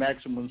 in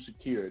maximum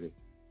security.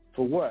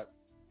 For what?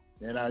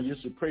 And I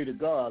used to pray to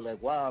God, like,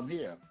 while I'm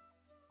here,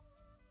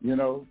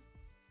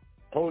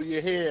 hold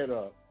your head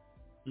up,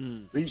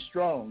 be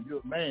strong,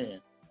 you're a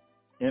man.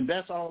 And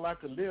that's all I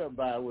could live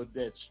by was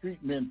that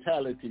street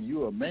mentality.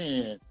 You're a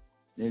man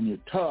and you're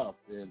tough.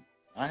 And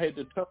I had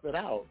to tough it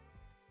out.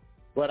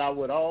 But I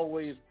would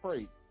always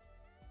pray.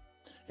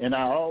 And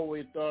I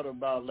always thought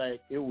about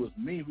like it was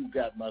me who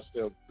got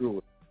myself through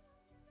it.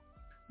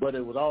 But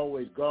it was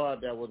always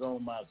God that was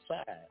on my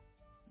side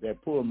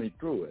that pulled me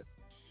through it.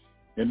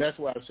 And that's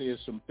why I said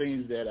some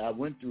things that I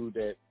went through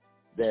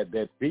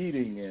that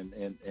beating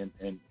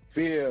and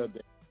fear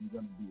that I'm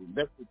going to be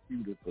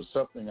electrocuted for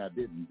something I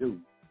didn't do.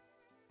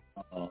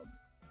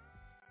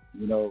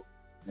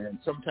 And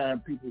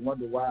sometimes people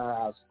wonder why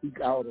I speak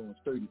out on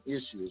certain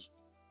issues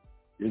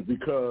is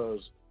because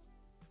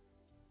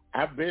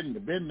I've been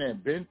there,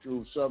 been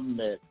through something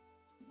that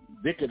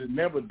they could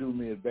never do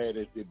me as bad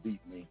as they beat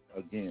me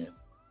again,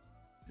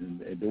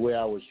 and the way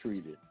I was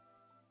treated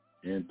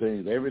and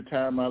things. Every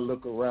time I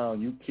look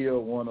around, you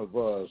kill one of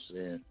us,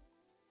 and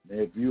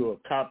if you're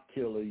a cop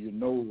killer, you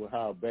know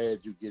how bad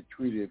you get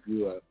treated if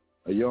you're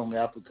a young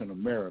African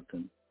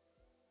American.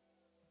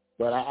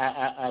 But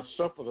I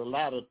suffered a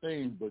lot of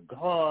things, but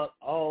God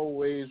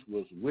always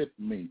was with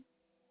me.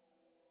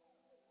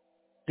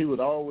 he was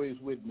always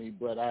with me.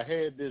 But I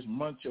had this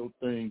Muncho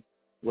thing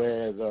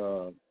where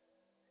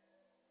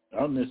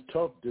I'm this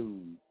tough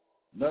dude.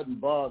 Nothing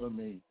bothered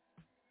me.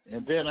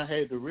 And then I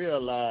had to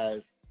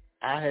realize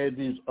I had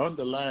these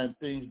underlying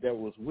things that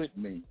was with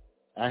me.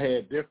 I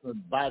had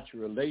different botched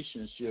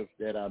relationships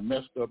that I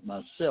messed up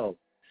myself.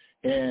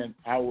 And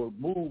I would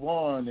move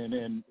on,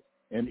 and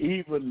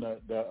even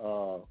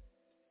the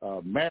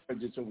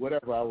marriages or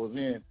whatever I was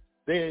in,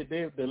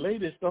 the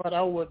ladies thought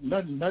I was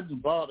nothing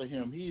bother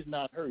him. He's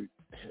not hurt.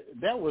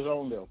 That was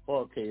only a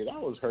facade. I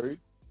was hurt.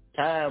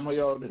 Time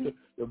heal,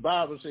 the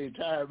Bible says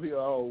time heal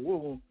all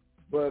wounds.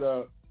 But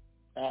a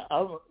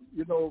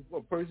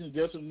person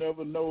just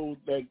never knows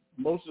that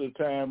most of the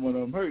time when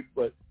I'm hurt.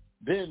 But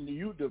then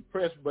you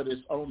depressed, but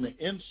it's on the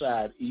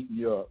inside eating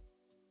you up,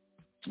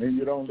 and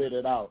you don't let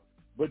it out.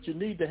 But you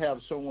need to have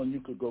someone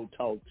you could go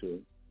talk to,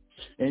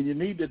 and you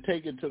need to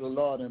take it to the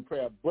Lord in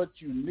prayer. But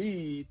you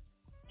need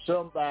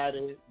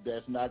somebody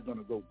that's not going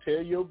to go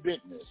tell your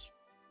business.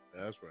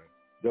 That's right.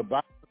 The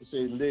Bible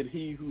says, let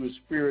he who is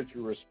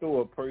spiritual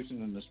restore a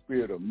person in the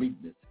spirit of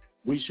meekness.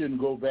 We shouldn't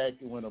go back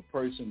when a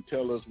person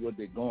tell us what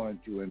they're going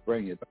through and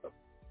bring it up.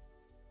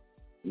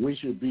 We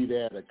should be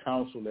there to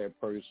counsel that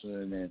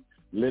person and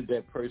let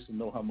that person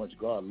know how much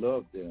God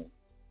loved them,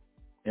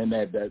 and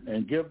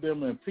and give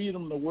them and feed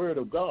them the word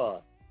of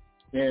God.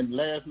 And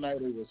last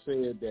night it was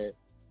said that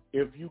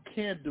if you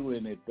can't do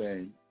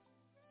anything,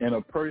 and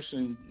a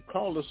person,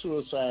 call the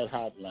suicide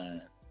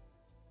hotline.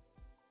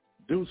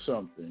 Do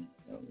something.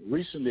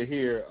 Recently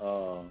here,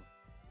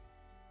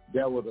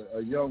 there was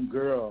a young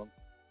girl,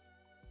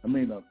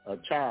 a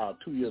child,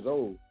 2 years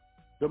old.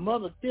 The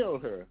mother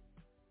killed her,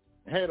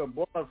 had a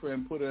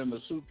boyfriend put her in a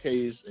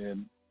suitcase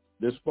and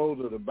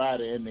disposed of the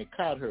body, and they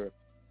caught her.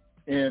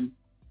 And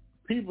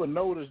people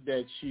noticed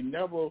that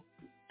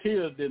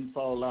tears didn't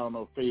fall out on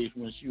her face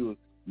when she was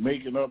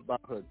making up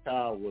about her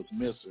child was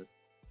missing.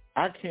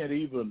 I can't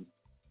even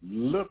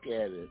look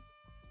at it.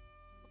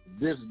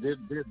 This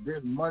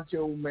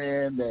Muncho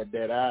man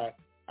that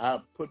I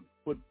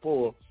put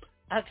forth,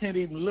 I can't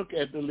even look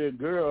at the little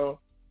girl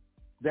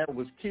that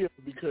was killed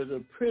because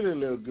a pretty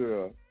little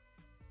girl.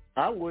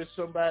 I wish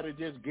somebody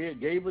just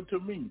gave it to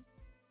me.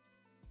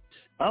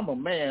 I'm a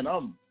man.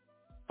 I'm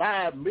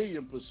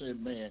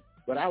 5,000,000% man.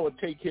 But I would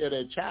take care of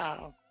that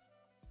child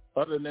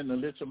other than to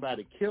let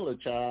somebody kill a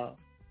child.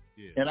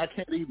 Yeah. And I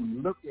can't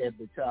even look at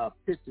the child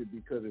picture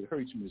because it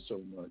hurts me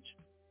so much.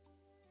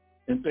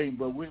 And think,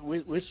 but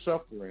we're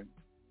suffering.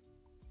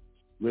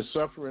 We're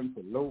suffering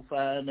for low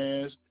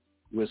finance.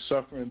 We're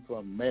suffering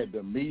from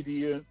the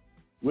media.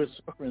 We're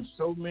suffering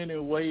so many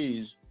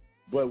ways,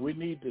 but we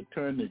need to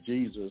turn to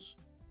Jesus,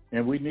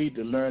 and we need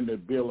to learn to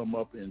build them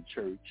up in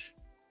church.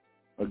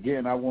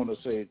 Again, I want to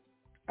say,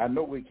 I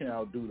know we can't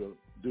outdo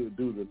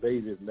the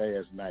ladies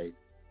last night,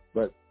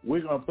 but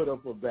we're going to put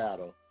up a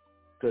battle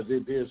because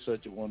it is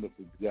such a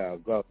wonderful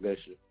job. God bless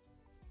you.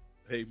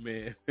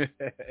 Amen.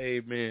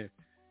 Amen.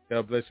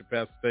 God bless you,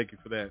 Pastor. Thank you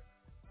for that.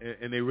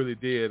 And they really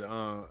did.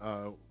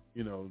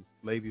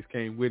 Ladies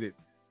came with it.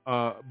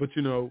 But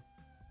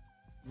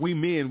we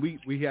men,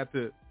 we got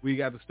to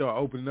start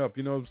opening up.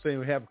 You know what I'm saying?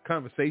 We have a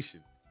conversation.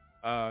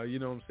 You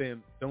know what I'm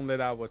saying? Don't let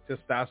our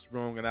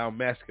testosterone and our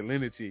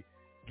masculinity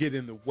get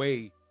in the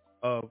way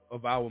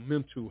of our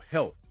mental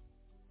health.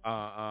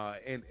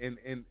 And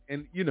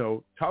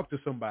talk to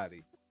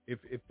somebody.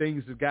 If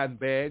things have gotten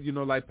bad,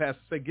 like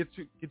Pastor said, get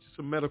you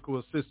some medical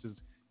assistance,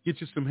 get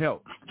you some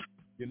help.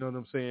 You know what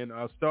I'm saying?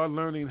 Start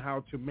learning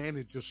how to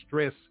manage your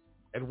stress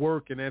at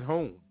work and at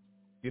home.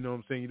 You know what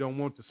I'm saying? You don't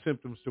want the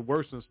symptoms to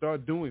worsen.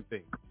 Start doing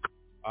things.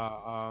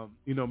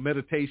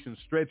 Meditation,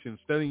 stretching,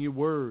 studying your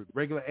word,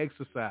 regular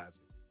exercise,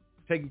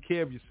 taking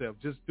care of yourself,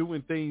 just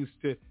doing things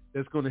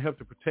that's going to help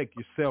to protect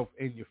yourself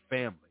and your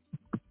family.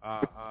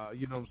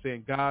 You know what I'm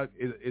saying? God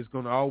is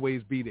going to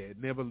always be there,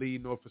 never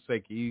leave nor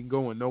forsake you. You ain't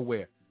going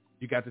nowhere.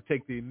 You got to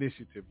take the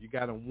initiative. You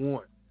got to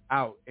want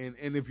out. And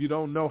if you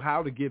don't know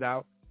how to get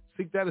out,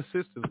 seek that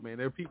assistance, man.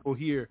 There are people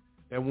here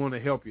that want to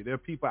help you. There are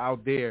people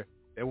out there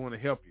that want to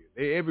help you.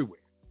 They're everywhere.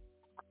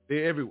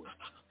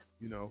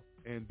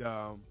 And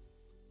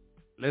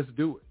let's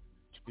do it.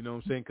 You know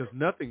what I'm saying? Because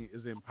nothing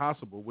is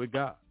impossible with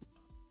God.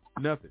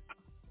 Nothing.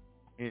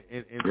 And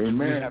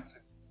Amen.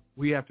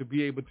 We have to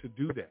be able to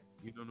do that.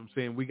 You know what I'm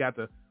saying?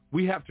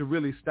 We have to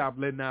really stop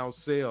letting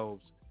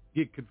ourselves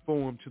get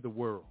conformed to the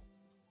world.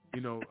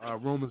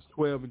 Romans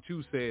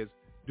 12:2 says,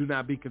 do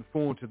not be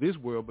conformed to this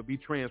world, but be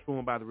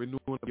transformed by the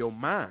renewing of your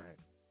mind,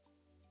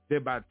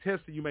 that by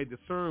testing you may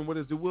discern what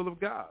is the will of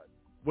God,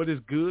 what is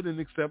good and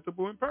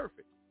acceptable and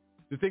perfect.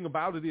 The thing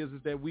about it is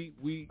that we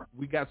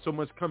got so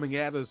much coming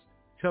at us,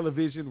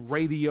 television,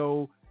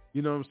 radio,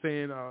 you know what I'm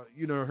saying? I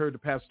heard the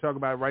pastor talk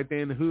about it right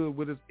there in the hood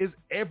with us. It's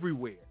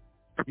everywhere.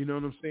 You know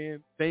what I'm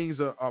saying? Things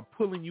are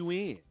pulling you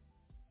in.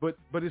 But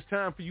it's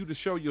time for you to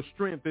show your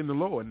strength in the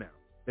Lord now,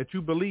 that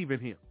you believe in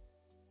him.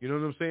 You know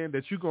what I'm saying?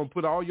 That you're going to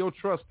put all your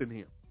trust in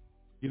him.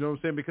 You know what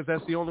I'm saying? Because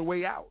that's the only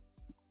way out.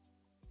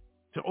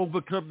 To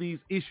overcome these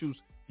issues,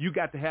 you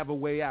got to have a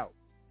way out.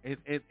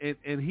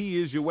 And he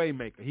is your way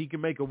maker. He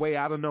can make a way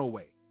out of no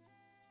way.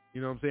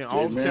 You know what I'm saying?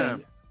 All Amen. the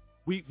time.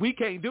 We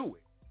can't do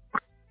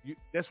it.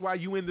 That's why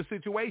you in the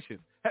situation.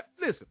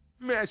 Listen,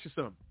 let me ask you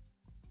something.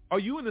 Are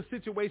you in a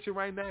situation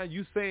right now,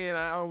 you saying,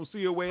 I don't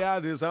see a way out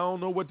of this, I don't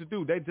know what to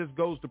do? That just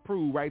goes to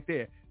prove right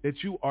there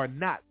that you are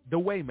not the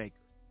way maker.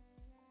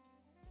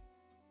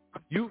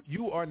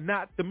 You are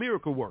not the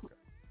miracle worker.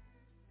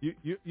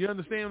 You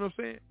understand what I'm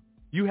saying?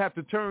 You have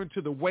to turn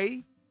to the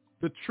way,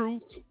 the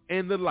truth,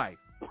 and the life.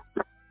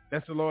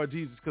 That's the Lord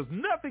Jesus, because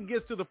nothing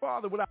gets to the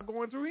Father without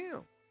going through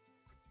him.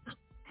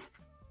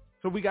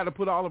 So we got to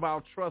put all of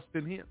our trust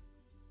in him.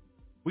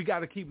 We got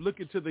to keep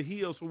looking to the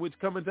hills from which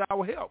cometh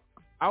our help.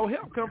 Our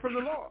help come from the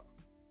Lord.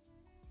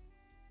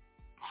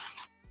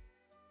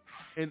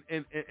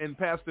 And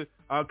Pastor,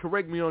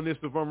 correct me on this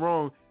if I'm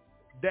wrong.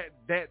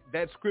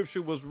 That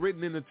scripture was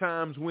written in the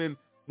times when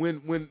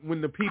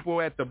the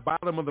people at the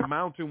bottom of the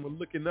mountain were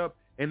looking up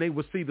and they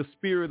would see the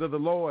Spirit of the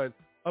Lord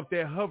up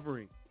there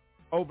hovering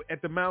over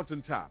at the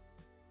mountaintop.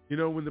 You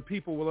know, when the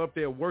people were up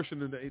there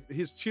worshiping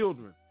his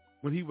children,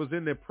 when he was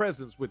in their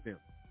presence with them.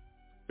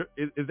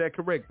 Is that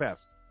correct,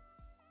 Pastor?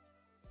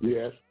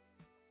 Yes.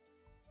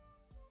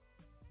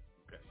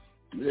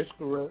 That's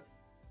correct.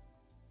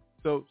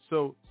 So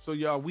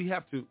y'all, we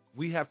have to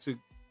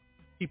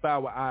keep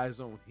our eyes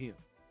on him,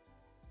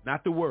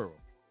 not the world,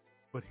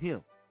 but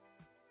him.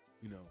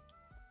 You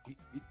know,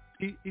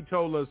 he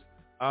told us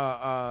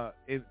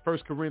in 1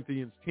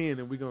 Corinthians 10,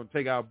 and we're going to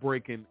take our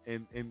break and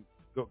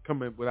go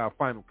come in with our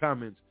final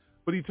comments.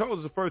 But he told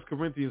us in 1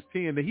 Corinthians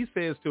 10 that he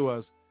says to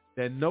us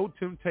that no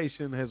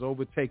temptation has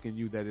overtaken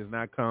you that is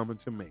not common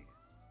to man.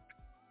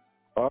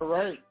 All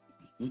right.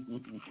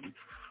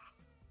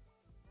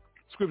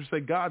 Scripture say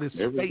God is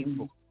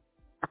faithful.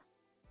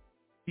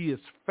 He is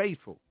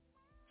faithful.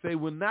 Say,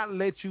 will not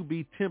let you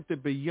be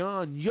tempted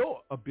beyond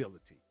your ability.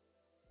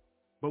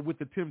 But with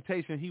the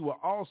temptation, he will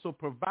also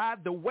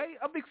provide the way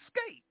of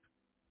escape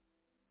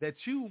that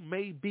you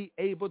may be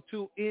able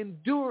to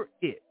endure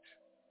it.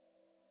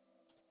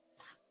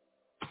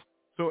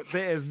 So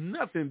there is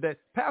nothing that,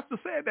 Pastor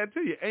said that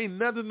to you, ain't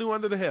nothing new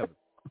under the heaven.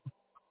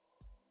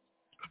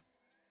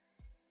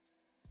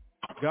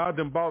 God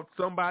done bought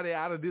somebody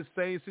out of this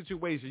same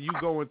situation you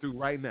going through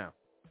right now.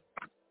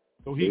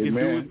 So he can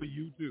do it for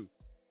you too.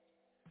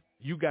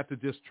 You got to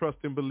just trust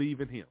and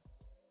believe in him.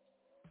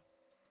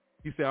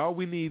 He said, all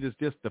we need is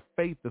just the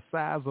faith the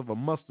size of a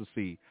mustard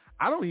seed.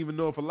 I don't even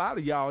know if a lot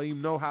of y'all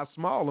even know how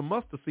small a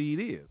mustard seed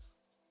is.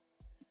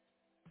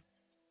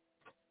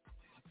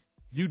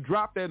 You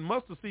drop that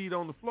mustard seed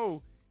on the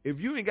floor, if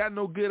you ain't got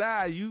no good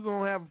eye, you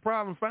going to have a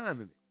problem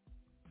finding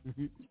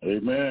it.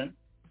 Amen.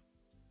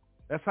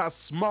 That's how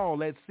small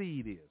that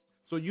seed is.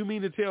 So you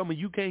mean to tell me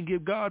you can't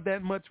give God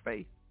that much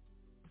faith?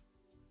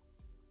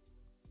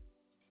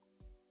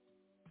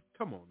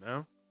 Come on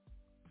now.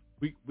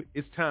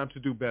 It's time to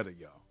do better,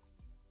 y'all.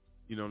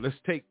 You know, let's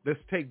take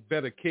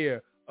better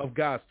care of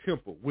God's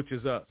temple, which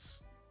is us.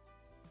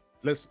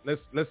 Let's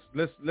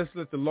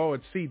let the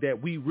Lord see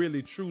that we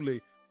really truly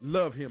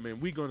love him,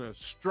 and we're gonna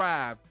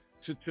strive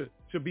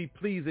to be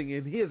pleasing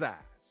in his eyes.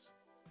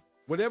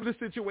 Whatever the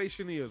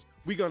situation is,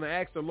 we're gonna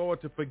ask the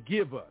Lord to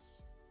forgive us.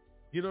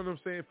 You know what I'm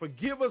saying?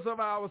 Forgive us of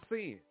our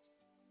sins.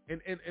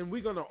 And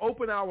we're gonna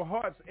open our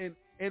hearts and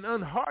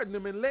unharden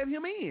them and let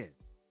him in.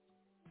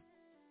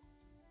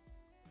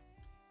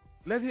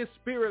 Let his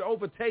spirit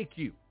overtake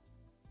you.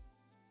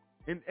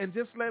 And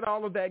just let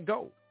all of that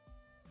go.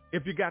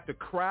 If you got to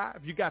cry,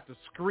 if you got to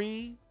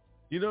scream,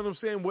 you know what I'm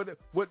saying?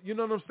 What you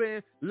know what I'm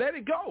saying? Let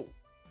it go.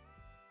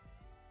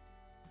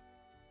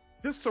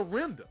 Just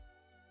surrender.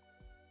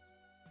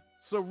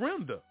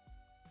 Surrender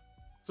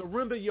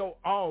your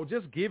all.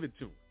 Just give it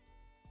to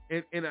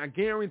him. And I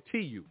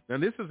guarantee you, now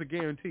this is a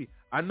guarantee.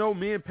 I know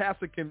me and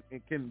Pastor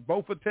can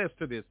both attest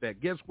to this,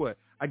 that guess what?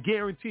 I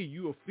guarantee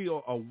you will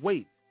feel a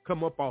weight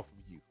come up off of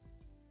you.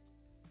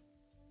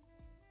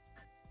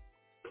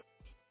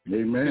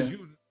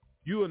 Amen.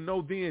 You will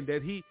know then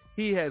that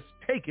he has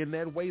taken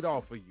that weight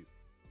off of you.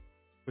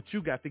 But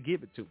you got to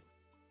give it to him.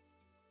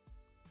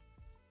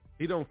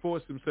 He don't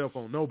force himself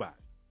on nobody.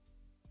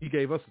 He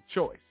gave us a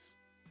choice.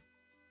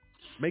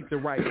 Make the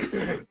right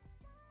one.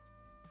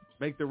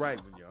 Make the right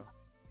one, y'all.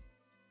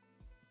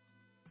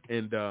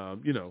 And,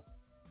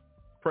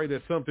 pray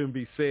that something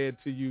be said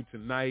to you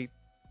tonight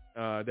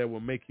that will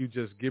make you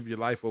just give your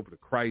life over to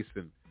Christ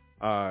and,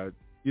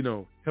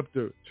 help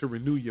to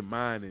renew your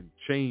mind and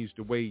change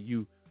the way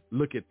you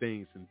look at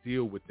things and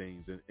deal with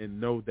things and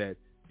know that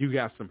you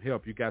got some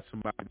help. You got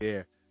somebody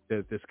there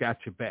that's got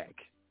your back.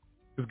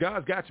 Because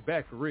God's got your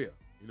back for real.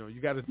 You know,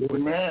 you got to do it.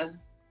 Amen.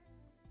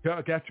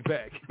 God got your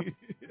back.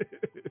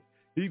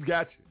 He's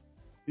got you.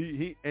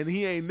 He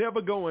ain't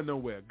never going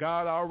nowhere.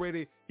 God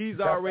he's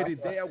already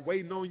there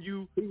waiting on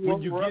you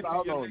when you get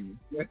out on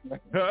you.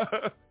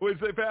 What you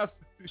say, Pastor?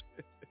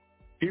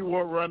 He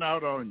won't run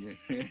out on you.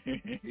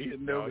 He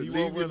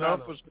won't run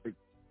out.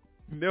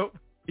 Nope,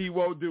 he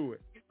won't do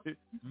it.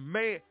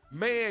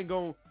 Man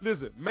gone.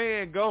 Listen,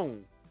 man gone.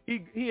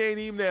 He ain't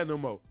even there no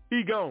more.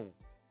 He gone.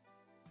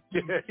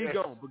 He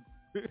gone.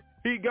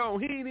 He gone.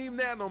 He ain't even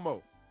there no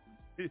more.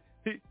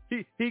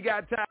 He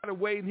got tired of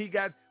waiting. He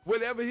got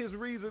whatever his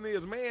reason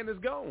is. Man is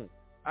gone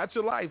out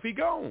your life. He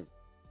gone.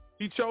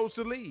 He chose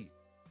to leave.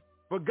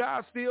 But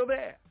God's still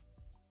there.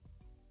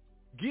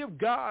 Give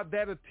God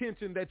that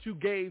attention that you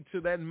gave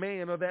to that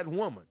man or that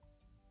woman.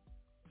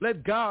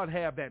 Let God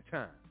have that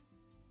time.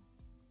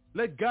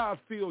 Let God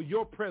feel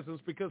your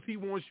presence because he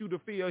wants you to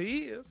feel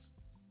his.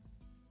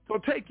 So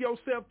take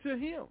yourself to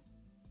him.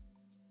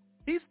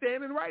 He's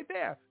standing right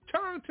there.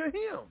 Turn to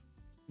him.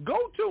 Go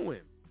to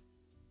him.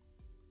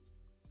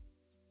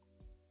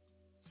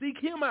 Seek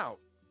him out.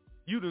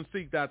 You done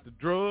seeked out the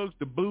drugs,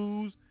 the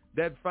booze,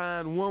 that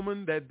fine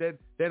woman,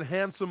 that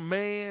handsome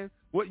man.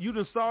 What, you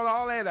done sought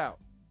all that out.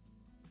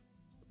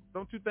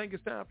 Don't you think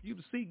it's time for you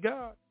to seek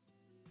God?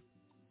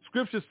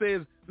 Scripture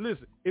says,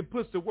 listen, it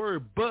puts the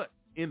word but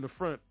in the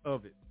front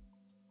of it.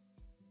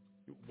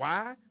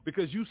 Why?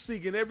 Because you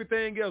seeking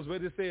everything else,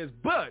 but it says,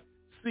 but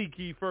seek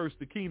ye first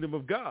the kingdom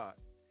of God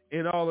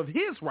and all of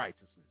his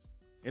righteousness,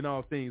 and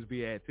all things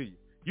be added to you.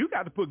 You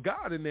got to put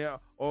God in there,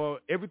 or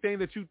everything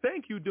that you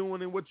think you're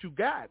doing and what you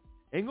got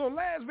ain't going to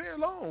last very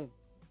long.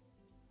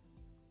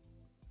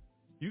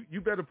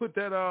 You better put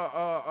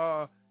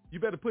that you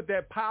better put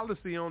that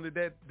policy on it,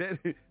 that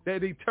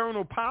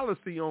eternal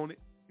policy on it,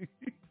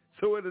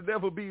 so it'll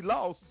never be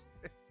lost.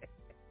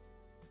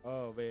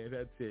 Oh man,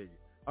 I tell you.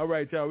 All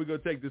right, y'all, we're gonna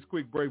take this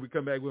quick break. We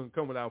come back, we're gonna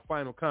come with our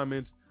final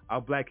comments, our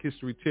Black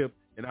History tip,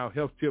 and our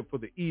health tip for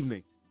the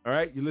evening. All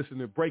right, you're listening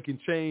to Breaking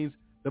Chains,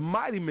 the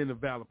Mighty Men of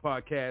Valor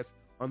podcast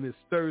on this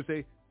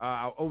Thursday.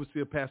 Our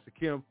overseer, Pastor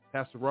Kim,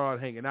 Pastor Rod,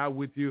 hanging out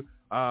with you.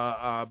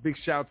 Big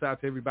shouts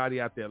out to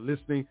everybody out there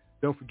listening.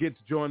 Don't forget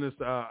to join us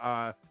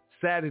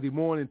Saturday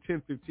morning,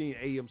 10:15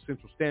 a.m.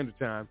 Central Standard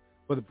Time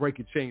for the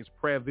Breaking Chains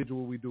prayer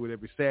vigil. We do it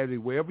every Saturday.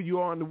 Wherever you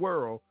are in the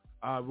world,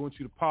 we want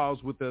you to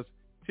pause with us,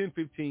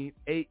 10:15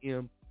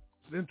 a.m.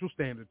 Central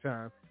Standard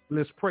Time.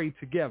 Let's pray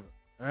together,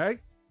 all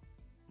right?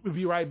 We'll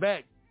be right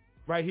back,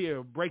 right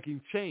here, Breaking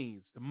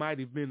Chains, the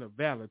Mighty Men of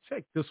Valor.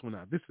 Check this one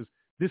out. This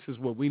is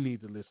what we need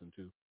to listen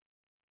to.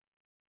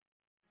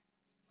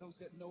 Those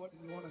that know it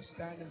and you want to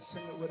stand and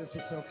sing it with us,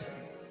 it's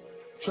okay.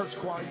 Church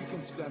choir, you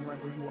can stand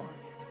right where you are.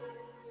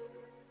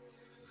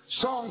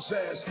 Song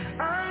says,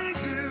 I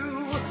do.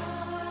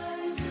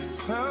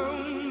 Oh,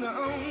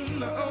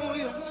 no,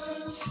 yes.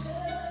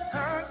 I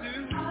do.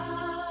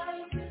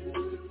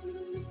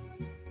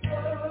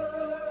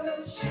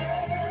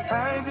 I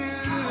do.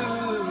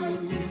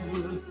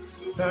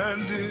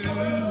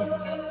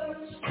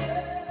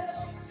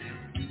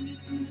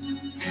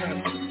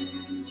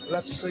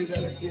 Let's say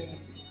that again.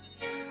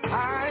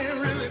 I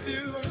really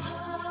do.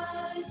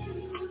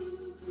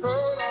 Oh,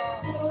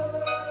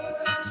 Lord.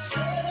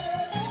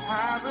 I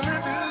really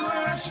do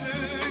worship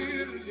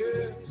you,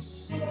 yes.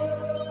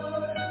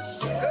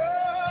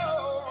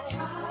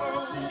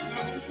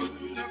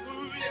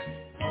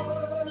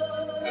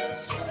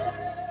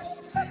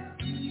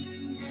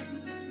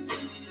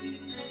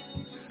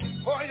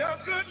 For your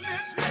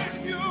goodness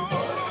and your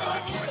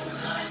glory.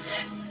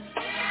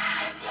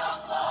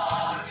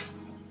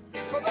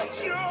 For the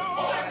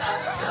joy and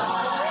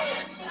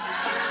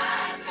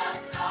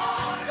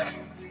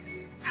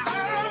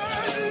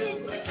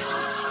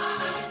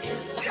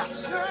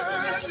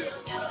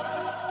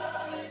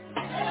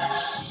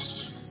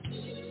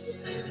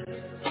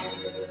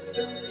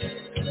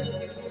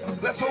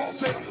let's all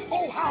say,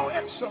 oh, how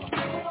excellent. Oh,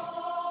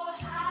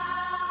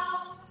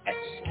 how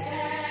excellent.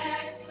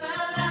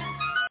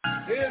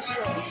 Here's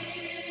your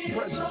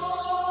presence.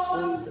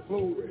 Oh, the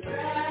glory.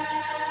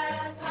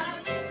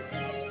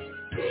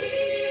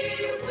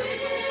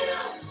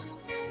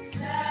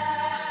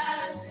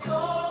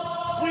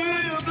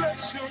 We'll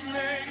bless your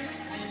name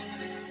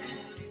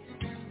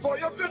for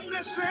your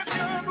goodness and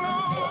your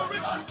glory.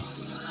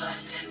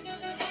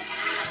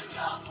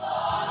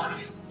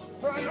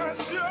 For your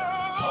joy.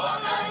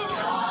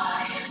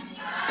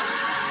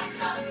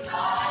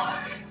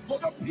 For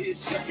the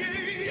peace you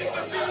gave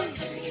to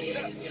me.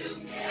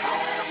 I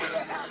will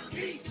have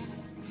peace.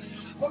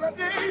 For the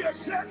day you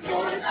set me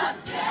free.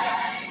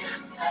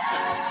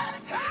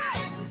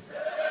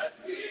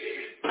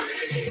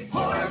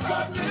 For the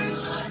goodness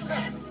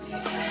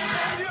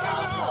and your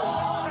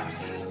glory.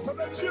 For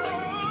the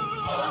joy.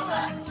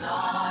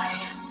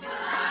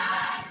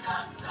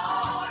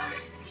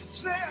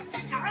 Say,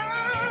 I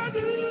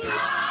do.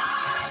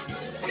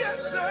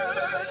 Yes, I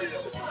do.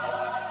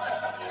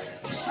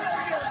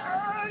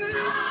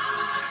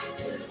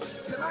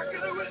 Can I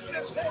get a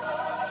witness?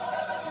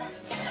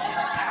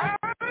 I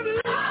do.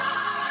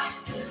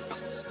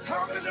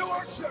 How can you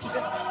worship you?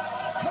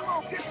 Come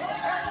on, get your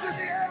hands in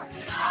the air.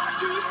 I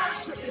do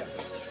worship you.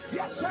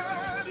 Yes, I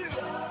do.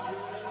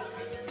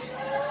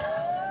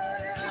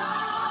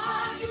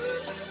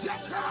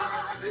 Yes, I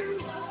do.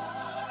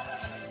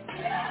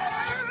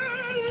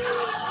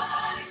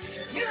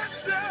 Yes,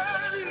 I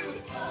do.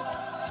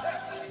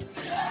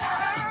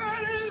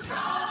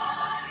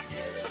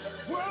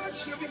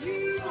 Worship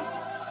you.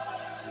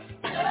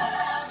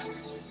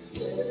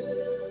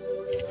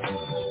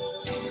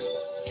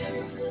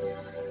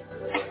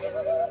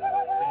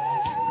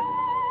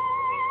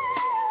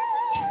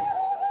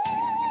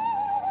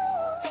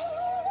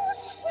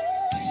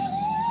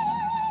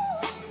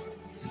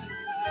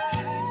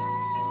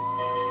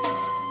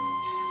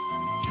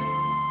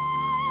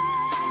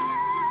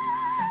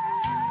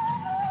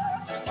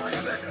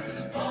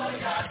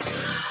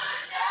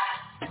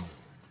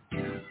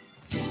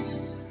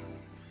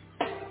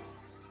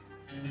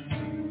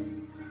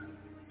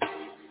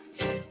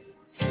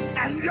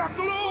 And your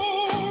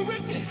glory.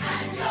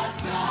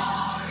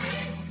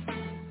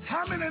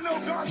 How many know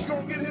God's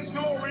going to get his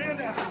glory in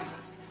there?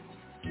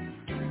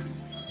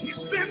 He's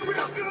been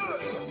real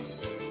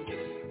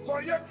good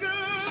for your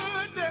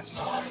goodness.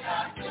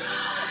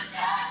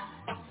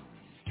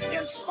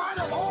 In spite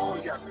of all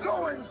you're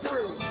going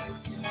through,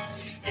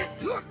 it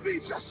could be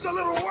just a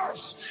little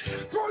worse.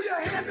 Throw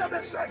your hand up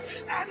and say,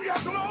 and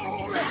your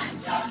glory.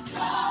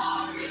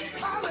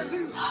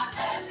 Hallelujah.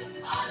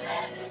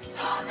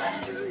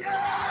 Hallelujah.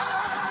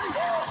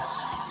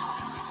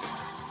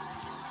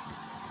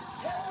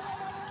 Yeah.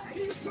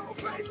 He's so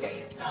faithful.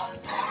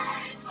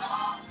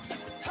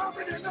 How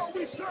many know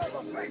we serve a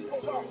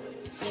faithful God?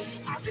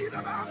 I need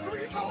about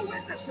 3 more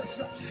witnesses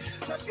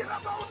to get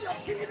up on your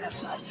feet and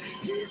say,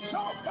 he's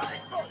so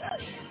faithful.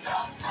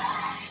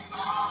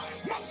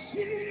 Yes, he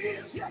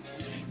is. Yes,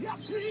 yes,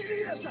 he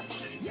is.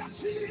 Yes,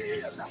 he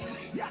is.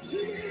 Yes, he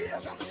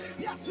is.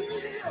 Yes, he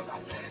is.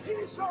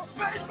 He's so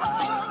faithful.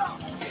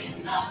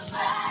 He's so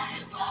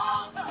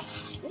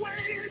faithful.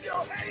 Wave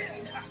your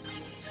hand.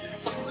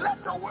 Let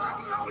the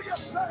world know you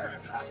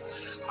serve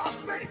a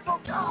faithful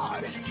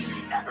God.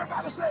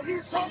 Everybody say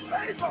he's so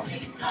faithful.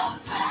 He's so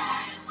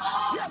faithful.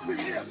 Yes, he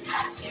is.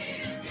 Yes, he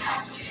is.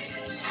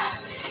 Yes,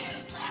 he is.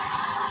 Yes,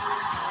 he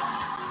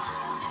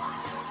is.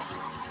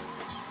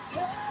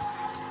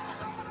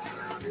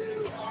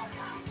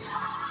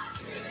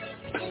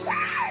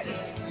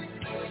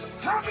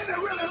 How many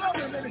really love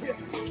him in here?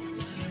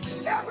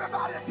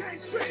 Everybody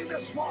can't sing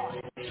this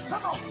morning.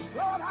 Come on.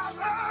 Lord, I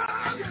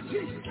love you,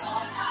 Jesus.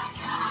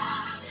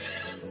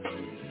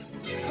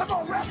 Come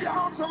on, wrap your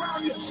arms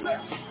around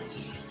yourself.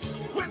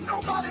 When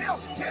nobody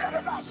else cared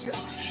about you,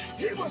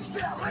 he was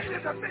there late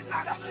in the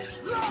midnight hour.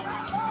 Lord, I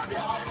love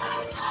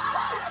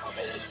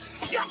you.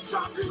 Yes, I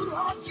do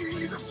love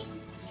Jesus.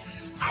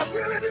 I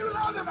really do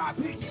love him, my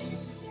people.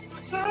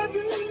 I do.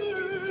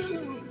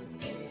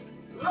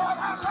 Lord,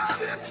 I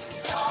love you. Lord,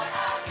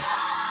 I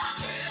love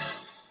you.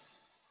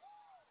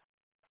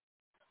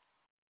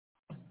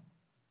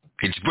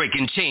 It's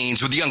Breaking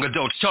Chains with Young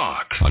Adults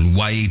Talk on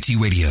YAT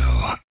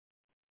Radio.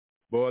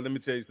 Boy, let me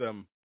tell you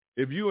something.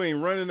 If you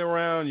ain't running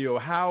around your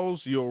house,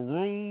 your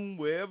room,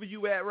 wherever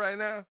you at right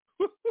now,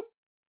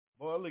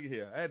 boy, look at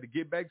here. I had to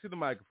get back to the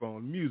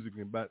microphone. The music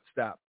is about to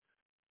stop.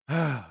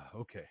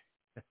 Okay.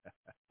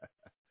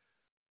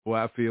 Boy,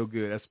 I feel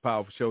good. That's a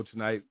powerful show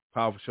tonight.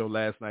 Powerful show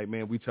last night,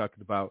 man. We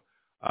talking about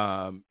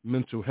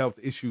mental health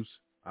issues.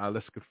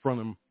 Let's confront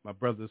them, my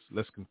brothers.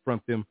 Let's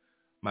confront them,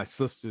 my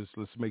sisters.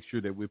 Let's make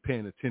sure that we're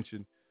paying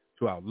attention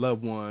to our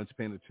loved ones,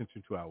 paying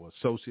attention to our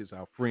associates,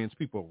 our friends,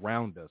 people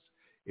around us.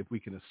 If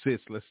we can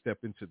assist, let's step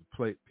into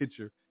the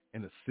picture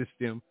and assist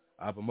them.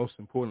 But most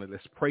importantly,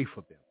 let's pray for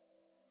them.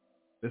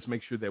 Let's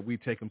make sure that we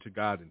take them to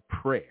God in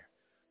prayer.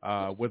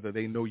 Whether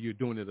they know you're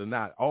doing it or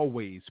not,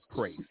 always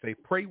pray. Say,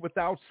 pray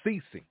without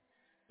ceasing.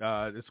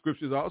 The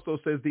scriptures also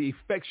says the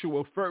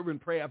effectual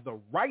fervent prayer of the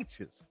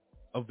righteous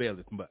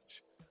availeth much.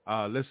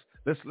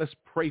 Let's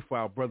pray for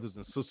our brothers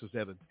and sisters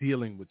that are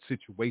dealing with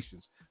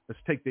situations.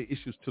 Let's take their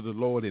issues to the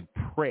Lord in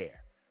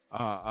prayer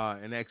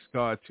and ask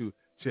God to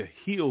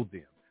heal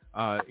them.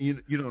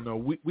 You don't know.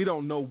 We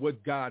don't know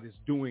what God is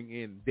doing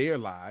in their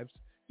lives.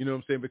 You know what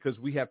I'm saying? Because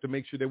we have to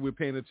make sure that we're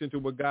paying attention to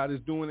what God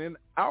is doing in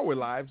our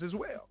lives as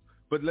well.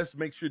 But let's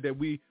make sure that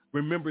we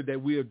remember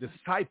that we are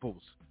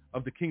disciples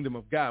of the kingdom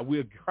of God. We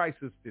are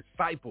Christ's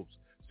disciples,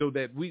 so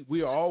that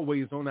we are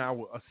always on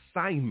our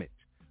assignment.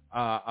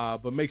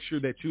 But make sure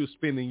that you're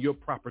spending your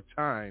proper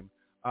time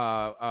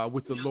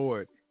with the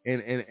Lord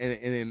and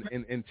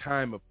in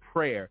time of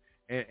prayer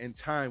and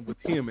time with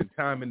him and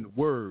time in the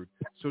word,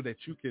 so that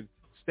you can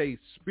stay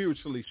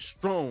spiritually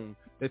strong,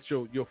 that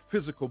your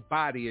physical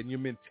body and your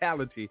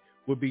mentality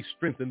will be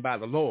strengthened by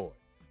the Lord,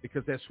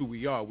 because that's who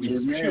we are. We are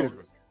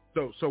children.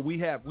 So we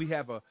have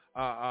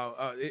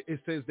it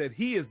says that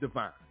he is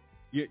divine.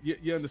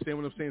 You understand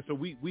what I'm saying? So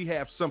we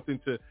have something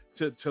to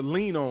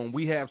lean on.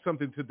 We have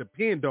something to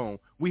depend on.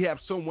 We have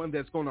someone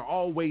that's going to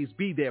always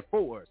be there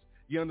for us.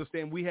 You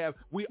understand? We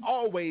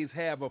always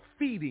have a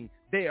feeding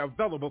there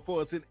available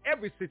for us in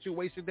every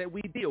situation that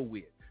we deal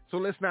with. So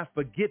let's not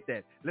forget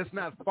that. Let's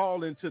not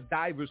fall into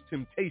diverse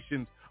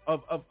temptations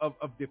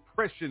of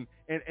depression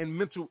and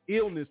mental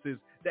illnesses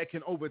that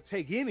can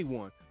overtake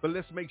anyone. But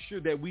let's make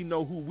sure that we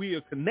know who we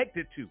are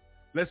connected to.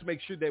 Let's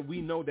make sure that we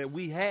know that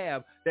we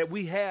have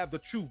the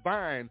true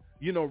vine,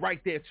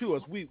 right there to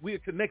us. We are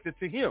connected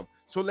to him.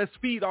 So let's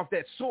feed off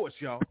that source,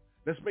 y'all.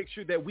 Let's make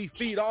sure that we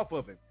feed off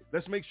of it.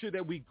 Let's make sure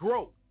that we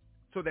grow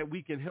so that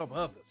we can help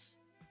others.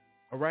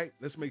 All right?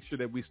 Let's make sure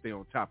that we stay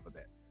on top of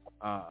that.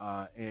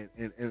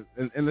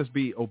 And let's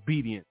be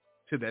obedient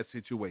to that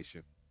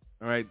situation.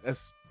 All right?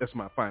 That's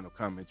my final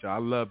comment, y'all. I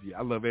love you.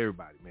 I love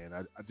everybody, man.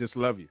 I just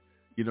love you.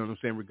 You know what I'm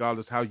saying?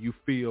 Regardless how you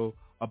feel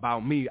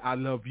about me, I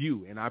love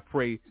you, and I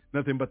pray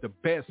nothing but the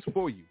best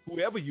for you,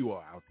 whoever you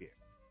are out there.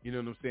 You know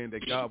what I'm saying?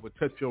 That God would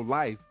touch your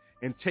life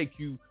and take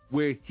you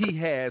where he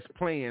has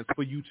plans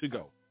for you to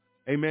go.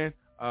 Amen.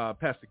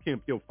 Pastor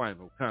Kemp, your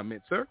final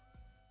comment, sir.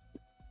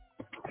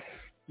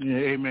 Yeah,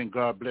 amen.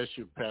 God bless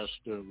you,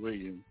 Pastor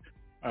William.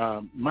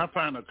 My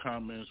final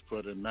comments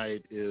for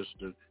tonight is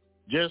to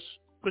just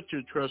put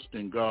your trust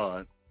in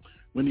God.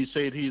 When he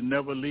said he'll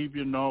never leave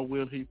you, nor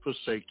will he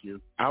forsake you.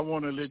 I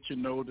want to let you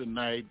know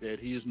tonight that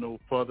he is no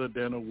further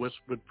than a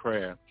whispered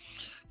prayer.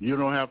 You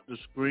don't have to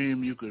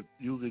scream. You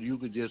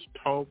could just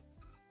talk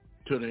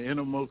to the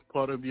innermost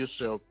part of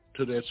yourself,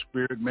 to that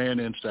spirit man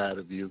inside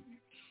of you,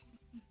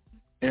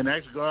 and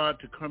ask God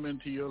to come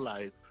into your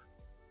life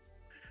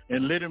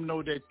and let him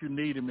know that you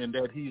need him and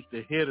that he's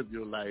the head of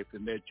your life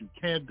and that you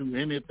can't do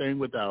anything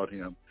without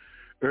him.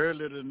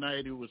 Earlier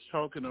tonight, he was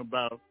talking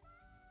about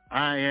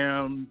I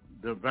am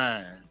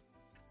divine.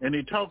 And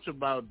he talks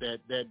about that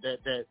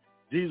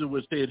Jesus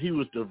was said he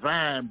was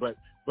divine, but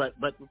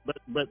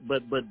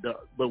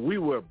we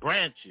were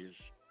branches.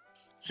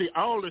 See,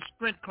 all the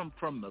strength comes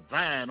from the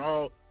vine,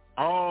 all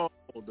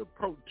the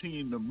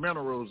protein, the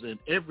minerals, and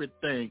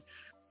everything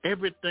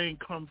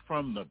comes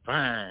from the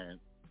vine.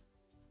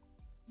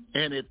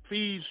 And it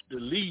feeds the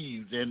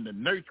leaves, and the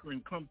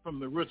nurturing comes from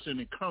the roots, and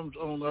it comes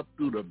on up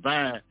through the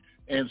vine.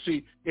 And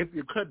see, if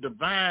you cut the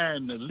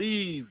vine, the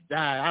leaves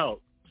die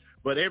out.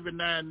 But every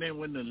now and then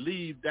when the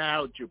leaves die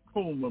out, you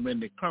prune them,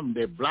 and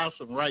they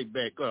blossom right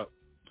back up.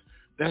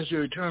 That's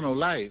your eternal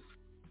life.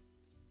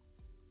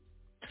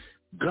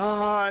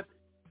 God,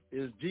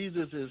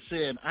 Jesus is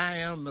saying, I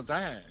am the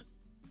vine.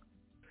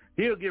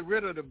 He'll get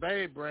rid of the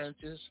bad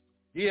branches.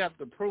 You have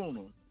to prune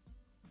them.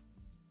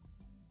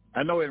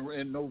 I know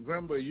in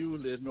November,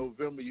 usually in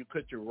November, you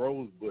cut your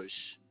rose bush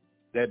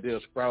that they'll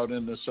sprout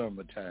in the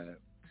summertime.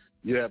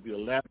 You have your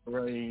latter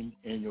rain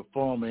and your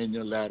former and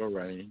your latter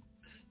rain.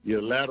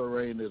 Your latter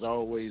rain is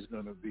always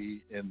going to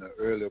be in the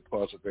earlier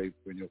parts of April,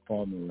 and your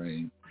former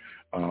rain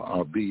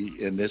will be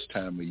in this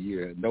time of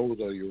year. And those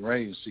are your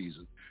rain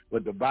seasons.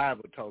 But the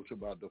Bible talks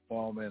about the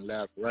former and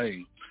latter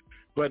rain.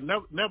 But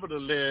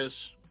nevertheless,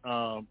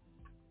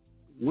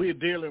 we're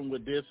dealing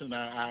with this, and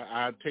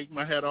I take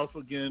my hat off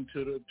again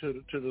to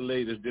the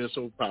ladies. They're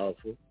so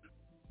powerful.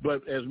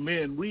 But as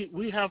men,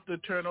 we have to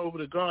turn over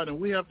to God, and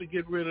we have to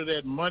get rid of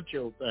that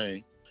macho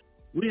thing.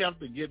 We have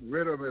to get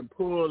rid of and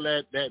pull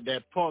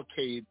that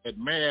parquet, that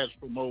mask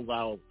from over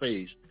our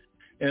face,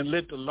 and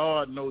let the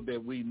Lord know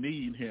that we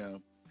need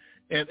him.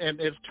 And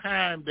it's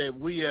time that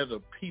we as a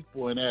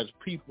people, and as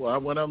people,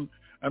 when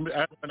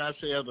I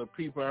say as a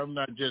people, I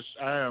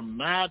am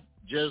not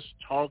just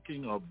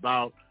talking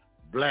about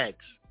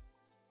blacks.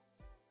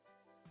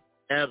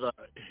 As a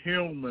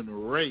human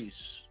race,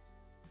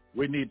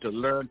 we need to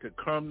learn to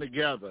come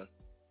together,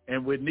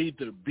 and we need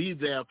to be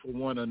there for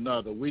one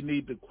another. We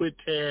need to quit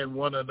tearing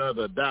one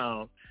another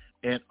down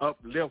and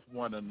uplift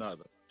one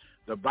another.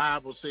 The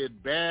Bible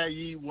said, bear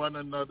ye one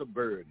another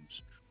burdens.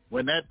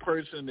 When that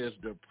person is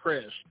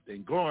depressed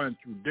and going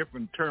through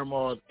different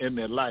turmoil in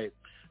their life,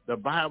 the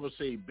Bible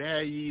says,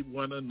 bear ye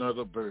one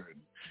another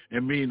burden.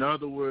 It means, in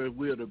other words,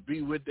 we are to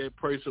be with that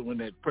person when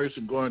that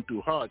person going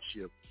through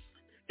hardship.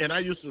 And I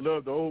used to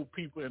love the old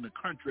people in the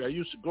country. I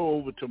used to go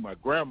over to my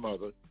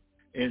grandmother,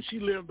 and she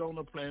lived on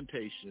a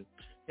plantation.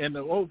 And the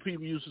old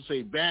people used to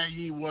say, bear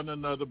ye one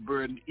another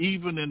burden,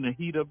 even in the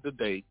heat of the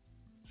day.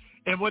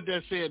 And what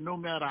that said, no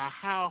matter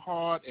how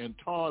hard and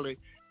tall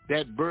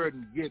that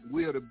burden get,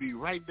 we're to be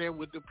right there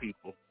with the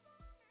people.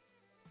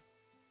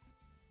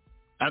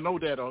 I know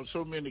that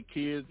so many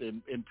kids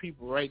and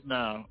people right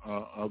now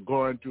are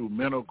going through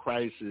mental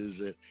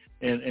crisis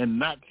and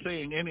not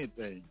saying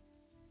anything.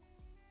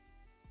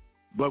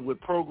 But with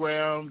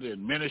programs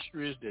and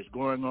ministries that's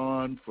going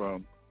on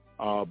from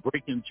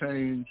Breaking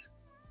Chains,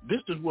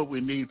 this is what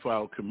we need for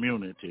our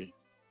community.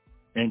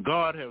 And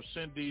God has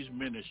sent these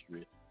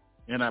ministries.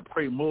 And I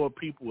pray more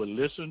people will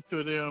listen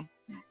to them,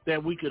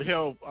 that we could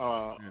help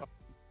our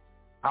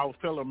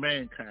fellow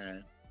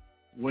mankind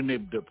when they're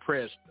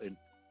depressed and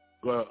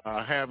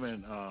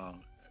having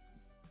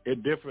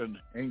different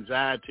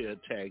anxiety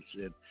attacks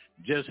and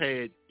just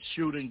had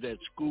shootings at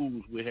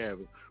schools.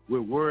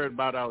 We're worried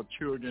about our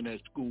children at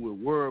school.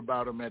 We're worried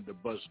about them at the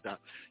bus stop.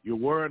 You're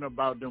worrying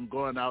about them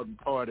going out and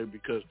partying,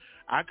 because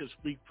I could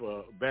speak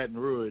for Baton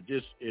Rouge.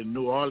 Just in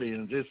New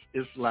Orleans,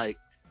 it's like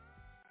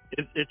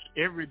it's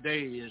every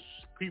day is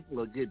people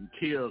are getting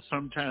killed.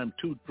 Sometimes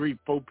 2, 3,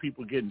 4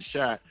 people getting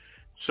shot.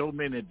 So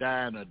many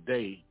dying a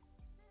day.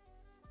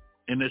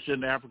 And it's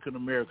in the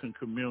African-American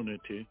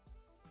community.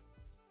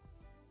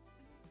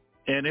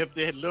 And if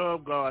they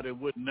love God, it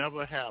would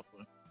never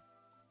happen.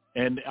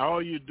 And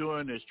all you're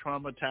doing is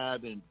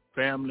traumatizing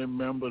family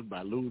members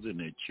by losing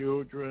their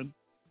children,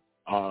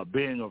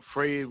 being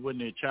afraid when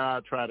their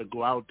child try to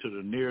go out to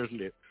the nearest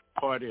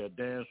party or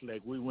dance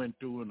like we went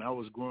through when I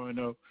was growing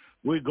up.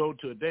 We go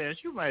to a dance.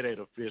 You might have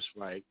a fist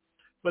fight,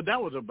 but that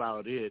was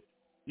about it.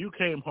 You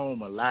came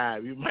home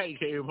alive. You might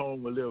came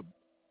home a little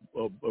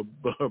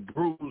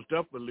bruised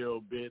up a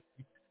little bit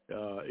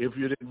if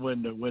you didn't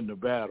win the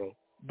battle.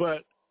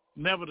 But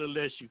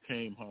nevertheless, you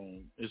came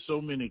home. There's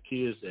so many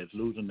kids that's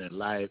losing their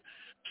life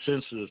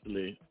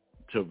senselessly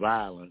to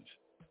violence,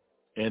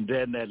 and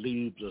then that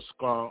leaves a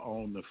scar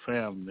on the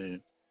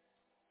family.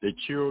 the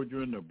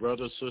children, the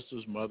brothers,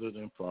 sisters, mothers,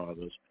 and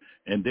fathers,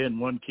 and then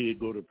one kid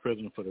go to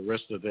prison for the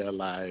rest of their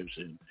lives.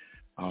 And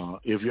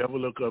if you ever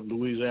look up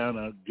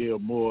Louisiana,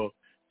 give more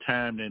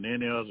time than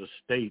any other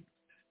state.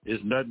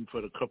 It's nothing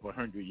for the couple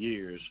 100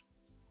 years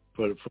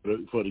for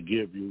to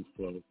give you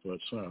for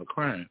some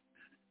crime.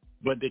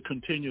 But they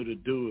continue to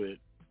do it,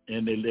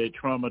 and they let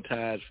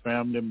traumatized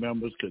family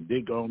members because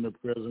they go to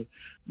prison,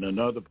 and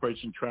another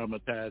person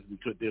traumatized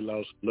because they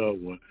lost a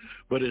loved one.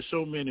 But there's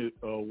so many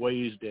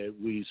ways that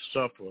we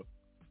suffer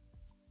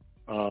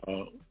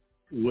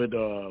with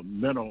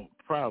mental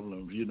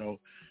problems. You know,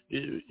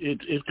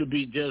 it could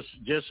be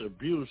just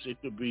abuse. It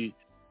could be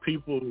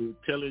people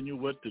telling you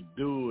what to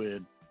do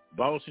and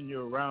bossing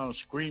you around,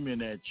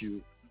 screaming at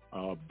you,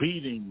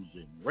 beatings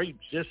and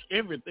rapes, just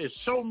everything. There's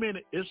so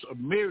many. It's a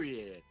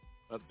myriad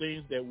of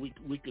things that we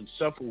can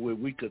suffer with.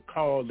 We could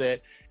call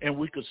that, and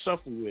we could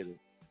suffer with it.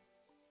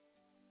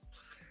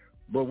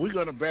 But we're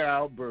going to bear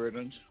our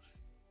burdens.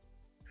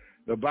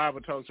 The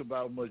Bible talks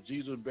about must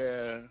Jesus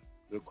bear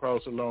the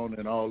cross alone,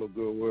 and all the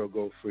good world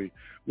go free.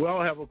 We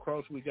all have a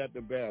cross we got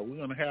to bear. We're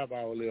going to have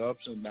our little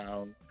ups and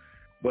downs,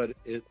 but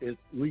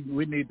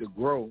we need to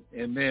grow.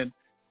 And then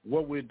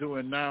what we're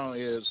doing now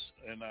is,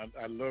 and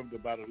I learned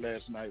about it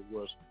last night,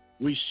 was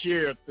we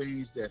share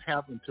things that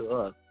happen to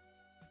us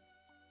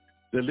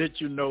to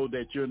let you know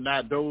that you're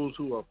not those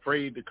who are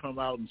afraid to come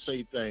out and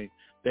say things,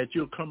 that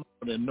you'll come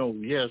out and know,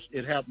 yes,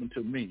 it happened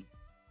to me.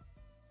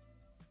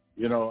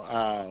 You know,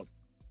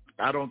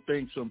 I don't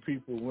think some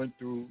people went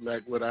through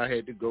like what I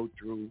had to go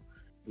through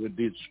with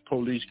these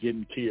police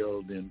getting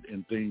killed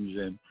and things,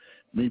 and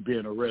me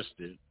being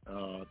arrested,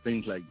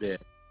 things like that.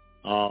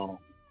 And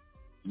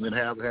then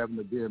having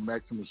to be in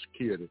maximum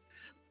security.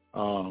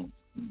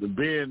 The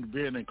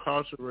being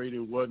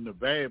incarcerated wasn't the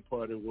bad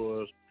part.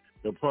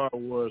 The part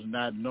was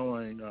not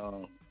knowing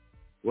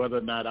whether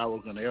or not I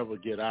was going to ever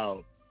get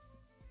out.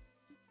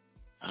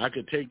 I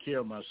could take care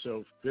of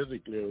myself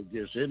physically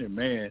against any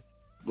man,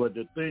 but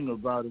the thing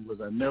about it was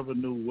I never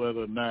knew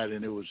whether or not,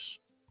 and it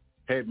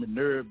had me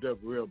nerved up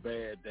real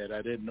bad that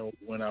I didn't know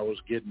when I was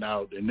getting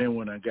out. And then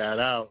when I got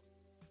out,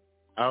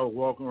 I was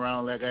walking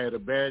around like I had a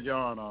badge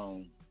on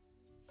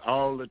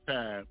all the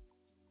time.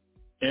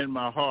 In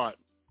my heart,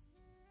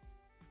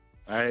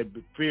 I had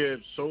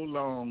feared so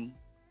long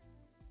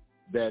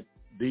that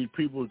these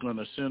people were going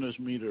to sentence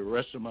me the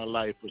rest of my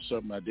life for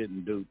something I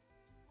didn't do.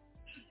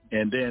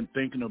 And then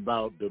thinking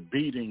about the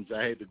beatings,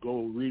 I had to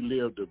go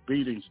relive the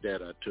beatings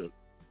that I took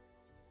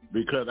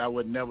because I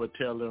would never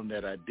tell them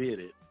that I did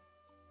it.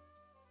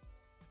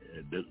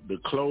 The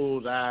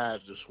closed eyes,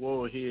 the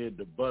swollen head,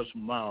 the bust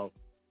mouth,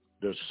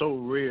 the sore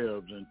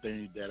ribs and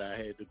things that I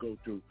had to go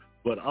through.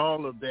 But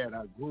all of that,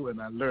 I grew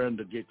and I learned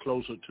to get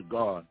closer to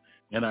God.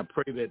 And I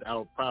pray that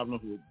our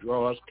problems would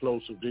draw us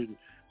closer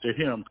to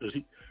Him, because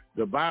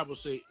the Bible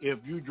says if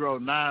you draw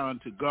nigh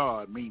unto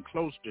God, mean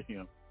close to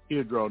Him,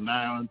 He'll draw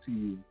nigh unto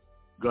you.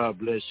 God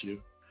bless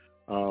you.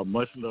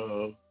 Much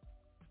love.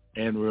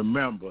 And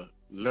remember,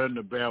 learn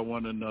to bear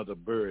one another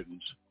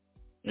burdens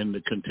and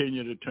to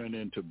continue to turn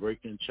into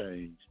breaking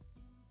chains.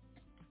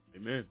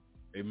 Amen.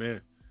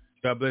 Amen.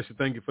 God bless you.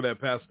 Thank you for that,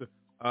 Pastor.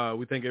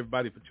 We thank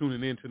everybody for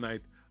tuning in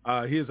tonight.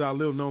 Here's our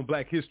little known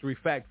Black History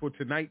fact for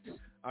tonight.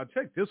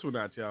 Check this one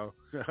out, y'all.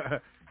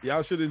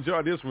 Y'all should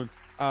enjoy this one.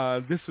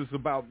 This is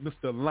about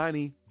Mr.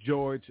 Lonnie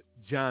George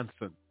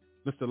Johnson.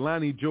 Mr.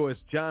 Lonnie George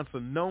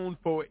Johnson, known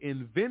for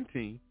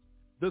inventing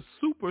the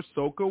Super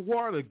Soaker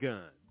water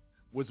gun,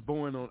 was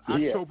born on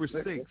October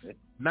 6,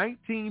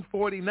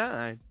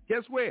 1949.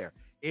 Guess where?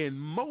 In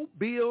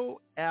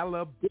Mobile,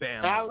 Alabama.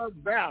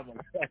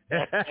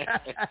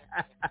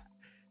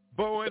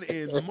 Born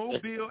in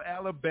Mobile,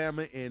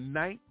 Alabama in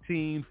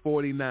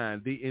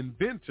 1949. The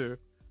inventor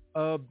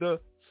of the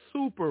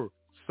Super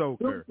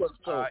Soaker.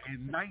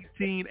 In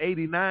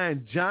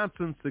 1989,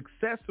 Johnson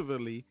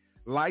successfully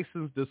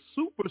licensed the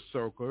Super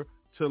Soaker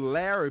to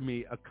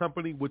Laramie, a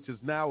company which is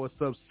now a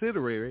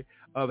subsidiary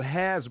of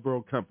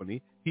Hasbro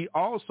Company. He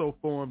also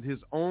formed his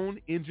own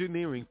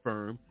engineering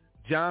firm,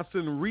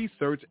 Johnson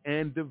Research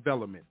and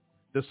Development.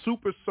 The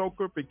Super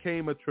Soaker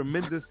became a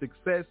tremendous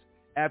success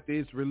after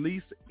its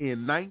release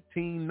in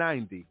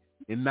 1990.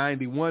 In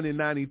 91 and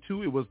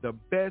 92, it was the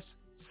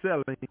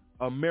best-selling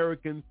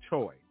American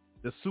toy.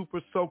 The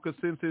Super Soaker,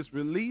 since its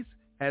release,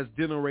 has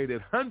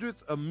generated hundreds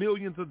of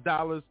millions of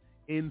dollars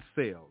in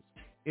sales.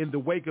 In the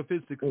wake of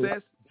his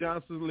success,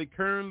 Johnson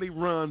currently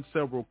runs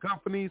several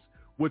companies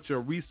which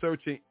are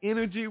researching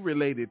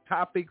energy-related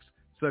topics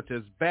such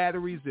as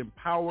batteries and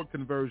power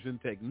conversion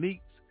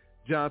techniques.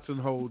 Johnson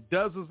holds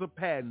dozens of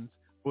patents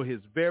for his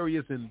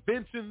various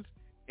inventions,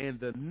 and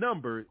the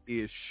number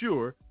is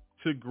sure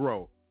to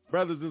grow.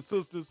 Brothers and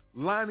sisters,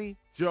 Lonnie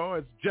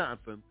George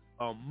Johnson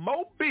of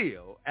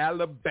Mobile,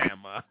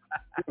 Alabama.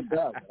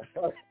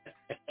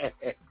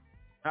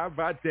 How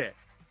about that?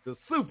 The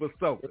Super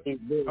Soaker.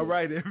 All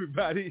right,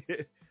 everybody.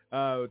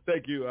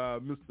 Thank you,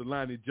 Mr.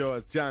 Lonnie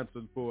George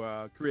Johnson,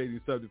 for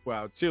creating something for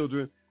our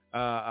children,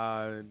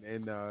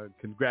 and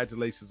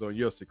congratulations on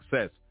your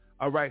success.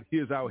 All right,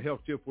 here's our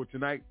health tip for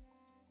tonight.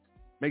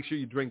 Make sure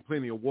you drink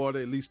plenty of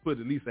water. At least put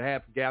a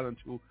half a gallon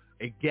to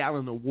a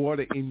gallon of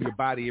water in your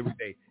body every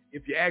day.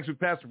 If you ask me,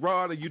 Pastor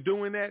Rod, are you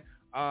doing that?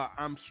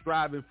 I'm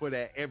striving for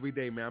that every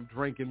day, man. I'm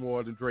drinking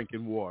water.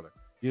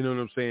 You know what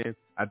I'm saying?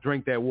 I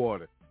drink that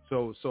water.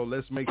 So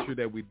let's make sure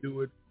that we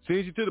do it.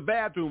 Sends you to the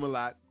bathroom a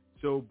lot.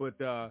 But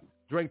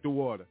drink the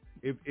water.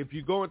 If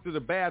you're going to the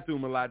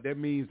bathroom a lot, that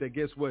means that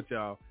guess what,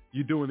 y'all?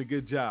 You're doing a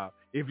good job.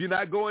 If you're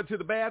not going to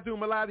the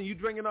bathroom a lot and you're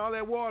drinking all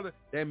that water,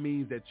 that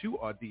means that you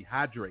are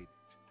dehydrated.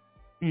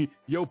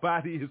 Your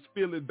body is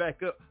filling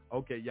back up.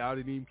 Okay, y'all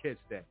didn't even catch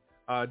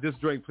that. Just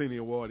drink plenty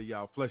of water,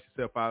 y'all. Flush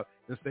yourself out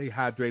and stay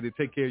hydrated.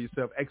 Take care of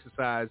yourself.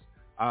 Exercise.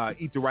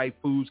 Eat the right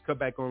foods. Cut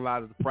back on a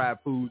lot of the fried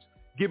foods.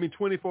 Give me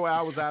 24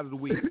 hours out of the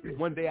week,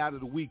 1 day out of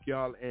the week,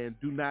 y'all, and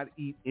do not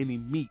eat any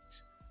meat.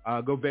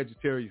 Go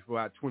vegetarian for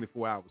about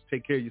 24 hours.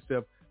 Take care of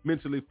yourself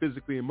mentally,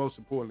 physically, and most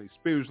importantly,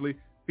 spiritually.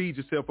 Feed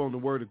yourself on the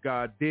Word of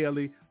God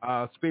daily.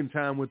 Spend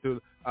time with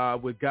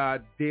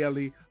God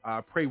daily.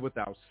 Pray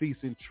without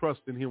ceasing.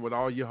 Trust in Him with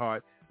all your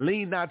heart.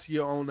 Lean not to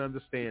your own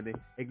understanding.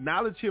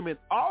 Acknowledge Him in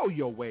all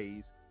your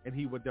ways, and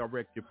He will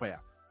direct your path.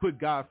 Put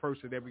God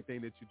first in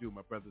everything that you do,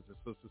 my brothers and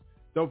sisters.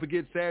 Don't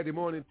forget Saturday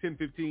morning,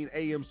 10:15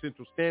 a.m.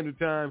 Central Standard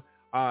Time.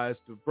 It's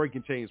the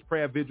Breaking Chains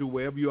Prayer Vigil.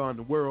 Wherever you are in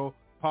the world,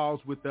 pause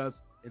with us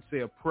and say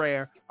a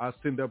prayer.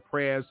 Send up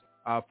prayers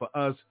for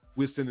us.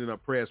 We're sending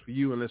up prayers for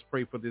you, and let's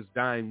pray for this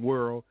dying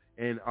world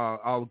and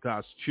all of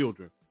God's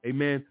children.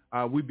 Amen.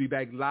 We'll be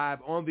back live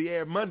on the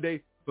air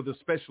Monday for the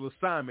special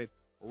assignment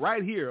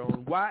right here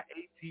on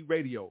YAT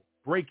Radio,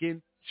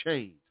 Breaking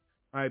Chains.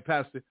 All right,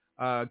 Pastor,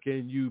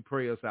 can you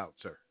pray us out,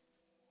 sir?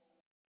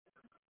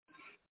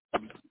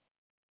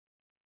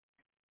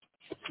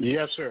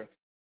 Yes, sir.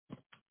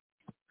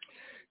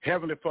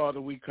 Heavenly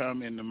Father, we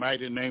come in the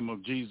mighty name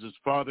of Jesus.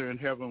 Father in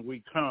heaven,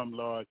 we come,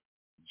 Lord,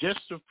 just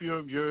a few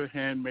of your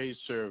handmaid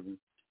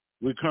servants.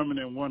 We're coming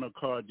in one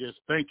accord, just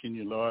thanking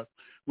you, Lord.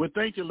 We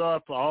thank you,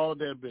 Lord, for all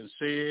that has been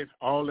said,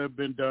 all that has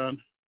been done,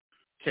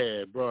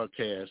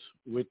 broadcast.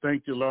 We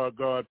thank you, Lord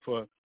God,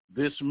 for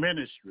this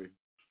ministry.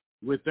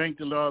 We thank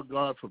you, Lord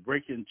God, for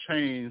breaking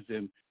chains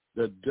and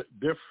the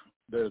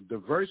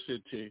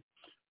diversity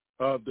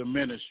of the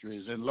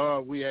ministries. And,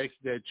 Lord, we ask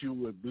that you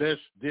would bless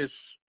this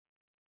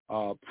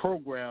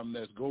program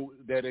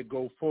that it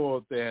go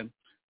forth and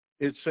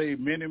it save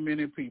many,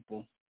 many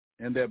people,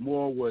 and that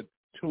more would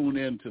tune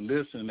in to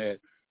listen at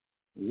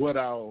what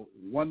our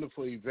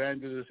wonderful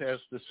evangelist has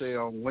to say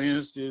on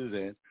Wednesdays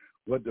and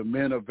what the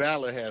men of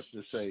valor has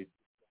to say.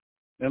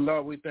 And,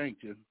 Lord, we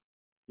thank you.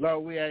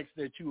 Lord, we ask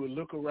that you would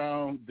look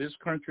around this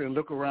country and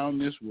look around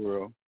this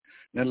world.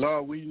 And,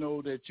 Lord, we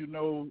know that you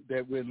know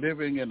that we're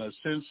living in a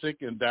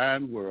sin-sick and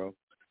dying world.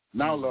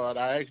 Now, Lord,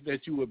 I ask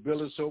that you would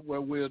build us up where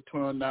we're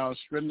torn down,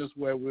 strengthen us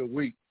where we're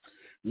weak.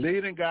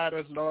 Lead and guide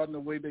us, Lord, in the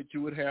way that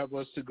you would have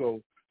us to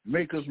go.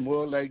 Make us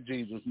more like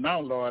Jesus. Now,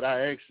 Lord,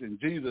 I ask in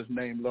Jesus'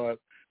 name, Lord,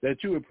 that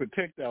you would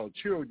protect our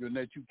children,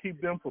 that you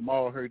keep them from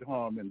all hurt,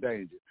 harm, and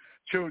danger.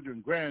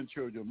 Children,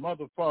 grandchildren,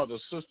 mother, father,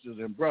 sisters,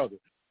 and brothers.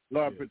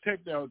 Lord,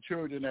 protect our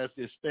children as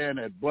they stand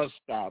at bus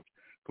stops.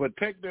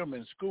 Protect them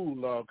in school,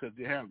 Lord, because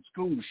they have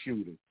school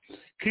shootings.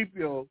 Keep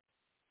your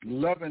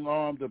loving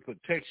arms of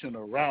protection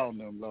around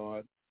them,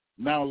 Lord.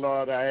 Now,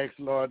 Lord, I ask,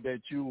 Lord,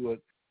 that you would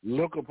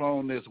look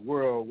upon this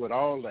world with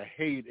all the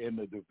hate and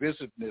the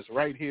divisiveness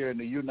right here in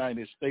the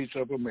United States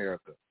of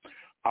America.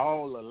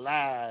 All the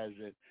lies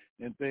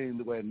and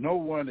things where no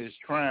one is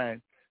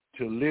trying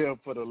to live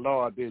for the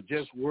Lord. They're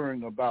just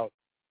worrying about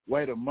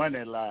where the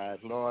money lies,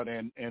 Lord.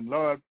 And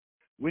Lord,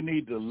 we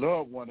need to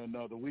love one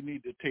another. We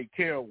need to take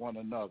care of one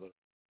another.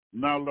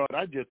 Now, Lord,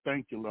 I just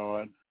thank you,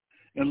 Lord.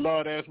 And,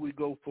 Lord, as we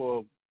go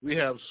forward, we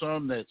have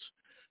some that's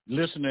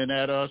listening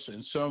at us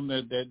and some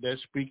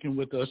that's speaking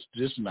with us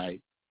this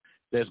night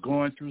that's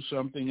going through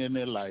something in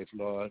their life,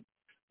 Lord.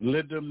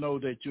 Let them know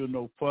that you're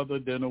no further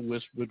than a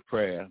whispered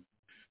prayer.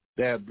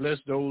 That bless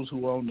those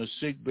who are on the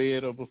sick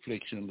bed of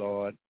affliction,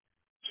 Lord.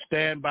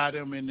 Stand by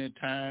them in their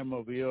time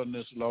of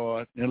illness,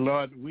 Lord. And,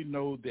 Lord, we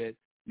know that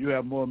you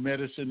have more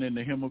medicine in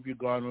the hem of your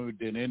garment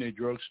than any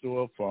drugstore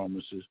or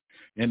pharmacist.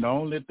 And the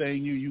only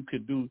thing you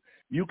can do,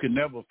 you can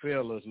never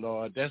fail us,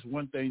 Lord. That's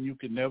one thing you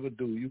can never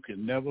do. You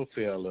can never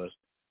fail us.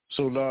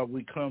 So, Lord,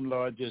 we come,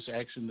 Lord, just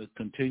asking to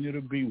continue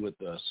to be with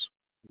us.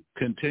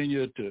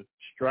 Continue to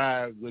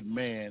strive with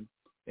man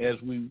as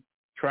we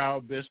try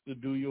our best to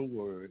do your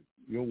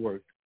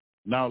work.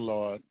 Now,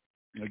 Lord,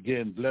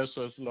 again, bless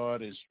us,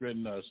 Lord, and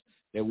strengthen us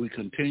that we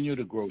continue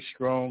to grow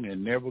strong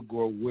and never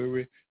grow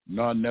weary,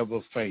 nor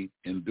never faint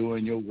in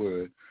doing your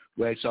word.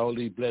 We ask all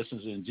these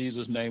blessings in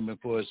Jesus' name and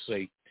for his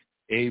sake.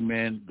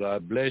 Amen.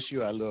 God bless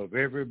you. I love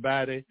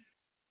everybody,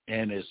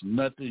 and there's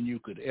nothing you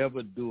could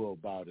ever do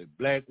about it.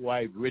 Black,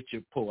 white, rich,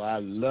 or poor, I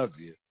love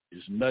you.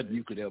 There's nothing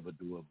you could ever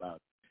do about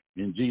it.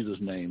 In Jesus'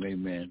 name,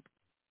 amen.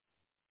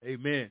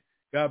 Amen.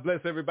 God bless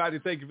everybody.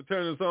 Thank you for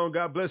turning us on.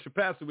 God bless you,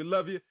 Pastor. We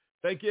love you.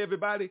 Thank you,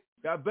 everybody.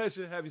 God bless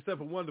you. Have yourself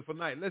a wonderful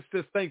night. Let's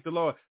just thank the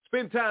Lord.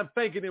 Spend time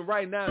thanking him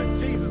right now in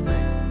Jesus'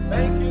 name.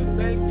 Thank you,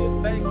 thank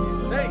you, thank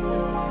you, thank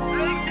you.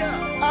 Thank you.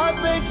 I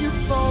thank you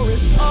for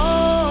it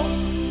all.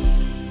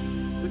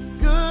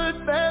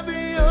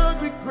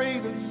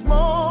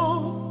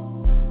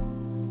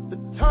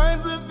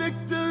 times of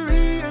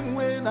victory and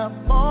when I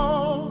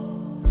fall,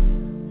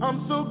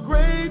 I'm so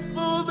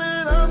grateful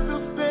that I'm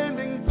still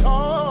standing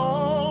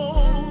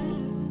tall.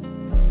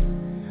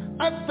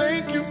 I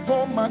thank you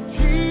for my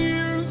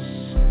tears.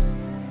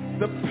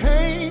 The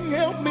pain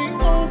helped me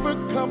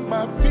overcome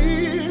my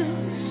fears.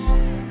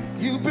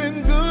 You've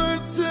been good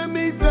to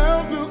me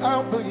down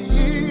throughout the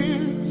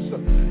years.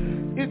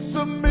 It's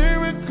a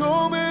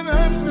miracle that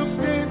I'm still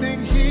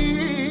standing here.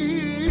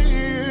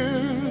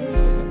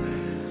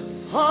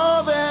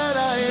 All that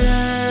I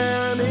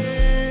am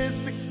is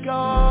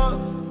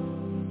because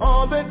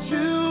all that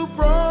you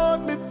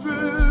brought me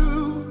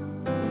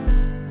through,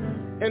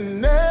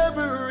 and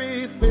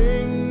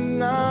everything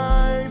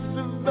I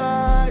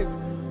survived,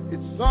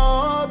 it's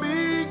all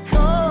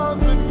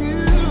because of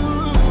you.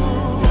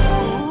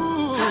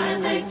 I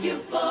thank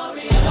you for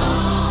it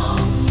all,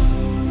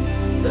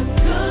 the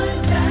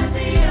good, bad,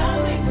 the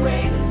ugly,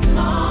 great and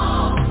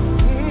small,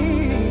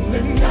 the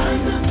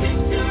times of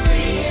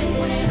victory and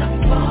when I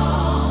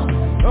fall.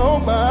 Oh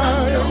my,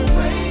 I'm so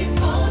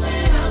grateful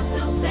that I'm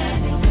still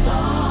standing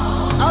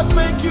tall. I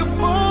thank you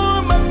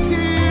for my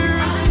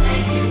tears. I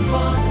thank you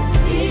for the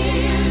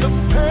tears. The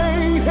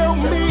pain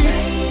helped me. The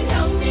pain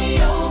helped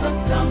me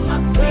overcome my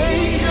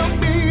fears. Help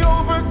me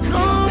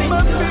overcome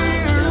my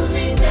fears.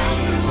 Me down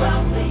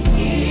throughout the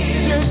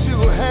years. Yes, you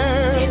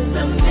have. It's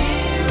a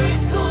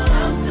miracle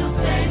I'm still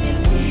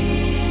standing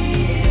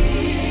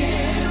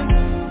here.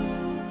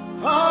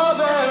 All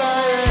that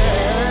I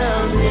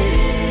am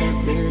is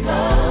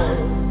because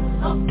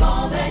of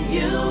all that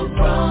you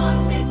brought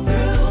me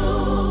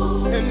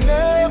through, and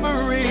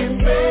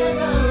everything.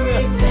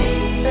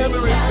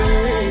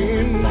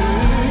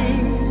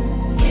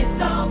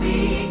 It's all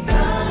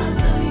because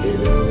of you.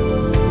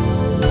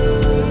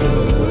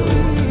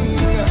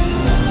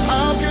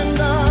 How can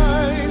I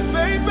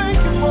say thank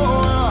you for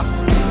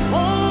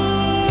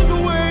all the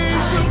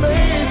ways you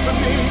made for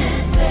me?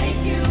 Thank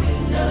you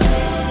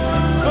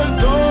enough. The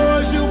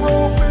doors you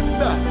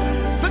opened,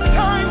 the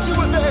times you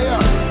were there,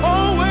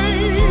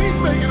 always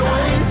making a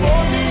way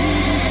for me.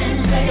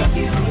 Thank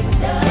you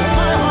enough.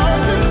 My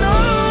heart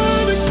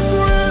cannot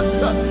express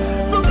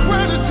the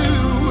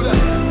gratitude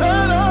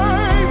that I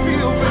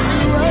feel for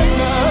you right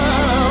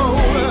now.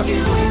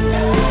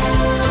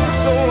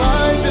 So I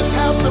just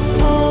have to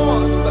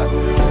pause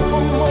for a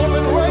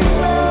moment right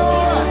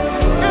now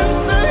and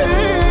say,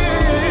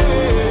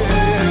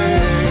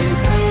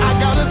 I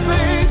gotta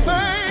say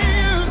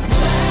thanks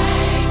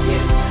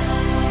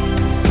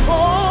for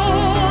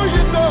all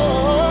you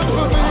done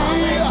for me.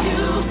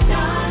 You've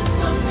done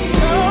for me.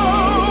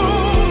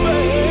 Oh,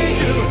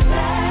 thank you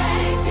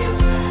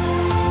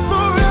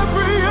for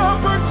every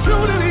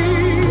opportunity.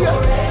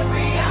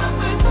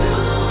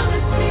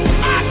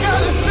 I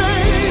gotta say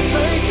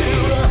thank you.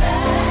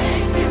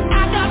 I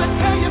gotta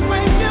tell you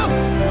thank you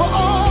for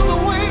all the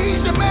ways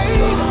you made.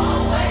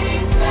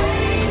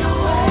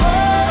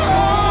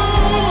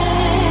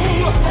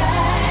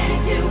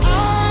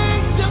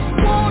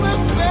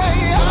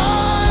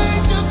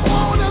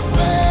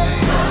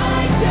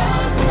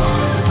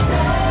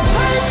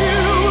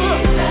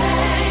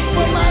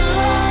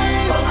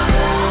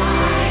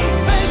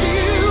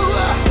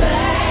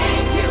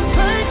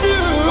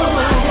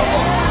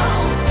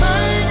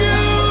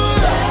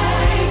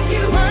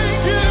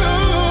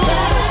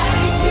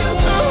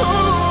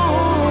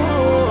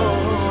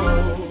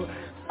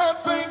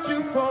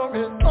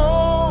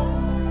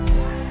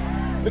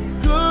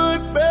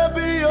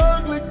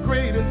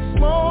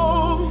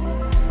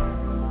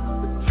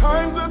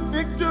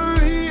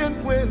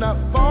 When I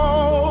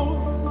fall,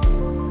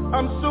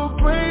 I'm so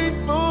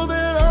grateful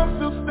that I'm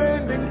still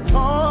standing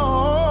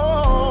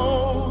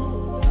tall.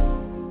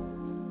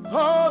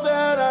 All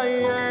that I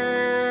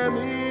am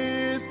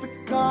is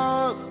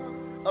because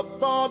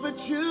of all that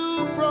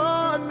you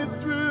brought me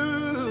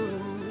through.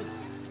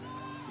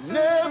 And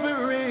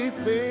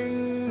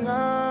everything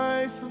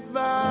I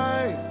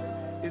survived,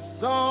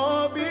 it's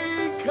all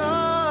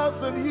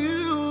because of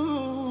you.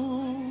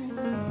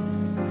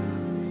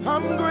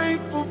 I'm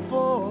grateful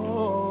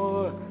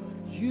for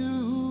you.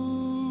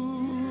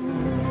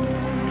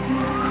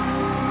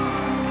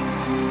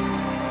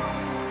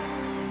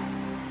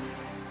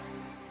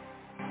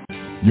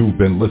 You've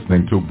been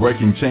listening to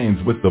Breaking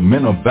Chains with the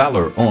Men of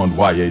Valor on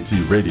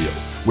YAT Radio,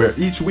 where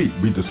each week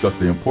we discuss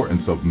the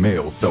importance of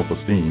male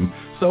self-esteem,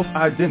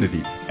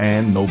 self-identity,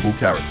 and noble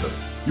character.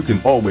 You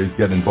can always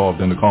get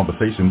involved in the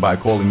conversation by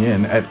calling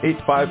in at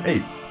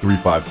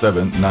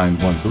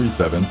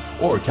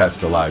 858-357-9137 or catch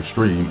the live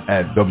stream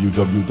at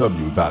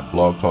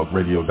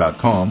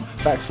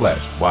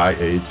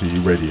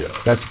www.blogtalkradio.com/YAT Radio.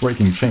 That's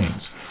Breaking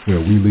Chains,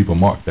 where we leave a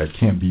mark that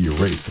can't be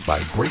erased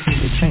by breaking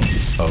the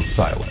chains of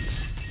silence.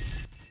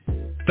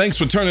 Thanks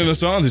for turning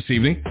us on this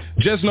evening.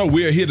 Just know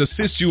we are here to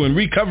assist you in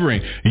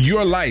recovering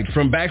your light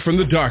from back from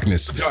the darkness.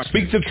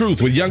 Speak the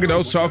truth with Young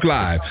Adults Talk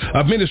Live,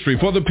 a ministry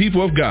for the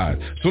people of God.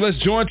 So let's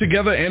join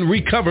together and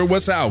recover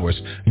what's ours.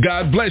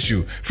 God bless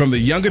you from the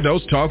Young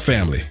Adults Talk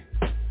family.